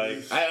 but I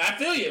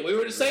feel you. We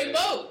were in the same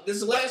boat. This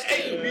is the last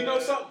game. You know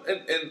something?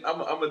 And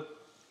I'm a.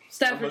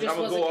 Stafford just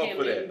I'm wasn't go Cam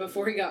Newton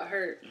before he got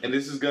hurt. And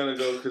this is gonna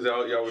go because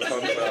y'all were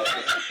talking about.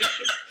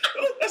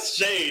 That's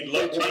shade,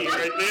 low key,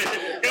 right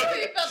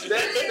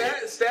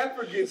there.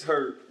 Stafford gets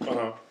hurt.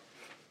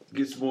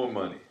 Gets more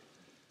money.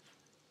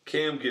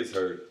 Cam gets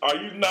hurt. Are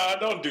you? Nah,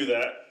 don't do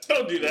that.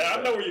 Don't do that.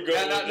 I know where you're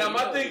going. Now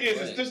my thing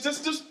is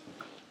just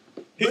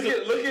look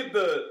at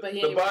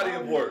the body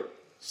of work.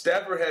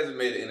 Stafford hasn't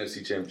made an NFC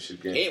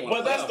Championship game.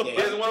 But that's the he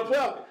hasn't won a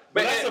playoff.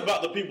 But that's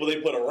about the people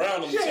they put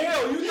around him. Yeah,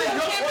 hell, you think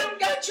Cam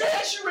got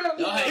trash around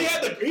him?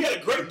 He had a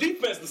great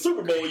defense the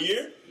Super Bowl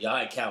year. Y'all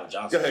had Calvin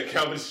Johnson. Go ahead,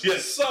 Calvin.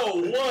 Yes. So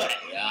what?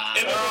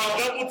 And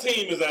double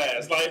team his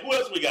ass. Like, who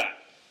else we got?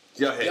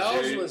 Y'all had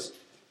y'all Jerry. He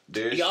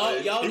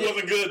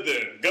wasn't good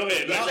then. Go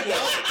ahead.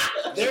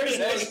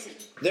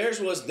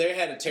 They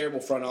had a terrible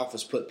front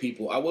office put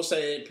people. I will say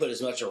they didn't put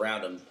as much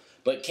around him,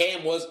 but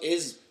Cam was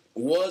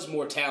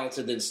more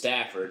talented than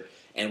Stafford,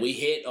 And we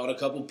hit on a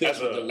couple picks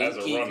with the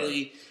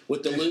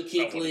Luke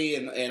Kuechly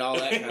and all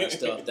that kind of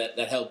stuff that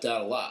helped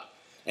out a lot.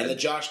 And the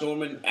Josh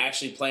Norman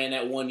actually playing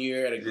that 1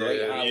 year at a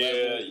great high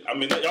level. I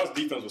mean, y'all's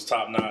defense was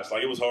top notch.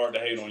 Like, it was hard to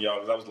hate on y'all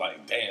because I was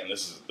like, damn,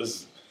 this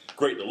is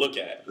great to look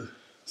at.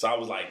 So I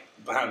was like,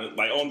 behind it,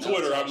 like on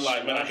Twitter, I'm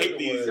like, man, I hate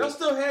these. Y'all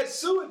still had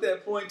Sue at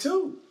that point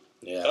too.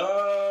 Yeah.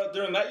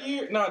 During that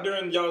year,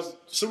 during y'all's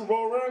Super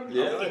Bowl run, I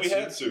don't think we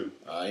had Sue.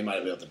 He might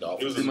have been with the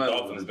Dolphins. It was the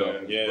Dolphins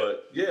then, yeah.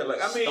 But yeah,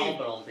 like I mean,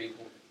 stomping on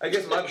people. I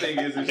guess my thing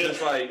is, it's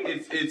just like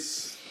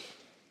it's.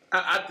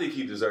 I think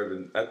he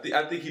deserved it.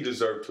 I think he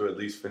deserved to at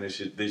least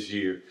finish it this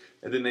year,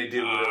 and then they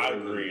did. I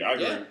agree. I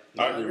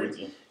agree with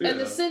you. And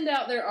the send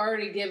out they're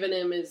already giving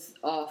him is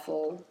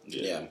awful.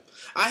 Yeah.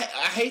 I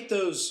hate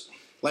those,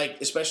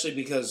 like, especially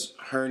because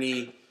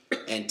Hurney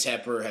and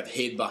Tepper have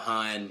hid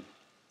behind,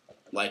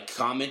 like,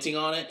 commenting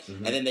on it,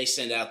 and then they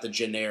send out the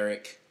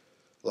generic,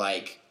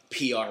 like,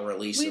 PR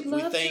release of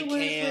we thank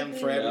Cam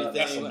for everything.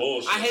 That's some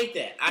bullshit. I hate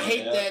that. I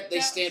hate that they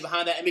stand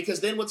behind that. And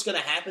because then what's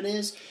going to happen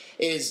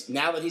is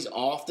now that he's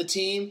off the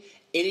team,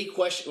 any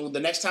question, the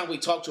next time we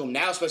talk to him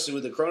now, especially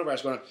with the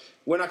coronavirus going on,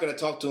 we're not going to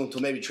talk to him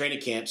until maybe training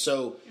camp.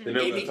 So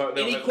any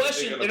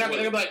question, they're not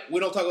going to be like,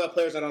 we don't talk about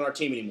players that are on our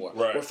team anymore.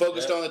 Right. We're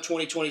focused on the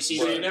 2020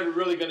 season. So you're never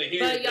really going to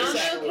hear But y'all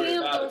know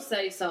Cam will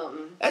say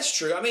something. That's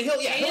true. I mean, he'll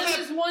Cam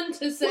is one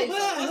to say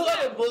something. He'll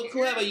have a book.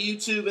 He'll have a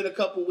YouTube in a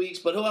couple weeks,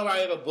 but he'll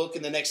have a book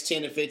in the next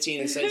 10 to 15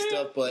 and say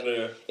stuff. But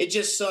it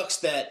just sucks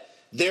that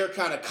they're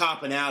kind of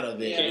copping out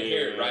of it. You can't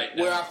hear it right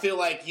now. Where I feel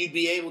like you'd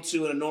be able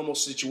to, in a normal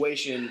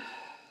situation,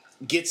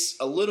 gets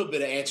a little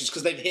bit of answers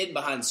because they've hidden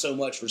behind so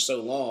much for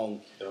so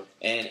long,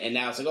 and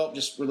now it's like,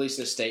 just release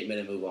this statement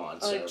and move on.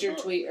 I liked your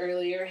tweet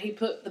earlier. He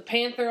put the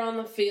Panther on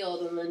the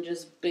field and then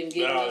just been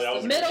giving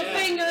us the middle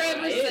finger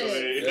ever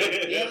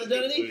since. He hasn't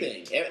done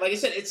anything. Like I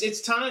said,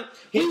 it's time.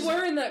 We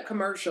were in that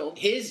commercial.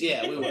 We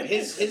were.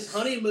 His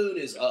honeymoon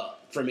is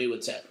up for me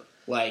with Tepper.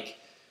 Like,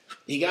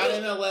 he got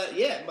MLS.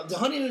 Yeah, but the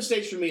honeymoon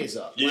stage for me is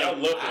up. Yeah, I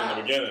loved him in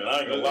the beginning. I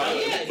ain't gonna lie.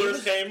 When he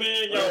first came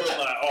in, y'all was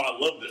like, "Oh, I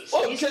love this."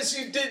 Well, because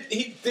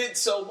he did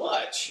so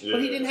much,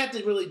 but he didn't have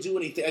to really do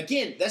anything.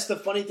 Again, that's the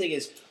funny thing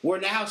is we're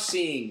now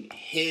seeing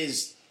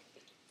his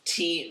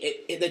team,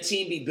 the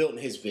team be built in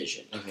his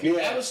vision. Yeah.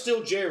 That was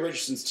still Jerry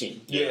Richardson's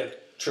team. Yeah,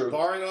 true.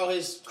 Barring all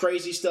his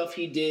crazy stuff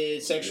he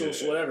did, sexual,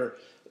 whatever.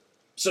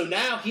 So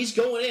now he's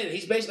going in and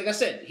he's basically, like I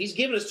said, he's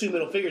giving us 2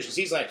 middle fingers because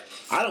he's like,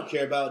 I don't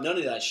care about none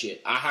of that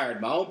shit. I hired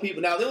my own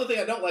people. Now, the only thing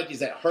I don't like is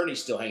that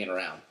Hurney's still hanging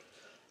around.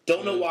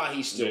 Don't know why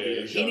he's still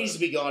here. He needs to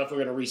be gone if we're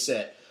going to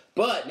reset.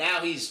 But now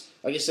he's,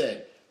 like I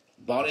said,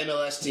 bought an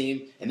MLS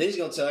team, and then he's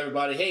going to tell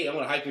everybody, hey, I'm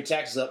going to hike your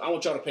taxes up. I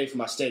want y'all to pay for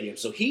my stadium.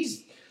 So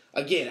he's,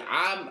 again,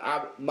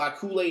 my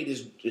Kool-Aid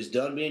is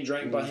done being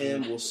drank by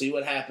him. We'll see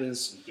what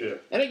happens. Yeah.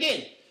 And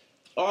again,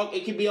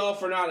 it could be all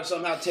for naught if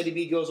somehow Teddy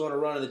B goes on a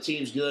run and the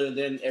team's good, and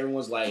then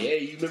everyone's like, hey,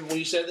 you remember when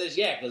you said this?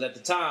 Yeah, because at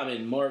the time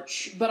in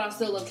March. But I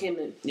still love Cam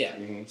Newton. Yeah,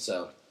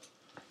 so.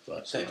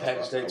 But, St.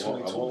 Patrick's Day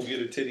 2020. I won't get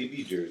a Teddy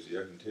B jersey.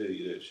 I can tell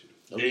you that shit.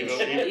 Even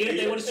if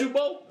they win a Super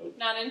Bowl?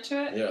 Not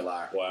into it? You're a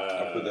liar. Wow.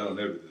 I put that on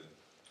everything.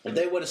 If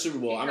they win a Super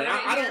Bowl, I mean,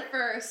 I don't.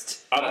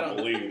 First. I don't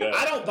believe that.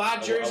 I don't buy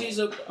jerseys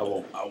of. I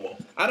won't.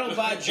 I don't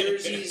buy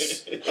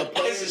jerseys of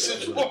players. It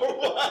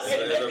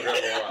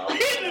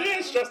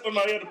is stressed on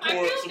my head to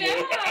pour up some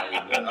more.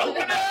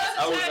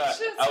 I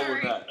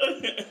would not.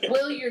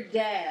 Will your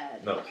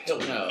dad? No.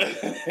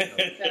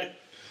 Okay.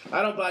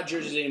 I don't buy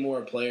jerseys anymore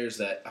of players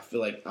that I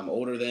feel like I'm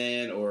older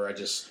than, or I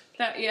just.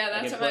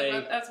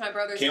 That's my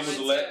brother's. Cam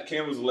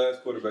was the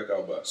last quarterback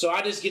I'll buy. So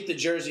I just get the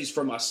jerseys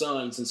for my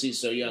son since he's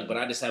so young, but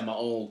I just have my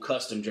own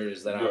custom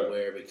jerseys that I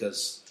wear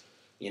because,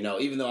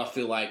 even though I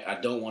feel like I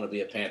don't want to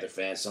be a Panther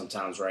fan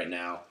sometimes right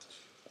now,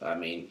 I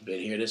mean, been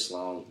here this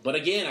long. But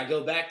again, I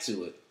go back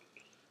to it.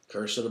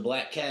 Curse of the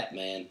Black Cat,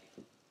 man.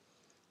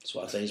 That's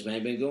why things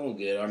ain't been going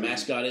good. Our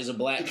mascot is a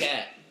black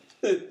cat.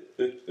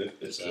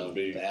 So,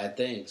 bad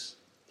things.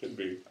 Could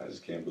be. I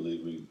just can't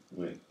believe we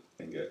went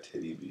and got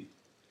Teddy B.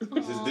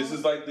 This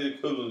is like the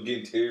equivalent of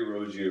getting Terry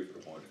Rozier for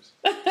the Hornets.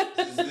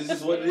 This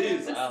is what it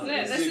is.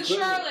 This is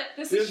Charlotte.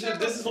 This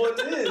is what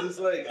it is. It's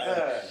like,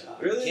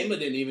 really? Kimba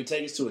didn't even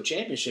take us to a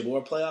championship or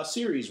a playoff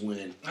series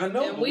win. I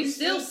know. And we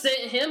still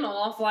sent him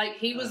off like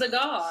he was a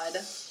god.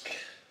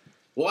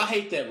 Well, I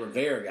hate that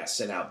Rivera got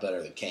sent out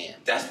better than Cam.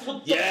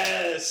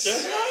 Yes.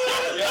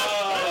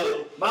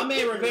 My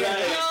man Rivera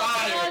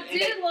fired. I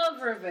did love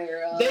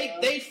Rivera.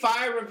 They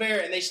fired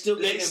Rivera and they still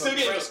gave him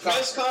a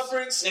press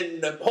conference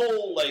and the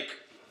whole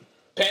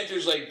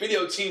Panthers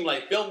video team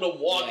filmed him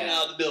walking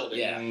out of the building.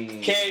 Yeah.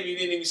 Cam, you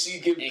didn't even see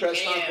give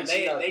press conference.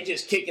 They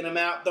just kicking him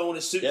out, throwing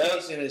his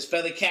suitcase and his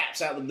feather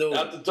caps out the door.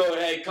 Out the door.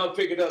 Hey, come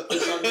pick it up.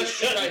 This on this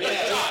street right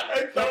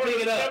here. Come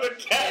pick it up.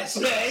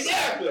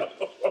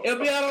 It'll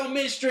be out on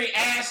Mid Street,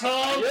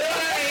 asshole.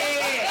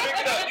 Yeah. Pick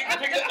it up.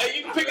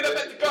 You can pick it up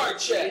at the guard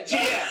check.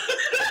 Yeah.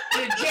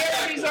 The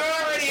jerseys are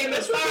already in the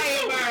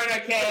fire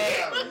burner,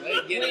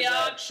 Cam. We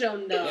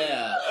auctioned them.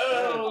 Yeah.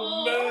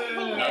 Oh,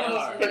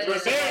 man.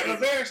 Rivera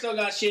Rivera still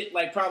got shit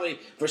like probably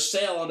for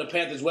sale on the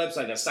Panthers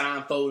website, a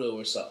signed photo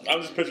or something.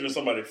 I'm just picturing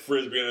somebody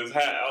frisbeeing his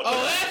hat out.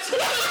 That's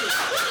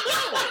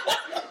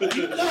See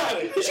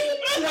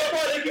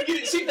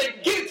if they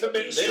can get it to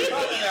me. They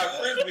probably not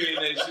frisbee in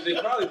that shit. They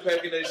probably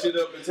packing that shit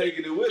up and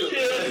taking it with them.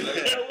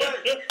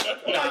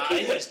 Nah,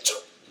 he just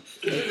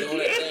throwing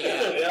that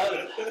thing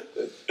out.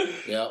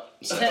 Yep.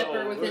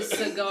 Pepper with his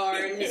cigar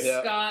and his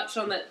scotch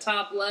on that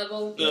top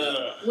level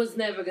was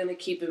never going to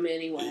keep him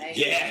anyway.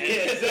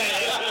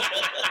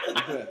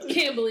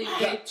 Can't believe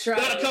they tried.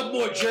 Got a couple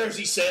more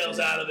jersey sales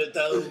out of it,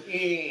 though.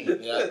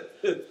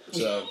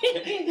 So.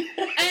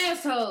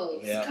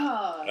 Assholes. Yeah.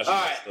 God. All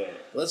right.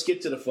 Let's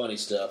get to the funny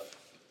stuff.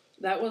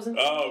 That wasn't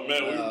Oh,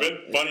 man. We've been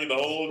funny the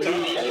whole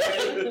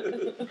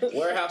time.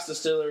 Warehouse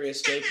Distillery,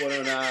 Escape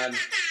 109.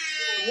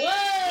 Whoa!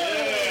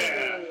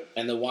 Yeah.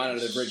 And the Wine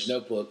Under the Bridge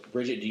notebook.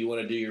 Bridget, do you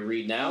want to do your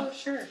read now? Oh,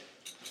 sure.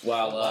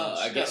 Well,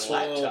 I guess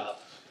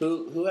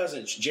who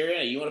hasn't?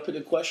 Jerriana, you want to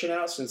pick a question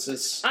out since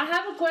it's... I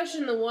have a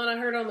question, the one I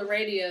heard on the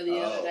radio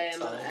the other day. I'm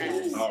going to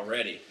ask.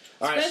 Already.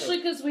 Especially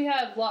because we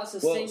have lots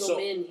of single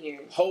men here.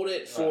 Hold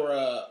it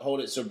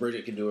so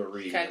Bridget can do a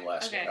read.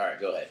 Okay. All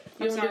right, go ahead.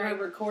 You want to do a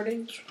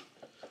recording?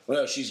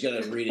 Well, no, she's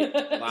going to read it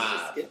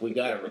live. We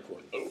got it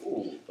recorded.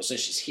 Well, since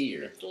she's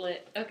here.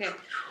 Lit. Okay.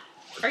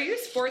 Are you a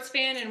sports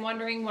fan and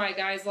wondering why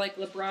guys like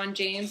LeBron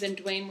James and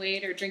Dwayne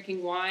Wade are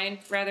drinking wine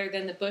rather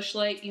than the Busch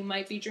Light you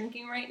might be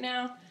drinking right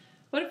now?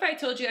 What if I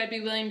told you I'd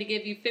be willing to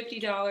give you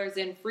 $50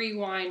 in free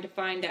wine to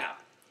find out?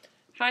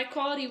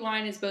 High-quality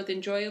wine is both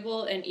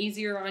enjoyable and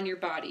easier on your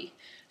body.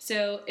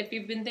 So if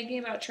you've been thinking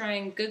about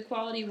trying good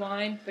quality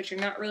wine, but you're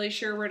not really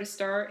sure where to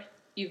start,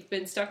 you've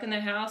been stuck in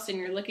the house and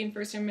you're looking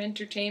for some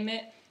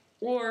entertainment,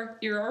 or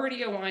you're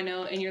already a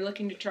wino and you're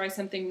looking to try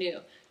something new,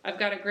 I've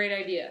got a great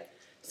idea.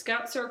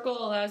 Scout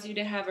Circle allows you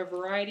to have a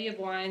variety of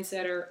wines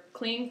that are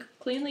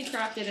cleanly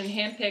crafted and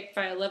handpicked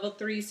by a level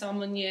 3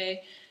 sommelier,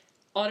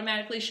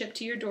 automatically shipped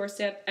to your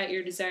doorstep at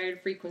your desired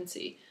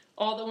frequency.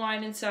 All the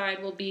wine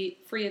inside will be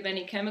free of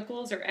any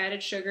chemicals or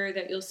added sugar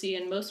that you'll see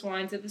in most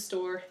wines at the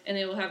store, and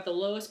they will have the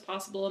lowest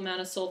possible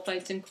amount of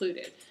sulfites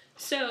included.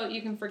 So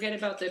you can forget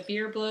about the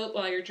beer bloat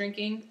while you're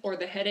drinking or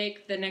the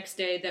headache the next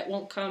day that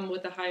won't come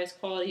with the highest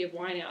quality of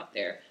wine out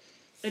there.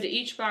 But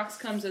each box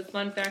comes with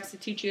fun facts to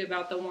teach you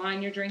about the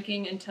wine you're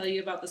drinking and tell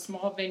you about the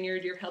small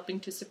vineyard you're helping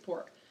to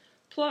support.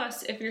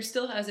 Plus, if you're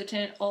still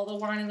hesitant, all the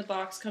wine in the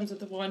box comes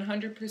with a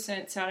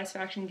 100%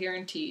 satisfaction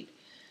guaranteed.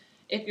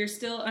 If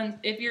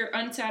you're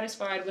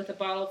unsatisfied with a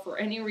bottle for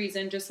any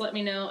reason, just let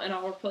me know and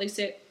I'll replace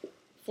it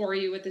for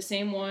you with the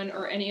same one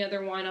or any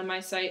other wine on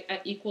my site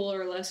at equal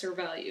or lesser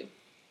value.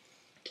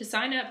 To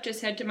sign up,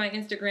 just head to my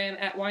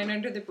Instagram at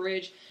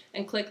WineUnderTheBridge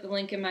and click the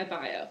link in my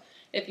bio.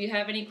 If you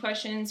have any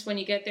questions when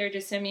you get there,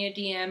 just send me a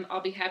DM. I'll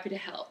be happy to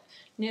help.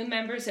 New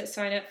members that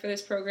sign up for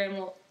this program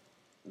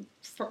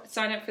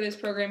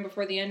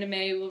before the end of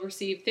May will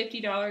receive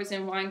 $50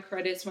 in wine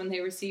credits when they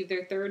receive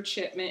their third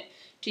shipment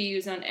to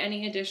use on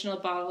any additional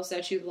bottles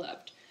that you've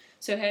loved.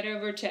 So head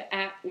over to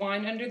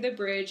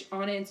 @WineUnderTheBridge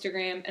on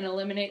Instagram and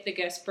eliminate the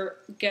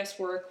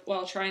guesswork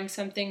while trying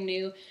something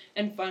new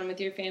and fun with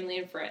your family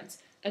and friends.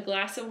 A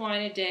glass of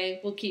wine a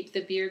day will keep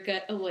the beer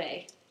gut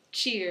away.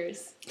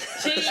 Cheers.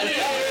 Cheers.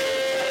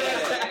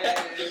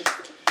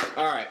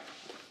 All right.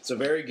 So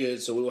very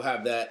good. So we will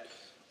have that.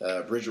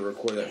 Bridget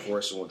recorded that for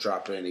us, and we'll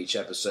drop it in each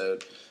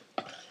episode.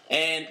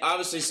 And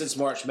obviously, since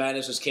March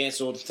Madness was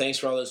canceled, thanks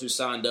for all those who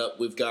signed up.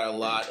 We've got a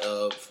lot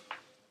of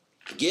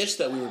gifts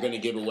that we were going to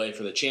give away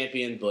for the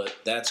champion, but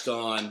that's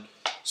gone.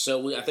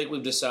 So I think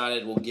we've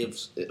decided we'll give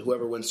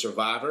whoever wins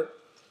Survivor,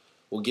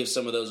 we'll give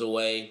some of those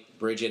away.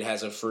 Bridget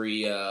has a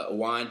free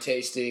wine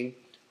tasting.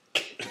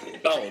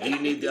 Oh, do you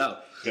need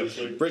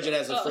Bridget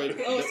has a free...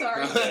 Oh,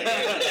 sorry.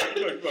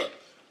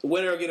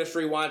 Winner will get a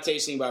free wine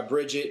tasting by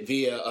Bridget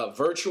via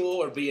virtual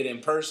or be it in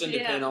person,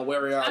 depending on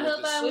where we are. I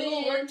hope we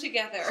will work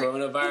together.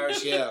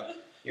 Coronavirus, yeah.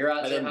 Your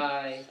odds are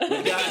high.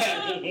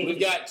 We've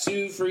got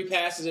 2 free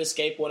passes to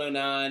Escape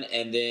 109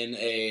 and then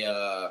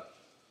a...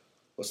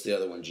 what's the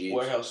other one, Jeebs?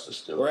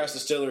 Warehouse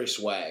Distillery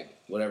swag,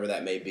 whatever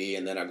that may be.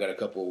 And then I've got a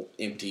couple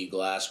empty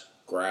glass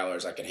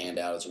growlers I can hand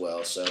out as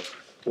well. So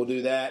we'll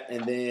do that.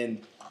 And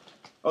then,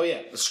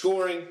 the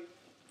scoring.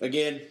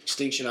 Again,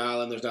 Extinction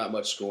Island, there's not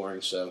much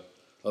scoring, so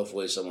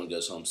hopefully someone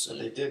goes home soon.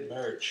 They did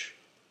merge.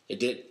 It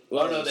did?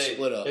 Well, no, they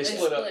split up. They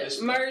split up.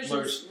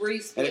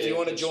 Merged. And if you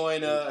want to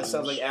join, it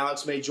sounds like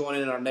Alex may join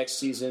in our next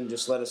season.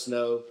 Just let us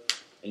know,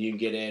 and you can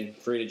get in.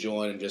 Free to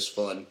join and just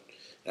fun.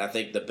 And I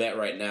think the bet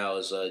right now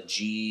is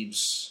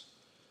Jeebs,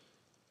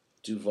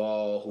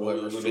 Duvall,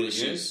 whoever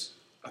finishes.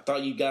 I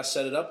thought you guys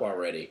set it up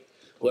already.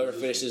 Whoever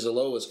finishes the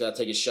lowest got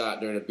to take a shot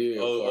during a beer.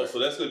 So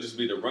that's going to just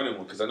be the running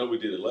one, because I know we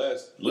did it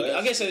last.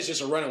 I guess it's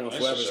just a running one.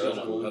 Whoever's going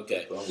to.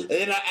 Okay. And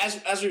then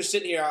as we were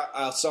sitting here,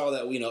 I saw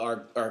that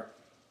our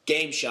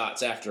game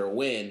shots after a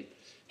win.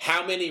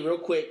 How many, real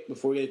quick,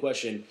 before we get a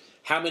question,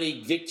 how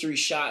many victory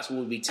shots will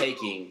we be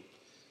taking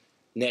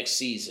next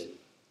season?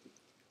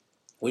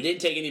 We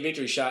didn't take any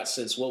victory shots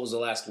since what was the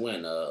last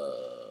win?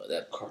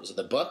 Was it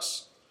the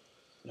Bucks?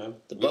 No.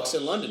 The Bucks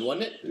in London,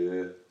 wasn't it?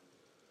 Yeah.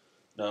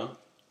 No.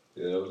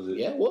 Yeah, that was it.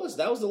 Yeah, it was.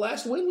 That was the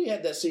last win we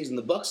had that season.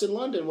 The Bucks in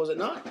London, was it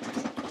not? I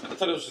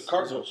thought it was the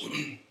Cardinals.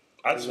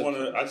 I just want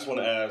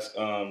to ask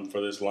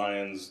for this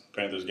Lions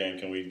Panthers game.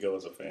 Can we go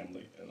as a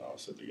family and all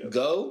sit together?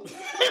 Go.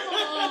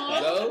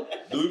 Go.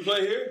 Do we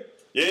play here?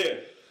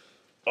 Yeah.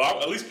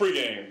 At least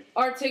pregame.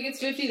 Are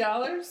tickets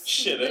 $50?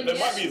 Shit, that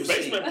might be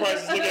basement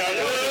prices looking out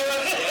here.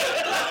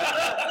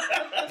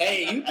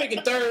 Hey, you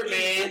picking third,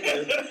 man.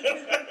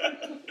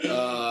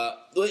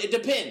 It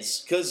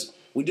depends, because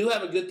we do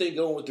have a good thing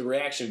going with the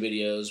reaction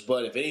videos.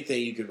 But if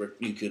anything, you could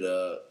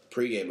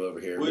pregame over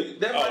here. Well,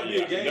 that might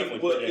be a game. Definitely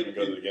pregame and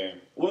go to the game.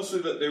 Once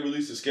they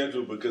release the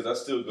schedule, because I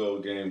still go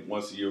a game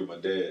once a year with my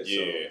dad.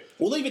 Yeah, so.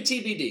 We'll leave it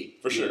TBD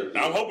for sure.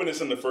 I'm hoping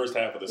it's in the first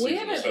half of the season. We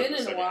haven't been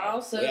in a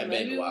while, so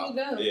maybe we'll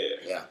go.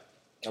 Yeah.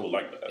 I would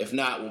like that. If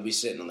not, we'll be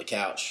sitting on the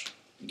couch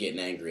getting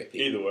angry at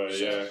people. Either way,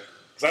 yeah.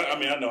 Because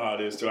I know how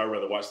it is too. I'd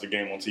rather watch the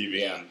game on TV.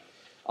 Yeah. And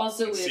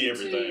Also, we see have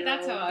everything.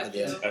 That's how I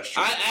feel. That's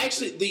true. I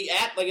actually, the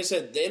app, like I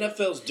said, the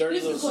NFL's dirty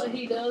This little. is what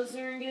he does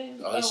during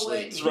games. Oh, he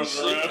sleeps. Just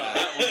running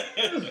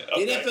around.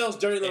 The NFL's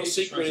dirty little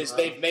secret is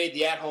they've made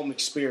the at-home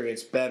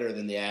experience better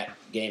than the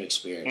at-game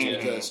experience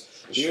because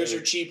beers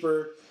are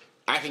cheaper.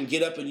 I can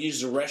get up and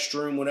use the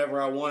restroom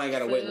whenever I want. I got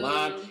to wait in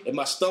line. If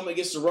my stomach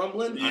gets to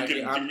rumbling, I'm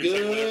good.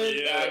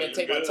 I can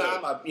take my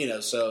time.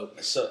 So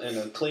in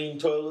a clean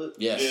toilet.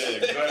 Yes. Yeah,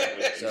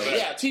 exactly. So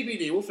yeah,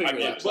 TBD. We'll figure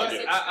it out. But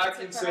I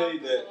can say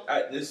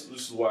that this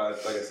is why,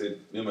 like I said,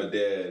 me and my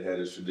dad had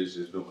this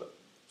tradition. It's been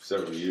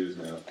several years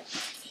now.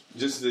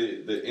 Just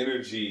the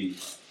energy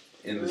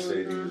in the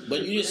stadium.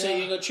 But you just say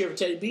you're gonna cheer for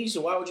Teddy B,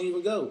 so why would you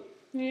even go?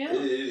 Yeah.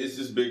 It's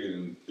just bigger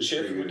than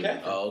Cheer for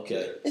McCaffrey. Oh,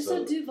 okay. It's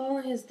so Duvall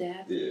and his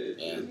dad. Yeah,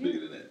 it's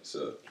bigger than that.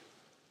 So,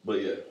 but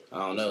yeah, I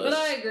don't know. But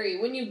I agree.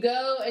 When you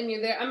go and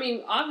you're there, I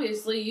mean,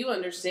 obviously you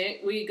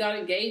understand. We got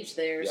engaged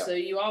there, so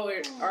you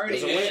already.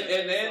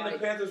 And the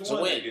Panthers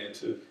won again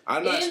too.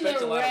 I'm not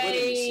expecting a lot of winning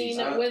this rain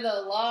season. with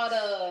a lot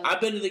of. I've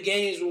been to the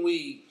games when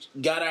we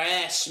got our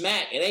ass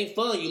smacked. It ain't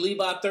fun. You leave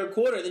by third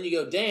quarter, then you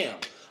go, damn.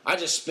 I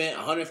just spent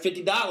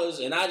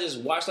 $150 and I just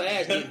watched my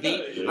ass get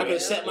beat. I could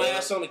have sat my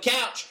ass on the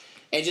couch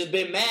and just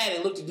been mad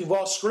and looked at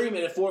Duvall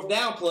screaming at fourth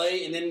down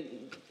play and then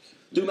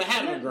do my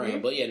hat on the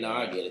ground. But yeah, no,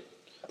 I get it.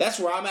 That's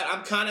where I'm at.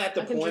 I'm kind of at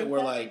the point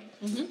where, like,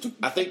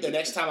 I think the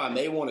next time I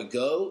may want to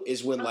go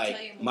is when,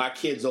 like, my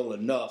kid's old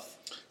enough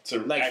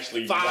to like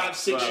actually 5,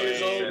 6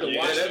 years old to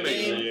watch the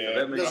game.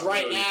 Yeah. Because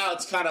right now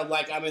it's kind of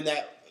like I'm in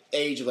that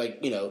age of, like,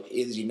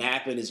 is he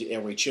napping?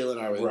 Are we chilling?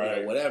 Are we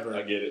whatever?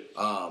 I get it.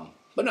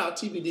 But no,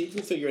 TBD.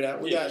 We'll figure it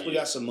out. We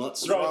got some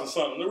months. Regardless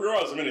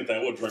of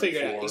anything, we'll drink figure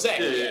it out.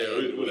 Exactly.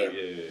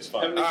 It's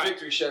fine. How many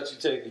victory shots you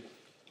taking?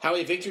 How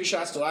many victory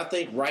shots do I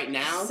think right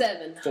now?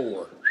 7.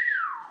 4.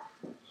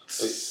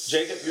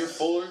 Jacob, you're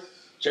 4.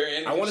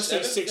 Jerriana, I want to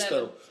say 6 7.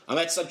 though.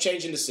 I'm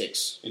changing to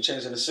 6. You're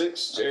changing to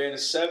 6. Jerriana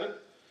 7.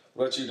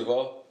 What about you,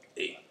 Duvall?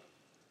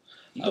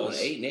 You doing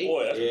 8 and 8?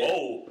 Boy, that's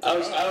bold. I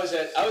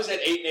was at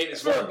 8 and 8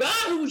 as well. For a guy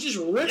who was just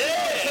ripping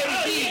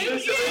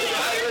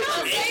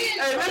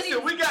Hey,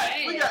 listen, we got.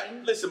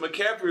 Listen,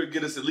 McCaffrey will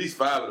get us at least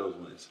 5 of those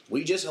wins.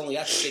 We just only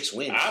got 6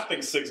 wins. I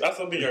think 6. I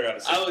think I got a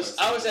 6.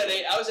 I was at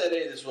 8. I was at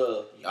 8 as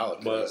well. Y'all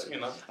are But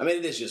crazy. I mean,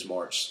 it is just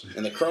March,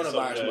 and the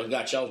coronavirus must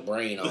got y'all's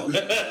brain on. I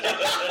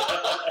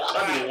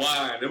need the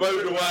wine. It might be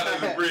the wine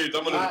in the fridge.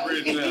 I'm under the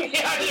fridge now.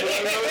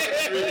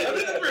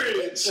 Under the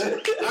fridge.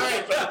 All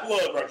right,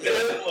 plug right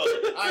there.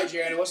 all right,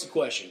 Jerriana, what's the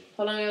question?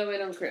 Hold on, I gotta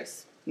wait on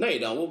Chris. No, you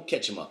don't. We'll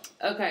catch him up.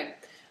 Okay.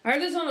 I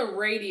heard this on the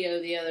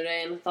radio the other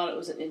day and I thought it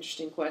was an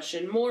interesting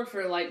question. More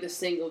for like the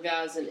single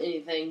guys than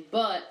anything.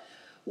 But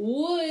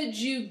would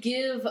you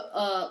give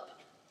up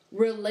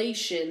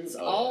relations,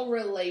 all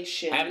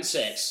relations? Having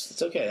sex.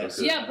 It's okay.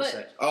 That's Yeah,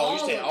 but oh,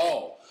 you're saying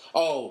all.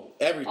 Oh,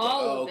 everything.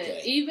 all of okay.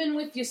 it. Even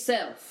with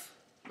yourself.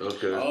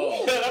 Okay.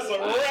 Oh. That's a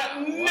rap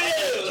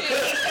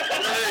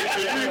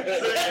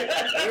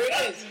There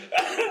it is.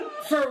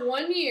 For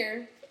 1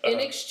 year, in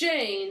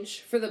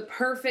exchange for the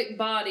perfect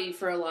body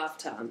for a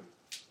lifetime.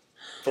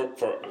 For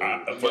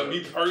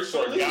me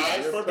personally,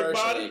 guys, perfect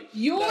body.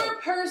 Your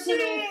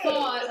personal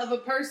thought of a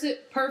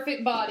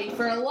perfect body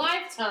for a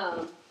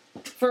lifetime,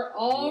 for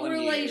all 1 year.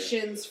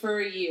 relations for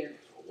a year.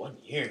 1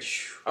 year.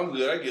 I'm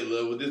good. I get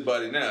love with this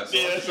body now. So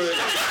Yeah, that's right.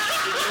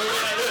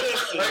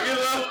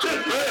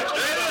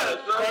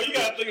 Bro, you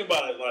gotta think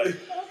about it. Like,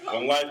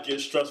 when life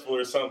gets stressful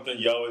or something,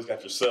 you always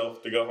got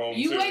yourself to go home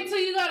You to. wait till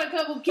you got a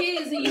couple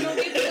kids and you don't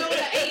get to go on an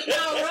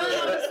 8-mile run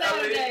on a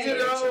Saturday.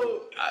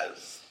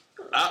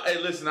 Hey,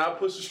 listen, I'll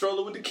push the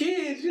stroller with the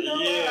kids. Yeah,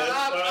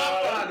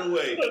 I'll find a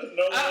way.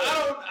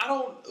 I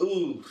don't.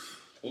 Ooh.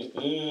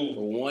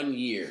 For 1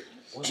 year.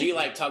 So you're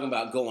like talking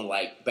about going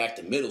like back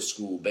to middle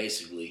school,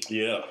 basically.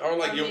 Yeah. Or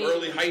like your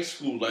early high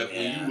school, like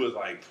when you was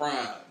like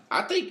prime.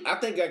 I think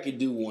I could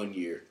do 1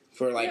 year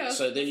for like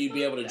so then you'd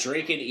be able to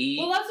drink and eat.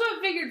 Well, that's what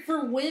I figured.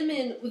 For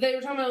women, they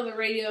were talking about on the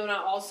radio, and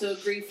I also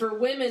agree. For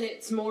women,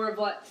 it's more of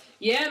like,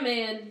 yeah,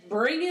 man,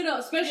 bring it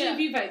up. Especially if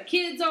you've had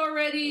kids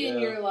already,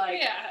 and you're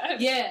like,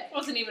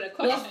 wasn't even a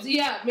question.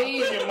 Yeah,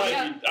 me.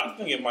 I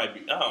think it might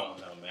be. I don't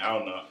know, man. I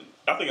don't know.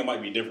 I think it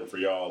might be different for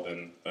y'all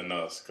than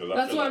us. Cause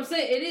that's what I'm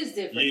saying. It is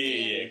different.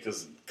 Yeah,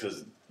 because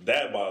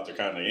dad bods are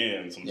kind of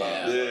in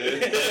sometimes. True.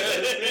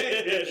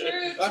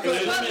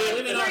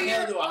 Women are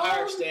held to a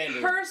higher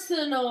standard.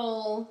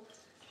 Personal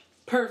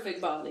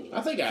perfect body.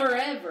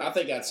 Forever. I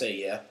think I'd say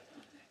yeah.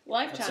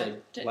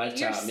 Lifetime.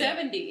 You're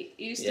 70.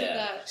 You still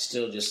got.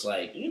 Still just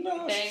like banging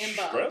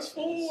butt.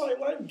 Stressful. Like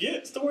life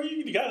gets to where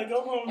you gotta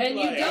go home. And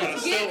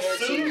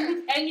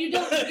you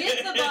don't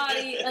get the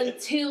body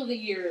until the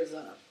year is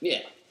up.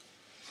 Yeah.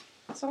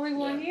 It's only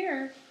 1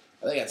 year.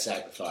 I think I'd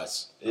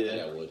sacrifice.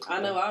 Yeah, I would.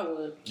 I know I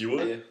would. You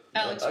would? Yeah.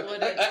 Alex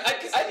would.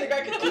 I think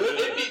I could do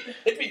it.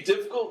 It'd be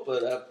difficult,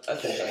 but I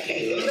think I can.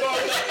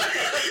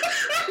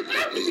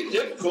 It'd be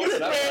difficult. This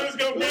man is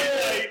gonna be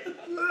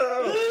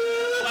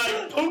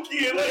like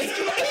Pookie and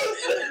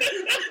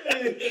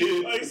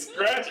like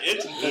scratch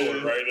itching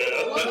board right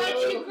now. What about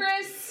you,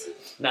 Chris?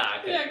 Nah, I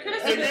couldn't. Yeah,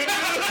 Chris.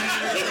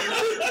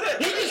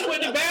 He just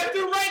went to the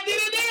bathroom right then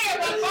and there.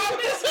 About 5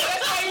 minutes.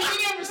 That's why he was in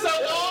there for so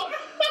long.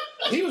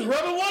 He was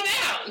rubbing one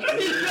out. Y'all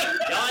ain't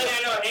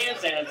got no hand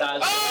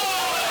sanitizer. I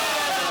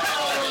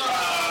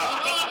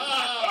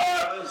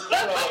just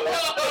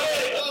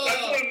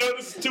want to know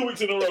this is 2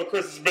 weeks in a row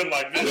Chris has been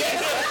like this.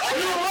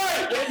 You're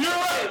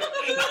right.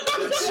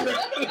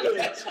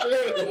 That's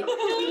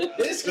true.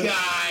 This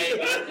guy.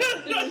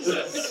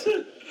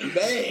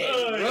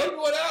 Man. Rubbed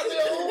one out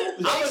there.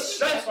 I was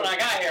stressed when I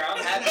got here. I'm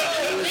happy.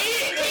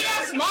 He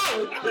got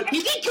smiling. He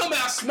did come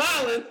out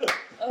smiling.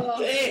 Damn.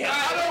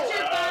 What's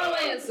your final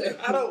answer?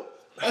 I don't.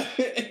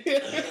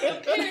 Your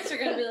parents are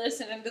going to be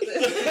listening to this.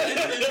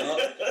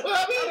 Well,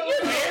 I mean,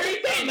 you're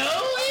married. They know.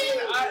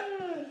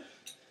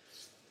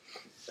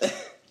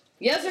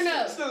 Yes or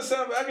no? It's gonna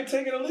sound bad. I can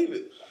take it or leave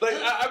it. Like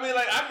I mean,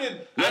 like I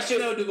could. Yes or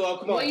no, Duvall?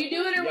 Come on. Will you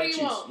do it or will you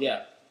choose. won't?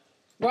 Yeah.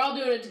 We're all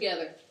doing it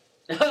together.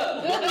 We're not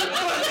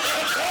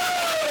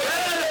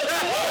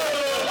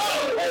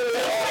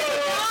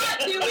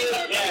doing it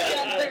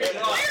together.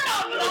 We're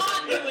all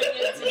not doing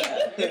it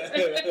together.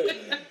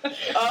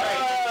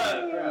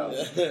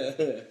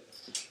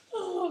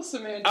 Oh,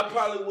 Samantha. I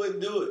probably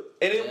wouldn't do it,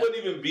 and it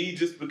wouldn't even be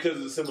just because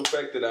of the simple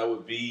fact that I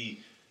would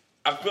be.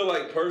 I feel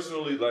like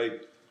personally,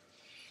 like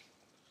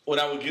when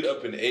I would get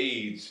up in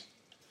age,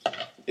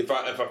 if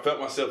I felt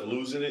myself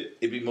losing it,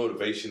 it'd be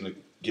motivation to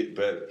get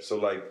better. So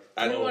like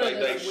I don't like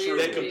that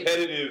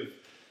competitive.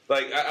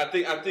 Like I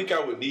think I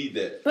would need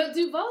that. But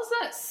Duvall's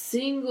that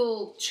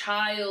single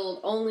child,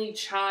 only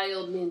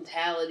child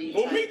mentality.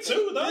 Well, me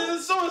too, though. Yeah,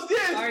 so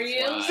Are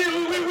you? See,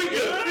 we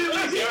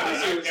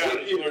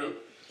good.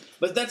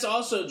 But that's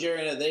also,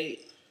 Jerriana, they,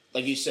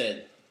 like you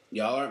said,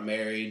 y'all aren't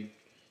married,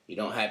 you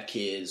don't have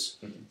kids.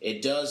 Mm-hmm.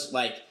 It does,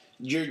 like,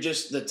 you're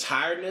just the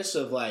tiredness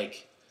of,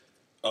 like...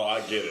 Oh,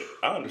 I get it.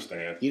 I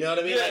understand. You know what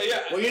I mean? Yeah, like,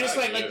 yeah. Well, you're just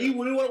when you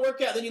want to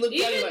work out, then you look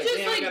down, you're like, just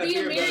man, I gotta being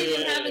hear about married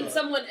and it. having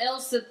someone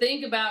else to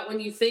think about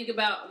when you think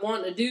about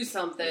wanting to do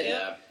something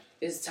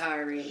is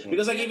tiring.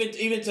 Because, like,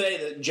 even today,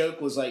 the joke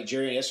was, like,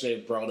 Jerry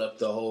yesterday brought up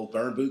the whole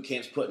burn boot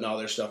camps putting all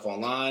their stuff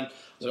online. I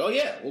was like, oh,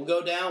 yeah, we'll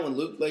go down when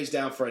Luke lays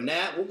down for a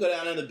nap. We'll go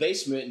down in the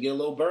basement and get a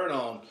little burn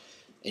on.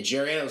 And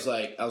Jerriana was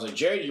like,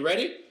 Jerry, you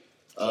ready?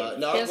 No,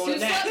 I'm going to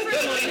nap.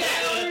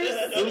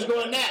 Who's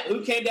going to nap?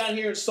 Who came down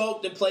here and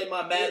sulked and played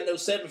my Madden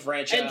 07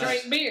 franchise? And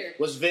drank beer.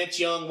 Was Vince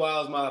Young while I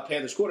was my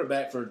Panthers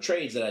quarterback for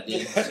trades that I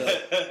did. So,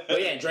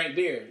 but yeah, and drank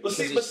beer. But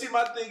see,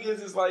 my thing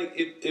is like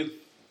if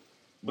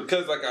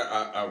because like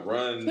I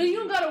run. But you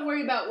don't got to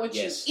worry about what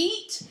you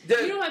eat.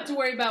 You don't have to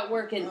worry about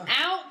working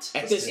out.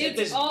 At this deal,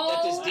 you don't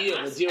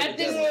have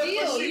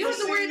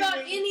to worry about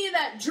any of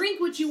that.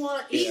 Drink what you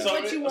want, eat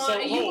what you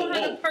want, and you will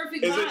have a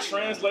perfect life. body. Is it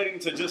translating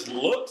to just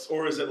looks,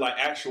 or is it like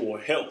actual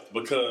health?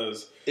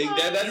 Because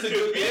that's a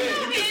good game.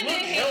 You can look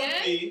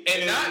healthy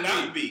and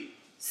not be.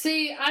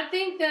 See, I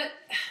think that.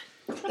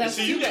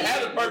 See, you can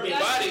have a perfect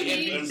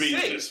body and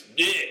be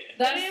sick.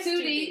 That's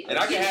too deep. And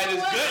I can have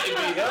this good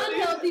and be healthy.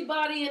 Unhealthy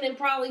body and then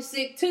probably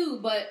sick too,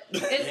 but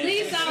at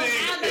least I'll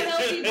have a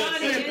healthy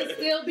body and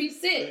still be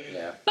sick.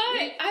 Yeah. But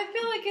I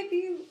feel like if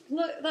you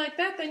look like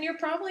that, then you're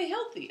probably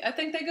healthy. I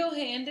think they go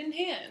hand in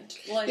hand.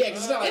 Like,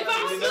 it's not if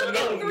I was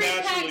looking 3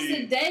 packs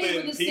a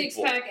day with a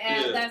 6-pack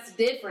ab, that's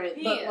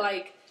different. But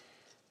like,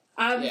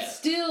 I'm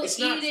still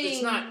eating.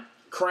 It's not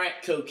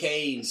crack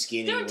cocaine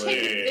skinny. Don't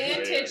take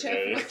advantage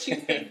of what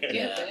you've been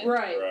given.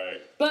 Right.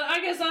 But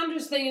I guess I'm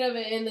just thinking of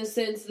it in the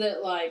sense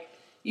that, like,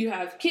 you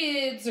have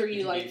kids or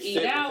you like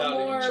eat out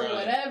more or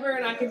whatever,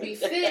 and I can be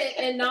fit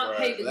and not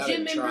pay the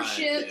gym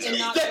membership and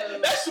not go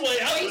that's the way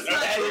I waste my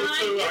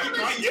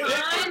time. Give me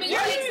time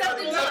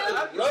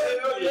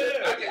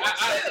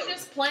and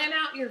just plan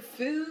out your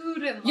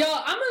food and yo,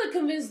 I'm gonna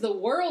convince the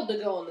world to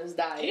go on this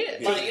diet.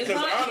 Because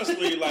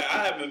honestly, like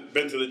I haven't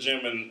been to the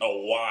gym in a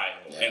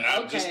while, and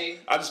I've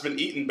just been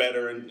eating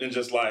better and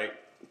just like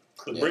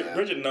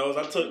Bridget knows.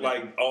 I took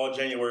like all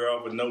January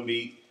off with no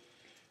meat.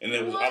 And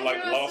then I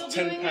like lost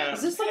 10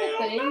 pounds. Is this like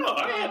a thing? No,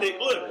 I had it.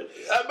 Look,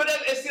 but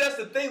that's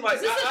the thing. Like,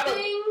 is this a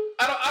thing?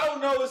 I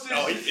don't know.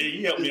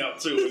 He helped me out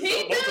too.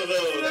 Both of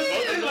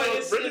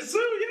those, Bridget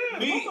too.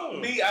 Yeah,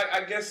 me.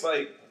 I guess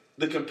like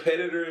the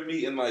competitor in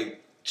me, and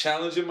like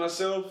challenging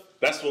myself.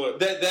 That's what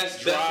that's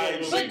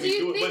drives. But do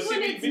you think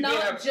when it's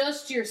not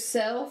just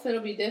yourself,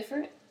 it'll be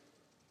different?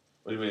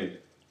 What do you mean?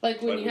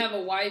 Like when you have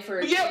a wife or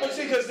a kid? Yeah, but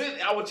see, because then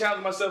I would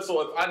challenge myself.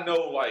 So if I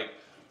know like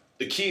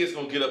the kid's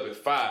gonna get up at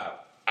 5,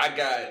 I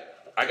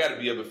got to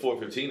be up at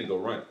 4:15 to go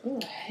run. Oh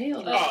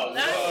hell no! Oh,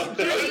 that's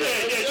crazy.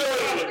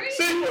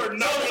 See, you are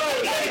not.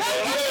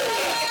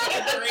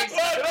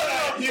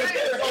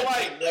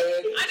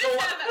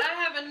 I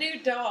have a new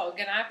dog,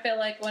 and I feel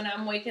like when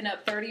I'm waking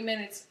up 30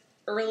 minutes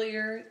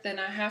earlier than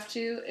I have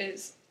to,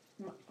 is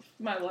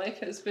my life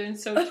has been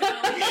so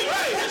challenging.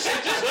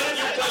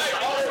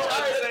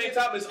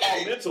 Time it's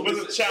all mental.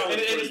 It's a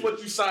challenge, and it's what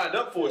you signed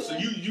up for. So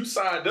you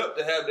signed up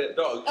to have that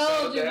dog.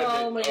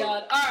 Oh my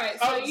God! All right,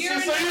 so you're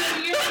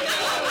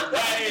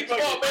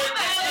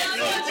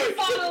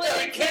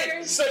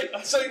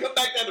So you come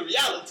back down to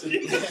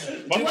reality.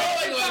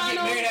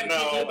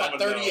 About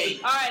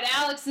 38. All right,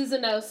 Alex is a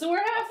no, so we're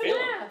half and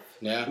half.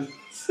 Yeah.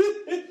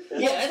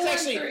 Yeah, that's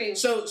actually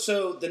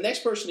so. The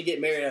next person to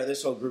get married out of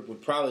this whole group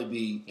would probably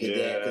be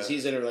Cadet because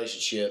he's in a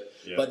relationship.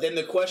 Yeah. But then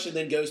the question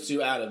then goes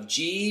to out of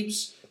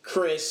Jeebs,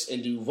 Chris,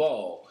 and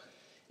Duvall.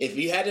 If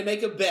you had to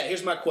make a bet,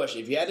 here's my question: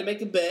 if you had to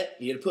make a bet,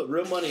 you had to put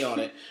real money on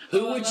it.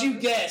 Who would you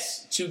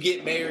guess to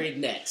get married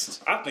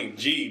next? I think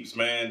Jeebs,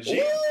 man.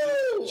 Jeebs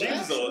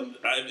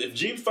if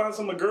Jeebs finds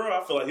him a girl,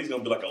 I feel like he's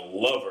gonna be like a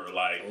lover.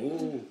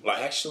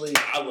 Actually,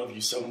 I love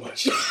you so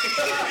much. But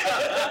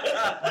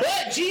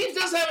Jeebs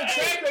does have a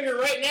track record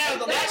right now.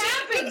 The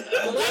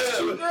last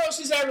 2 girls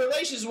he's had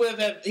relations with,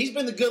 he's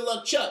been the good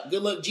luck Chuck.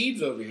 Good luck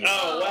Jeebs over here.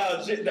 Oh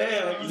wow,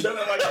 damn! You done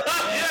it like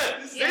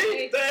that?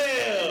 See,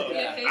 damn!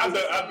 I've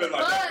been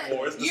like that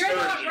before. It's you're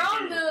not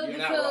wrong though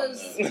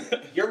because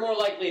you're more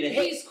likely to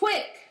hit. He's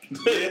quick. He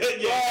gets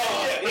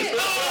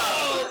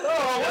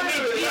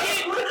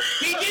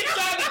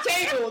on the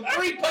table with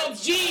 3 pumps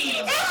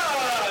Jeebs.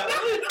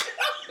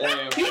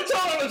 He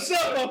told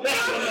himself on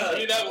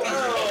that one.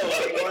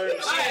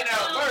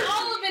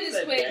 All of it is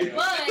quick,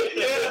 but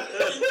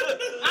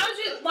I was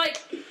just like,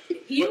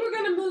 you were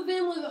gonna move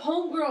in with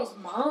homegirl's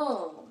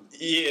mom.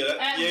 Yeah,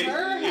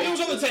 it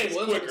was on the table.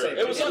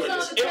 It was on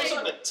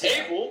the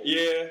table.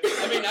 Yeah.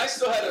 I mean, I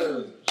still had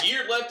a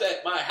year left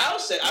at my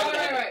house that I would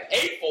have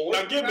paid for.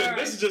 Now,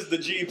 this is just the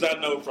Jeebs I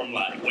know from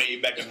like way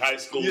back in high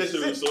school too.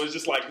 So it's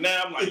just like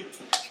now I'm like,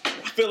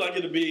 I feel like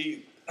it'll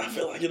be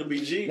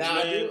Jeebs, now,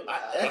 man.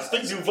 I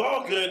think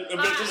Duvall could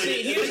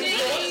eventually.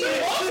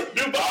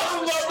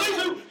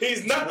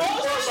 He's not too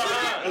far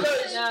behind.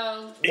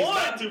 No. He's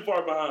not too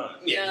far behind.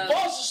 Yeah,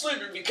 Duvall's a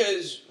sleeper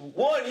because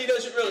one, he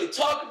doesn't really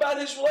talk about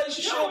his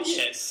relationships. Oh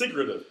yeah, it's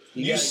secretive.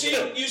 You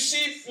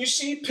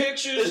see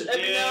pictures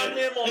every now and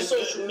then on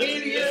social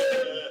media.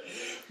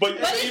 But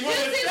it's just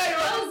his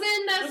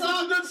cousin, that's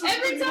all.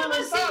 Every time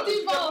I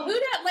see Duvall, who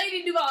that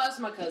lady Duvall? That's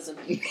my cousin.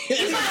 You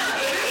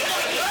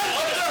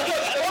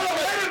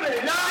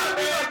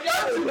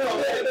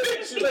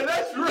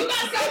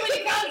got so many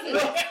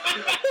cousins.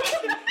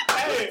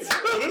 Hey,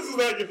 this is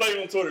like a thing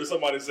on Twitter.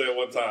 Somebody said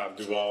one time,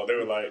 Duvall, they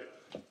were like,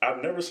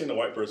 I've never seen a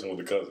white person with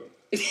a cousin.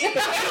 I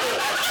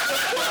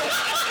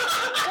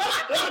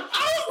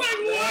was like,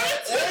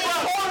 what?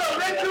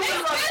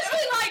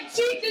 Especially like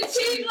cheek to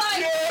cheek,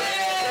 like,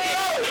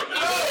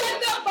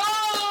 the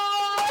ball.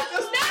 That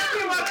was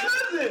my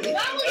cousin. I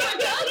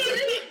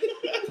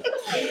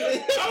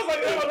was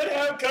like, oh, they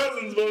have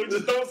cousins, but we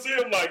just don't see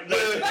them like that.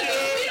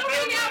 We don't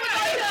hang out with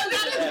our cousins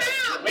out of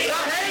town.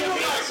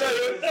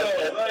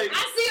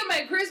 I see them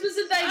at Christmas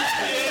and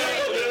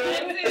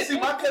Thanksgiving. See,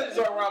 my cousins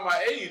are around my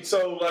age,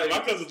 so like my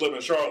cousins live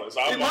in Charlotte,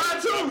 so I'm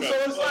mine too. So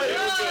it's like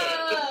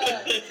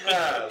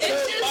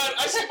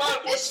I see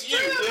mine once a year.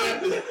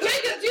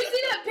 Jacob, do you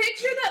see that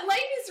picture? That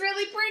lady's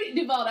really pretty.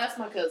 Duvall, that's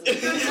my cousin. Wait,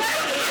 so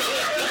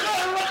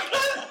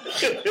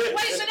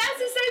that's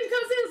the same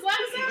cousin as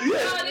last time?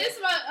 Yeah. No, this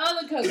is my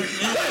other cousin.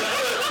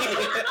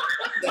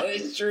 That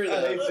is true, though. I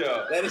hate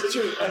y'all. That is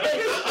true.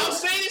 I'll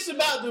say this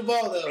about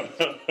Duvall, though.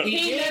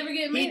 He never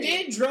get married.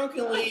 He did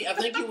drunkenly, I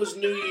think it was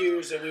New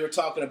Year's, and we were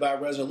talking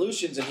about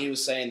resolutions, and he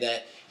was saying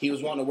that he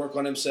was wanting to work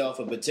on himself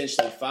and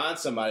potentially find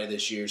somebody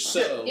this year.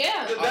 So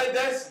yeah,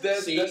 that's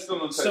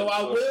still on so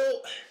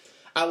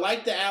I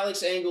like the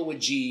Alex angle with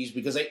Jeebs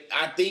because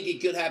I think it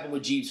could happen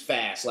with Jeebs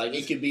fast. Like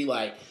it could be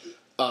like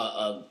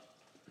hot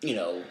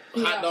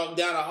dog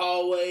down a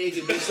hallway. It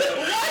could be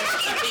something.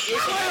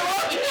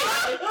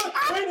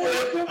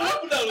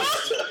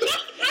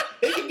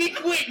 It can be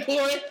quick,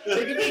 boy.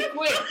 It can be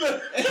quick.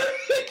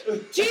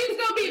 Jeebs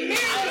gonna be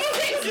married with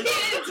 6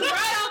 kids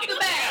right off the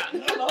bat.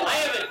 I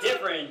have a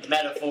different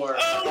metaphor. I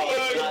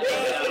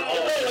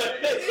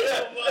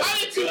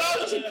did too. I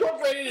was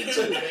incorporated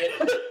into it,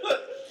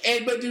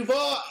 man. But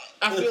Duvall,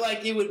 I feel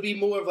like it would be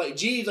more of like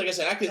Jeebs. Like I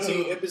said, I could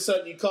see if it's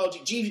something you call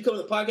Jeebs. You come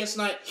to the podcast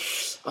tonight.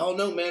 I don't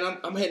know, man.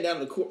 I'm heading down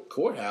to the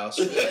courthouse.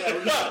 Yeah,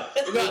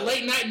 we got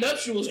late night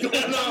nuptials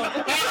going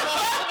on.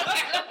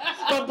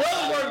 My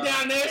brother worked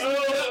down there.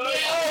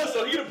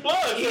 So he the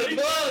plug. He the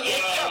plug.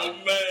 Oh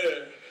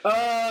man.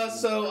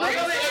 So I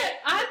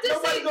have to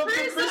say, Nobody gonna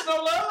give Chris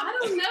no love? I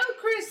don't know,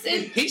 Chris.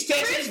 He's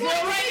texting his girl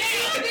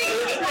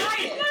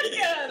right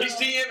now. He's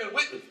DMing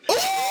Whitney.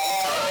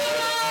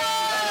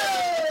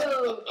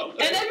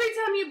 And every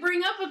time you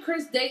bring up a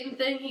Chris Dayton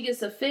thing, he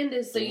gets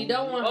offended, so you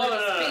don't want to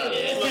hurt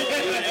his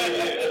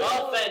feelings.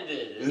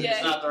 Offended. Yeah,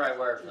 it's not the right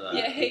word for that.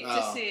 Yeah, hate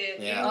to see it.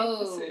 Yeah.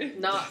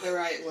 Not the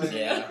right word.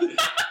 Yeah.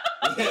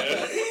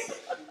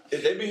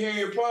 If they be hearing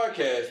your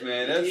podcast,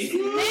 man, that's...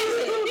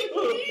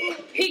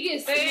 He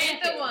gets They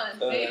ain't the one.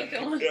 They ain't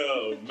the one.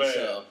 Oh, man.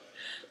 So,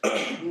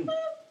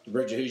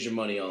 Bridget, who's your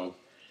money on?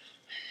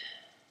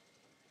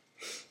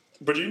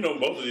 But you know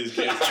both of these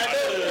kids.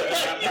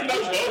 You know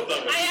both of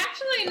them. I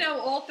actually know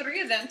all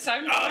three of them, so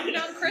I've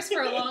known Chris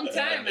for a long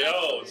time.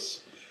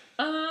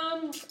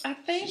 I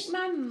think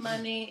my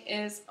money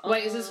is on...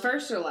 Wait, is this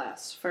first or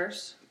last?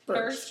 First.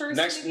 First. The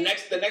next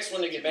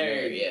one to get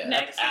married. Yeah.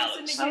 Next Alex.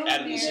 person to How get long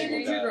have you single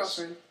dated your guys.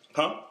 girlfriend?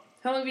 Huh?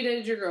 How long have you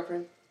dated your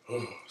girlfriend?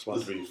 It's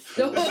about to be. It's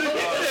about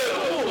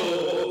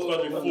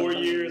to be 4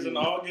 years in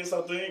August,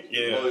 I think.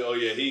 Yeah. Oh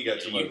yeah, he ain't got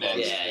too much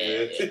money.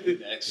 Yeah.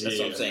 That's what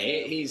I'm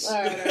saying. He's.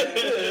 All right.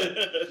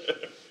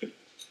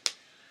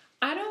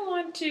 I don't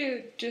want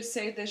to just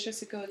say this just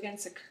to go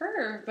against the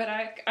curve, but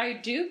I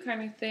do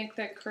kind of think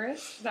that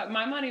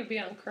my money would be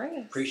on Chris.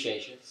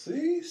 Appreciate you.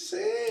 See?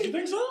 You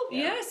think so?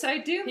 Yes, I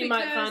do. He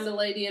might find a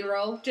lady and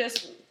roll.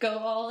 Just go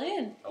all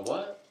in. A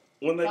what?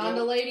 When they Find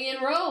a lady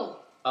and roll.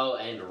 Oh,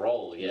 and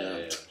roll.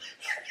 Yeah.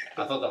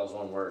 I thought that was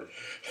one word.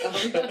 Oh,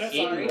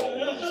 sorry. In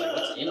roll. I was like,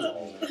 what's in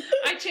roll?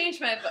 I changed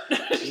my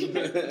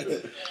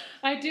vote.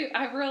 I do.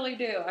 I really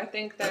do. I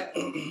think that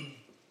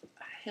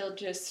he'll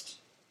just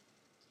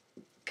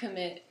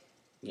commit.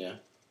 Yeah.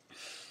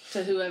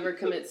 To whoever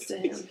commits to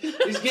him.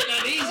 He's getting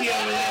uneasy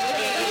over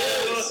there.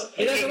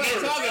 He doesn't like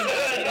talking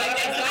about it.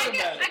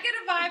 I get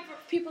a vibe for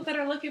people that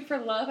are looking for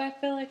love. I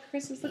feel like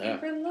Chris is looking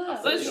for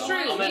love. That's true.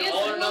 I'm at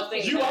all or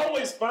nothing. You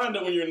always find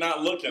it when you're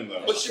not looking,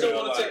 though. But you don't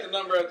want to take the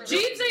number at the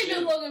Jeebs ain't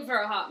been looking for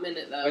a hot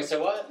minute, though. Wait,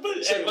 so what? But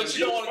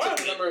you don't want to take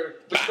the number.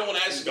 But you don't want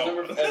to ask the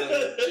number at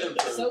the gym.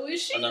 So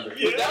is she? A number.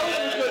 Yeah. But that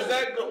was because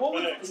that girl. What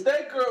was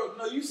that girl?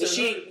 No, you said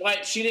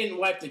She didn't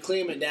wipe the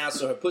cleanment down,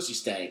 so her pussy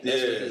stank. That's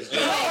what it is. Did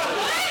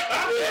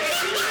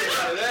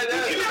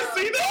you not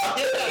see that?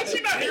 Did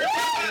she not hear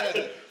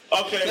that?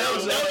 Okay, that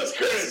was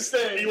Chris.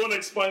 You want to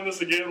explain this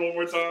again one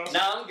more time? No,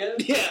 I'm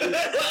good. Yeah,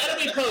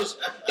 that'll be close.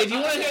 If you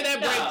want to hear that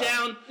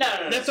breakdown,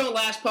 that's on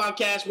last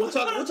podcast. We'll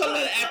talk about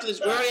it after this.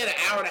 We're already at an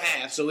hour and a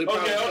half, so we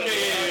probably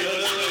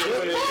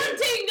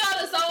Quarantine got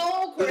us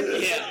all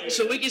awkward. Yeah,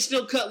 so we can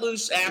still cut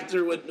loose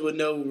after with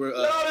no.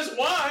 no, this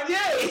wine,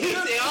 yeah.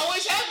 It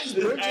always happens,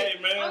 Bridget. Hey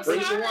man,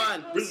 Bridget your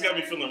wine. Bridget's got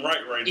me feeling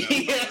right now.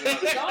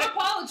 Don't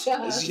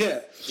apologize. Yeah.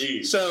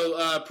 Jeez. So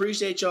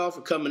appreciate y'all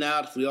for coming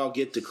out. If we all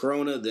get the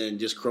corona, then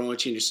just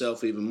quarantine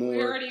yourself even more.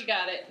 We already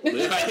got it.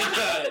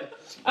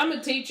 I'm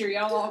a teacher.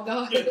 Y'all all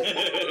got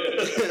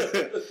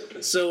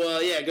it. So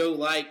go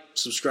like,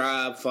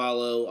 subscribe,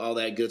 follow, all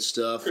that good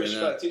stuff. Chris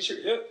got a t-shirt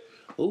yet?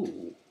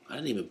 Ooh, I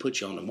didn't even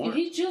put you on the mark.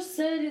 He just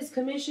said his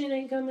commission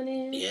ain't coming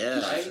in. Yeah.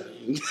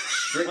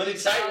 Money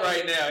tight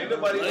right now. Ain't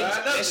nobody buying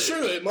nothing. That's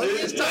true. Money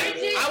is tight.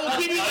 I will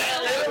give you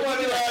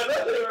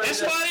that.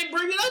 That's why I didn't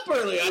bring it up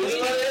earlier. Alex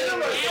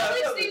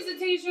needs a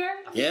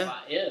t-shirt. Yeah.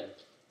 Yeah.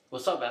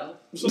 What's up, Alex?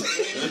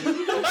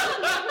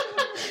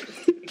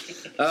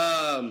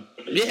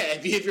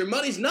 If your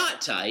money's not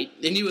tight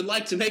and you would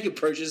like to make a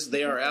purchase,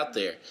 they are out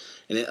there.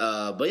 And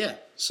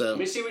so Let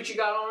me see what you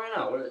got on right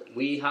now.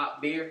 We hot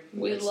beer.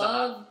 We It's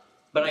love. hot.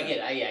 But I get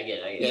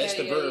it. Yeah, that's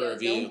the Burr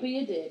review. Don't be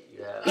a dick.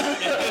 Yeah.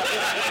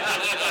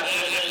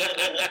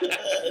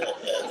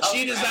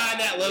 She designed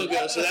that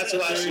logo, so that's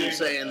why she was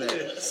saying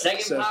that.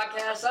 Second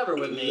podcast ever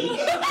with me.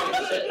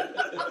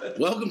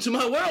 Welcome to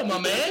my world, my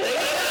man.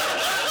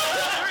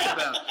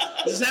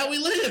 This is how we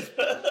live.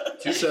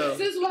 So.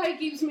 This is why he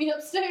keeps me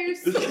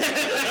upstairs.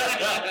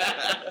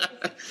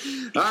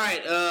 All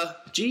right,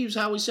 Jeebs,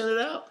 how we send it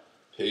out?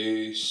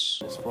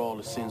 Peace. It's for all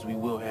the sins we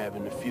will have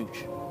in the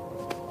future.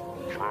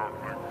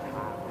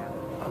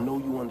 I know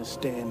you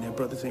understand that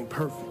brothers ain't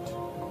perfect,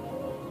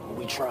 but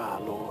we try,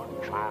 Lord.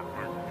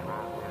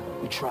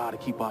 We try to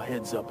keep our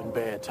heads up in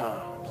bad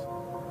times.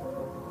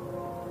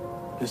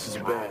 This is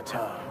a bad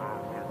time.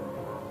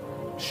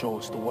 Show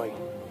us the way.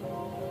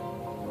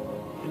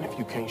 And if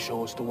you can't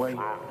show us the way,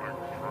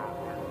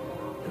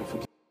 then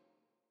forget.